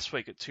at last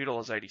week at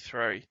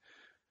 $2.83.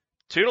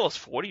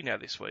 $2.40 now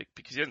this week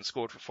because he hasn't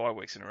scored for 5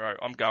 weeks in a row.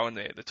 I'm going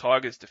there. The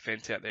Tigers'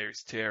 defence out there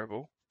is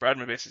terrible.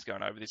 Bradman Best is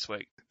going over this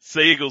week.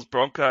 Sea Eagles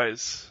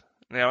Broncos.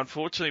 Now,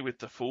 unfortunately, with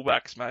the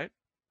fullbacks, mate,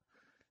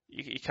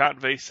 you can't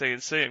VC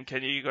and C them,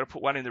 can you? You've got to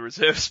put one in the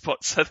reserve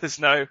spot, so there's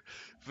no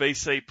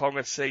VC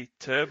Ponga C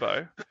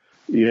Turbo.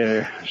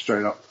 Yeah,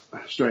 straight up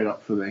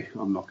for me.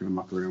 I'm not going to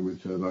muck around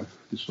with Turbo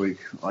this week.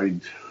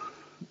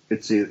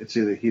 It's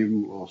either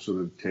him or sort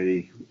of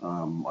Teddy.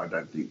 I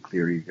don't think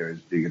Cleary goes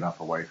big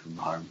enough away from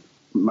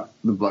home.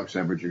 The bloke's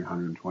averaging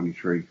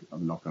 123.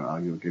 I'm not going to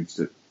argue against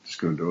it. Just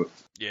going to do it.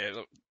 Yeah,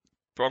 look,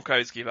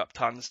 Broncos give up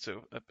tons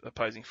to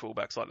opposing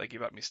fullbacks, like they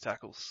give up missed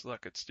tackles.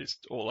 Like it's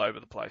just all over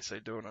the place they're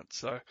doing it.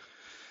 So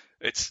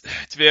it's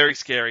very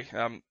scary.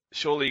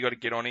 Surely you got to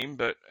get on him,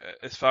 but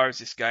as far as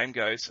this game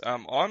goes,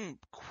 I'm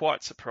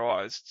quite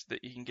surprised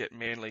that you can get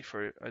Manly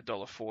for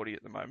 $1.40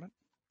 at the moment.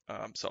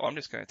 So I'm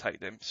just going to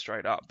take them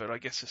straight up. But I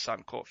guess the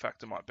Suncorp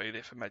factor might be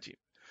there for Magic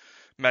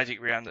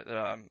round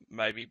that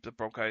maybe the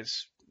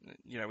Broncos,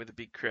 with a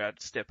big crowd,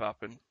 step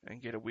up and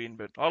get a win.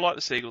 But I like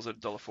the Seagulls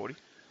at $1.40.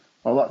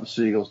 I like the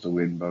Seagulls to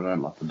win, but I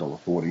don't like the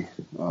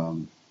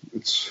 $1.40.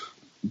 It's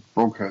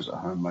Broncos at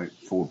home, mate.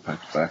 Forward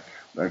packed back.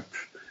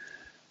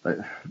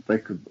 They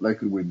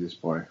could win this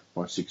by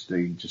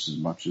 16 just as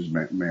much as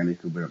Manly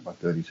could win it by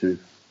 32.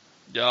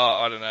 Yeah,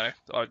 I don't know.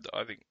 I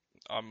think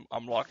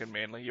I'm liking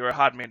Manly. You're a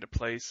hard man to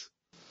please.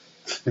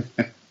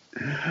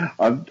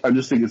 I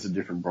just think it's a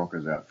different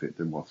Broncos outfit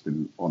than what's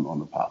been on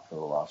the park for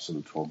the last sort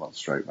of 12 months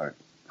straight, mate.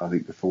 I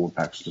think the forward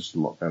pack's just a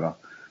lot better.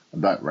 I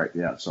don't rate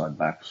the outside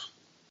backs.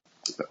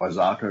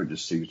 Isako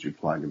just seems to be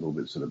playing a little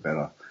bit sort of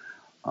better.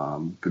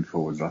 Good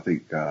forwards. I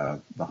think the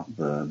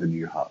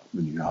new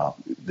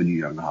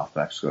young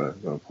halfback's got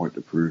a point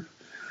to prove.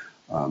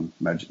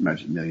 Magic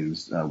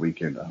Millions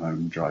weekend at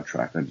home, dry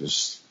track. I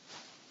just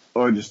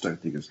don't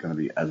think it's going to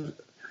be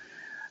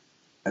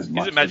as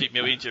much. Is it Magic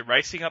Millions you're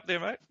racing up there,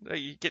 mate? Are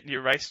you getting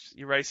your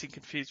racing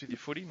confused with your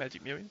footy,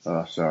 Magic Millions?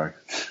 Oh, sorry.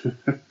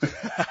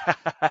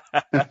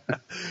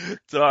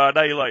 So I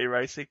know you like your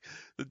racing.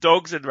 The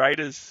Dogs and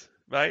Raiders,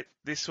 mate.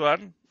 This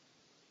one,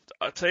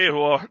 I tell you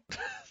what,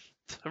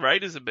 the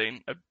Raiders have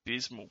been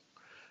abysmal,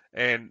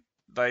 and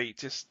there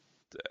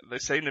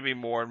seem to be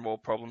more and more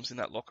problems in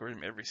that locker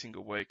room every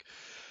single week.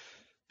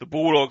 The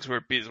Bulldogs were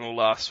abysmal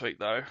last week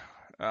though,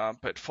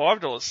 but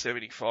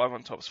 $5.75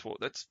 on Top Sport.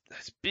 That's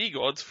big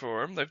odds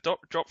for them. They've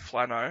dropped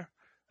Flano,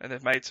 and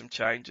they've made some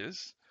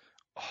changes.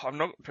 I'm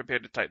not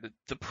prepared to take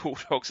the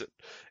Bulldogs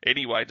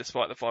anyway,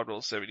 despite the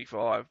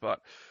 $5.75, but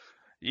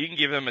you can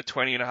give them a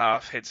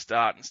 20.5 head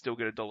start and still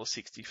get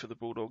 $1.60 for the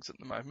Bulldogs at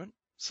the moment.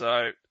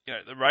 So,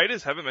 the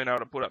Raiders haven't been able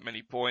to put up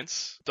many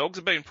points. Dogs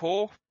have been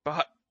poor,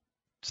 but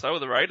so are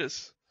the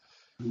Raiders.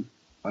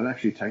 I'd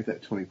actually take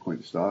that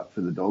 20-point start for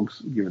the Dogs,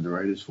 given the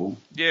Raiders' form.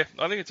 Yeah,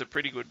 I think it's a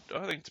pretty good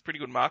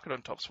market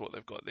on Top Sport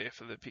they've got there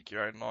for the pick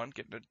your own line,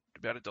 getting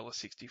about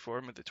 $1.60 for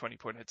them with the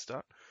 20-point head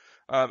start.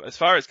 As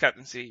far as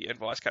captaincy and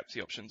vice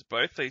captaincy options,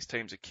 both these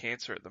teams are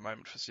cancer at the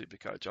moment for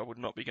Supercoach. I would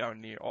not be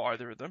going near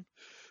either of them.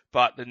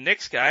 But the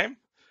next game,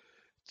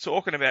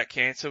 talking about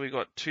cancer, we've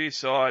got two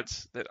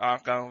sides that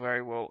aren't going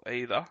very well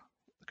either.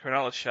 The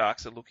Cronulla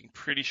Sharks are looking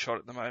pretty shot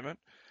at the moment,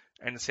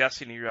 and the South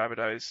Sydney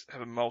Rabbitohs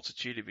have a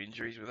multitude of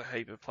injuries with a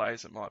heap of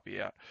players that might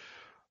be out.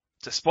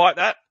 Despite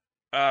that,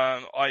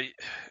 I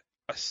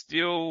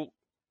still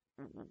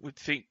would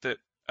think that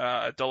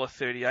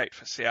 $1.38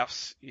 for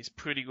Souths is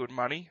pretty good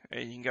money,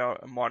 and you can go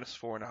a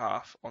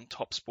 -4.5 on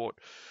Top Sport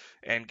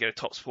and get a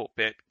Top Sport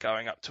bet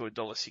going up to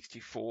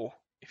 $1.64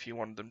 if you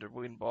wanted them to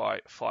win by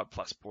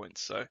 5+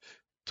 points. So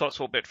Top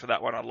Sport bet for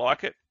that one, I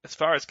like it. As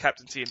far as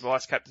captaincy and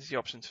vice captaincy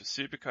options for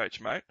Supercoach,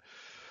 mate,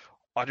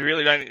 I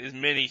really don't think there's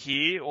many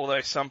here,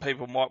 although some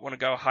people might want to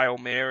go Hail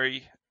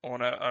Mary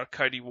on a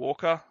Cody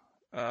Walker.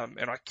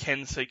 And I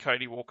can see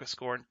Cody Walker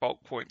scoring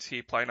bulk points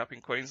here playing up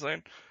in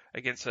Queensland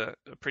against a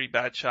pretty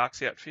bad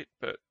Sharks outfit,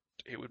 but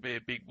it would be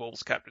a big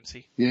Bulls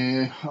captaincy.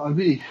 Yeah, I'd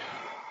be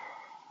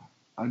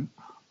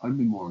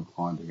more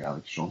inclined to go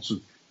Alex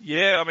Johnson.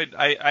 Yeah, I mean,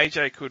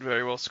 AJ could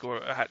very well score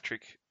a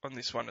hat-trick on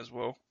this one as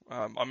well.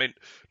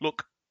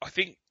 Look, I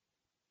think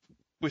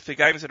with the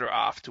games that are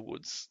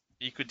afterwards,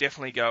 you could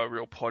definitely go a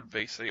real pod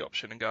VC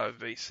option and go a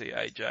VC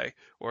AJ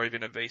or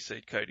even a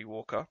VC Cody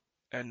Walker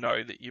and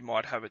know that you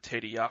might have a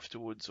Teddy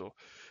afterwards or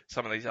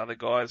some of these other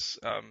guys,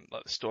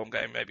 like the Storm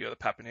game maybe or the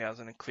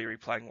Pappenhausen and Cleary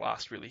playing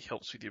last really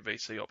helps with your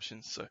VC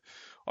options. So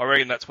I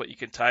reckon that's what you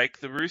can take.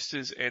 The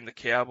Roosters and the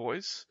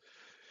Cowboys.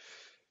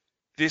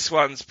 This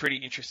one's pretty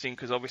interesting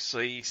because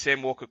obviously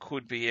Sam Walker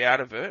could be out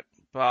of it,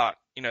 but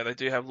they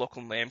do have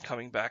Lachlan Lamb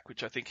coming back,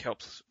 which I think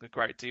helps a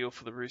great deal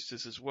for the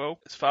Roosters as well.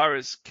 As far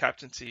as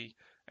captaincy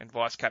and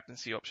vice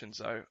captaincy options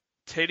though,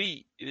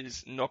 Teddy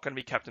is not going to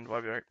be captained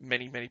by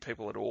many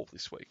people at all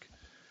this week.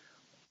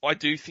 I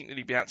do think that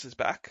he bounces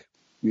back.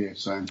 Yeah,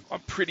 same.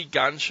 I'm pretty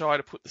gun shy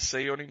to put the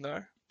C on him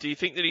though. Do you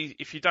think that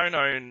if you don't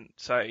own,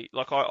 say,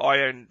 like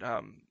I own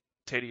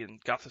Teddy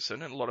and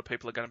Gutherson, and a lot of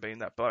people are going to be in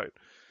that boat,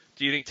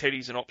 do you think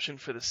Teddy's an option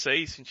for the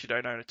C since you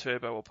don't own a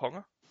Turbo or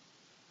Ponga?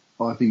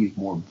 I think he's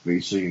more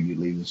VC and you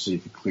leave the C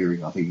for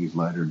Cleary. I think he's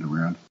later in the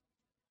round.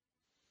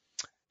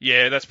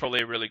 Yeah, that's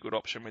probably a really good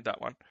option with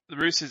that one. The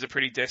Roosters are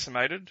pretty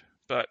decimated,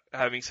 but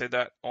having said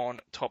that, on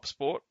Top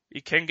Sport,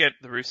 you can get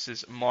the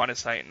Roosters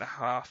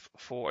 -8.5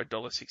 for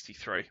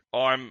 $1.63.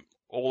 I'm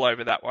all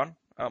over that one.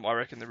 I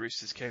reckon the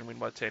Roosters can win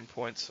by 10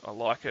 points. I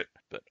like it,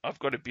 but I've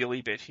got a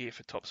Billy bet here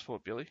for Top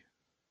Sport, Billy.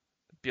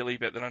 Billy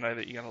bet that I know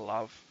that you're going to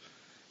love.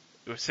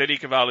 If Seti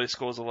Cavalli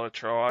scores a lot of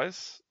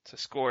tries, to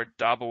score a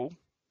double,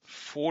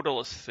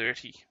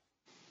 $4.30.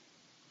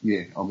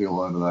 Yeah, I'll be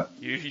all over that.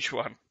 Huge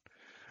one.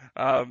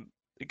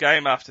 The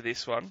game after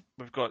this one,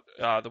 we've got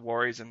the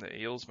Warriors and the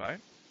Eels, mate.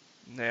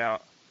 Now,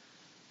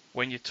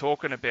 when you're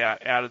talking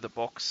about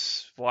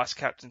out-of-the-box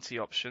vice-captaincy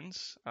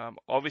options,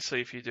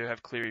 obviously if you do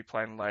have Cleary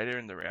playing later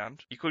in the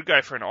round, you could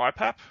go for an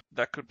IPAP.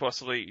 That could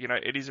possibly,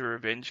 it is a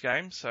revenge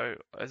game, so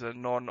as a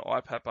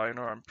non-IPAP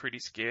owner, I'm pretty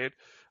scared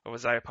of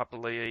Isaiah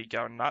Papali'i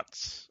going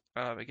nuts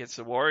against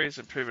the Warriors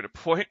and proving a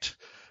point.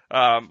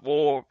 I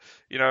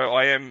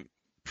am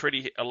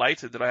pretty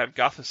elated that I have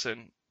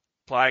Gutherson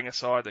playing a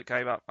side that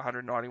gave up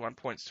 191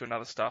 points to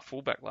another star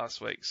fullback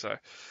last week. So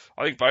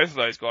I think both of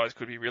those guys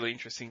could be really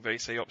interesting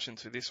VC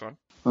options for this one.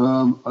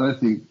 I don't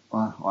think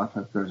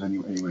IPAP goes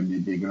anywhere near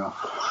big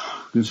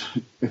enough. Because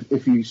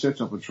if he sets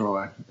up a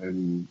try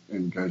and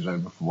goes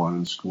over for one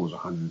and scores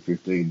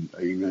 115,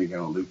 are you really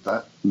going to loop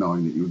that,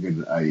 knowing that you'll get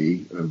an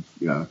AE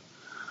of,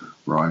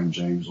 Ryan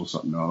James or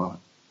something or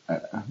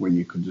other, when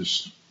you could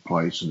just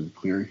play sort of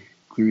Cleary?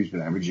 Cleary's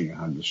been averaging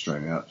 100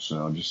 straight out,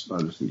 so I just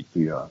think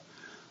the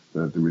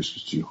risk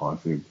is too high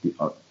for him.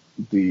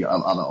 The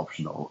other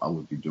option I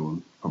would be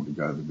doing, probably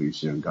go to the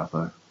VC on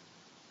Gutho.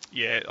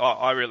 Yeah,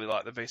 I really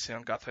like the VC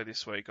on Gutho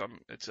this week.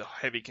 It's a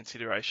heavy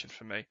consideration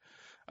for me.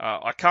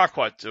 I can't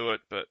quite do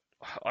it, but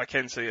I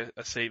can see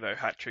a Sivo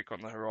hat-trick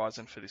on the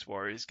horizon for this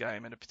Warriors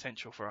game and a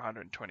potential for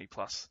 120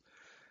 plus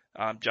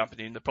jumping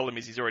in. The problem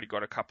is he's already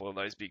got a couple of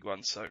those big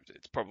ones, so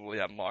it's probably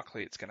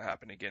unlikely it's going to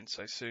happen again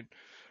so soon.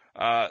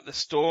 The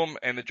Storm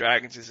and the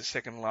Dragons is the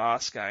second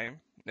last game.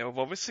 Now, we've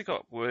obviously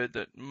got word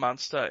that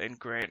Munster and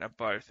Grant are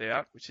both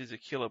out, which is a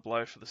killer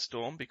blow for the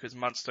Storm because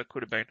Munster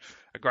could have been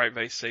a great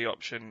VC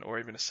option or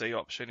even a C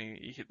option.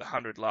 He hit the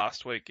 100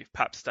 last week. If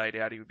Pap stayed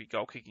out, he would be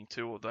goal kicking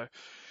too, although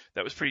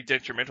that was pretty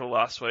detrimental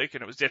last week,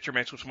 and it was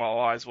detrimental to my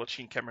eyes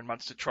watching Cameron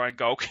Munster try and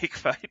goal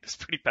kick, mate. It was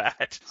pretty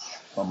bad.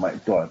 Oh,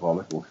 mate,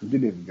 diabolical. He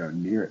didn't even go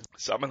near it.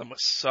 Some of them were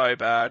so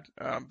bad,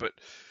 but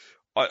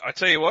I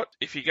tell you what,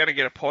 if you're going to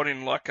get a pot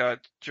in like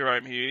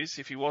Jerome Hughes,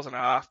 if he wasn't a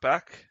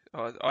halfback,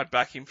 I'd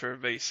back him for a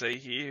VC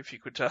here if you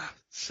could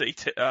see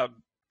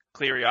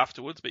Cleary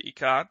afterwards, but you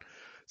can't.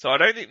 So I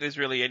don't think there's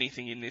really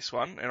anything in this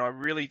one, and I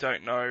really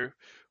don't know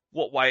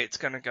what way it's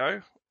going to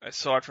go,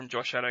 aside from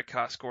Josh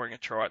Adokar scoring a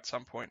try at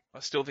some point. I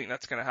still think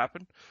that's going to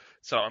happen,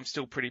 so I'm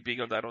still pretty big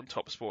on that on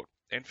TopSport.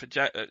 And for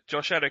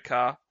Josh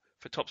Adokar,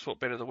 for TopSport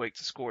Bet of the Week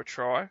to score a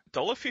try,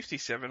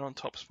 $1.57 on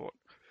TopSport.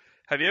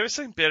 Have you ever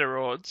seen better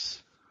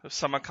odds of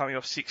someone coming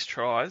off 6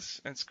 tries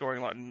and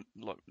scoring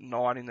like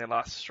 9 in their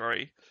last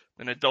 3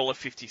 than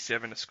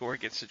 $1.57 to score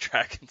against the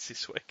Dragons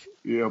this week?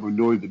 Yeah, I'm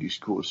annoyed that he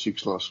scored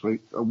 6 last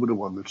week. I would have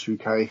won the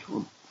 2K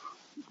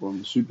on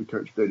the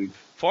Supercoach betting.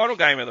 Final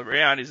game of the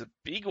round is a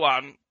big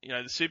one. You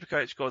know, the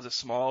Supercoach guys have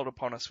smiled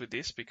upon us with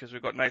this because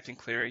we've got Nathan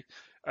Cleary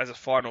as a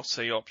final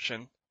C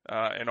option,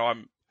 and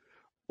I'm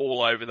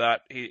all over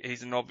that.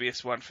 He's an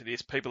obvious one for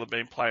this. People have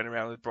been playing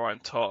around with Brian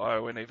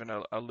To'o and even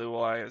a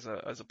Luai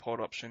as a pod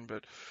option,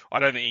 but I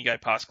don't think you go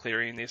past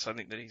Cleary in this. I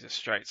think that he's a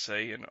straight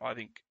C, and I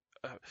think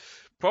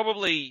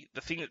probably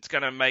the thing that's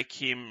going to make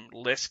him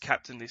less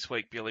captain this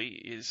week, Billy,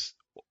 is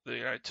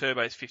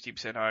Turbo's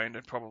 50% owned,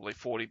 and probably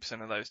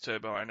 40% of those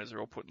Turbo owners are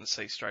all putting the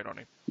C straight on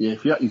him. Yeah,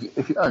 if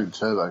you own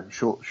Turbo,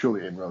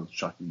 surely everyone's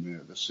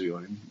chucking the C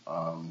on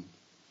him.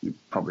 You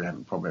probably have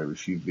a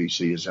few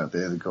VCs out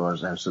there. The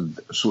guys have some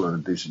sort of a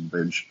decent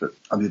bench, but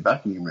I'll be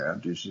backing him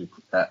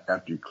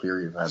after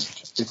Cleary if I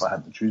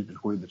had to choose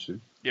between the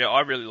two. Yeah, I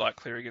really like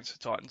Cleary against the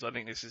Titans. I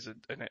think this is a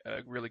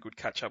really good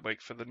catch-up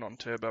week for the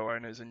non-Turbo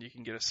owners, and you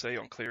can get a C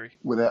on Cleary.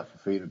 Without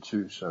Fafita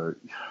too, so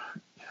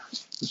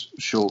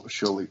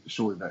surely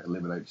that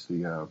eliminates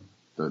the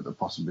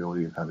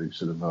possibility of having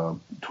sort of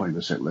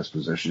 20% less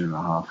possession in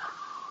a half.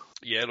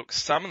 Yeah, look,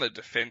 some of the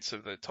defence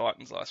of the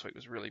Titans last week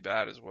was really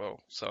bad as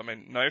well. So, I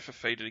mean, no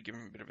Fafita to give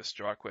them a bit of a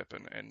strike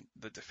weapon, and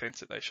the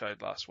defence that they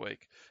showed last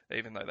week,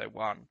 even though they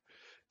won,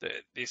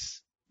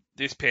 this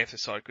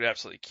Panthers side could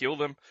absolutely kill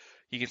them.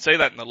 You can see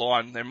that in the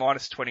line. They're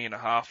minus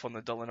 20.5 on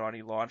the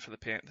 $1.90 line for the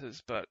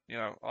Panthers, but, you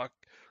know, I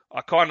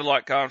kind of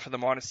like going for the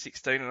minus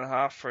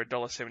 16.5 for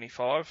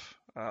 $1.75.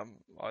 I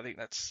think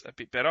that's a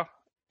bit better,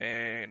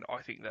 and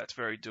I think that's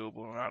very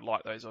doable, and I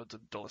like those odds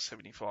of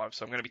 $1.75,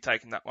 so I'm going to be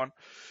taking that one.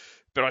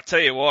 But I tell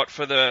you what,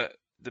 for the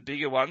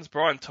bigger ones,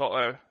 Brian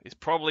To'o is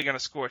probably going to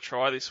score a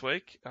try this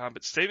week.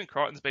 But Stephen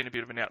Crichton's been a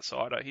bit of an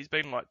outsider. He's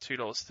been like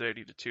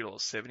 $2.30 to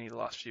 $2.70 the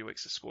last few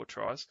weeks to score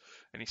tries,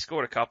 and he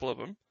scored a couple of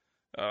them.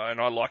 And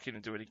I like him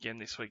to do it again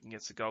this week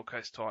against the Gold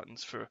Coast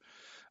Titans for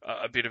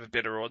a bit of a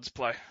better odds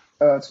play.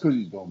 It's because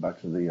he's gone back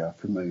to the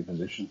familiar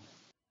position.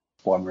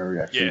 One where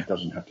he actually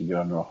doesn't have to get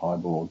under a high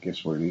ball or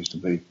guess where he needs to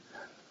be.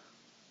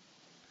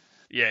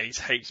 Yeah,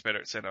 he's heaps better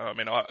at centre. I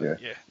mean,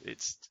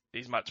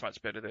 he's much, much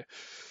better there.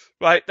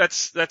 Right,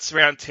 that's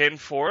round 10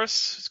 for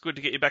us. It's good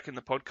to get you back in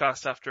the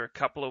podcast after a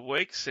couple of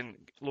weeks and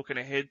looking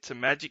ahead to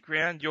Magic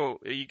Round. Are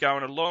you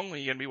going along or are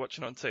you going to be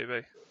watching on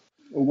TV?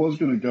 I was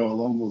going to go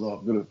along, although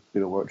I've got a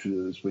bit of work to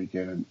do this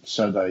weekend, and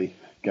Saturday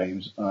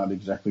games aren't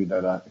exactly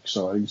that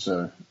exciting,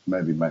 so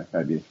maybe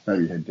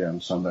head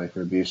down Sunday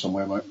for a beer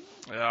somewhere, mate.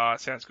 Oh,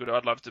 sounds good.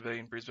 I'd love to be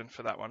in Brisbane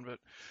for that one, but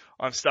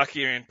I'm stuck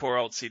here in poor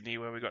old Sydney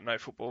where we've got no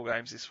football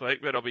games this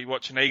week, but I'll be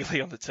watching eagerly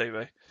on the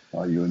TV.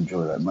 Oh, you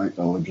enjoy that, mate.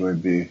 I'll enjoy a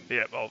beer.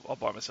 Yeah, I'll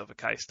buy myself a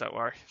case, don't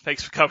worry.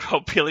 Thanks for coming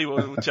on, Billy.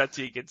 We'll chat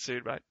to you again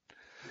soon, mate.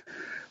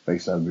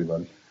 Thanks,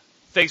 everybody.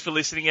 Thanks for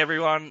listening,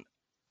 everyone.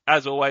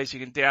 As always,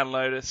 you can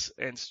download us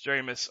and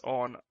stream us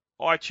on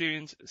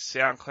iTunes,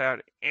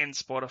 SoundCloud, and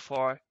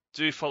Spotify.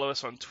 Do follow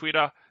us on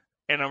Twitter,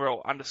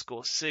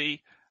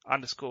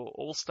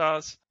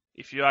 NRL_C_All-Stars.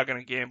 If you are going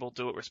to gamble,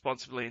 do it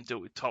responsibly and do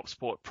it with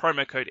TopSport.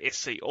 Promo code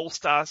SC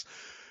All-Stars.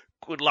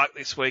 Good luck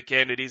this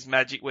weekend. It is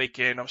Magic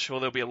weekend. I'm sure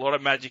there'll be a lot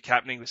of magic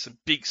happening with some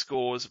big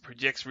scores. It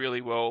projects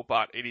really well,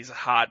 but it is a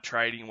hard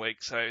trading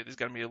week, so there's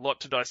going to be a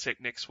lot to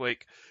dissect next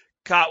week.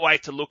 Can't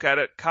wait to look at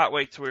it. Can't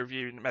wait to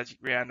review the Magic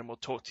Round, and we'll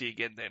talk to you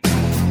again then.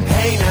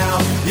 Hey now,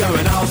 you're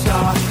an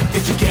all-star.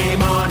 Get your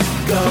game on,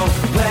 go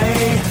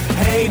play.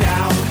 Hey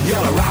now, you're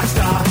a rock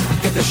star.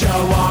 Get the show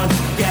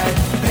on.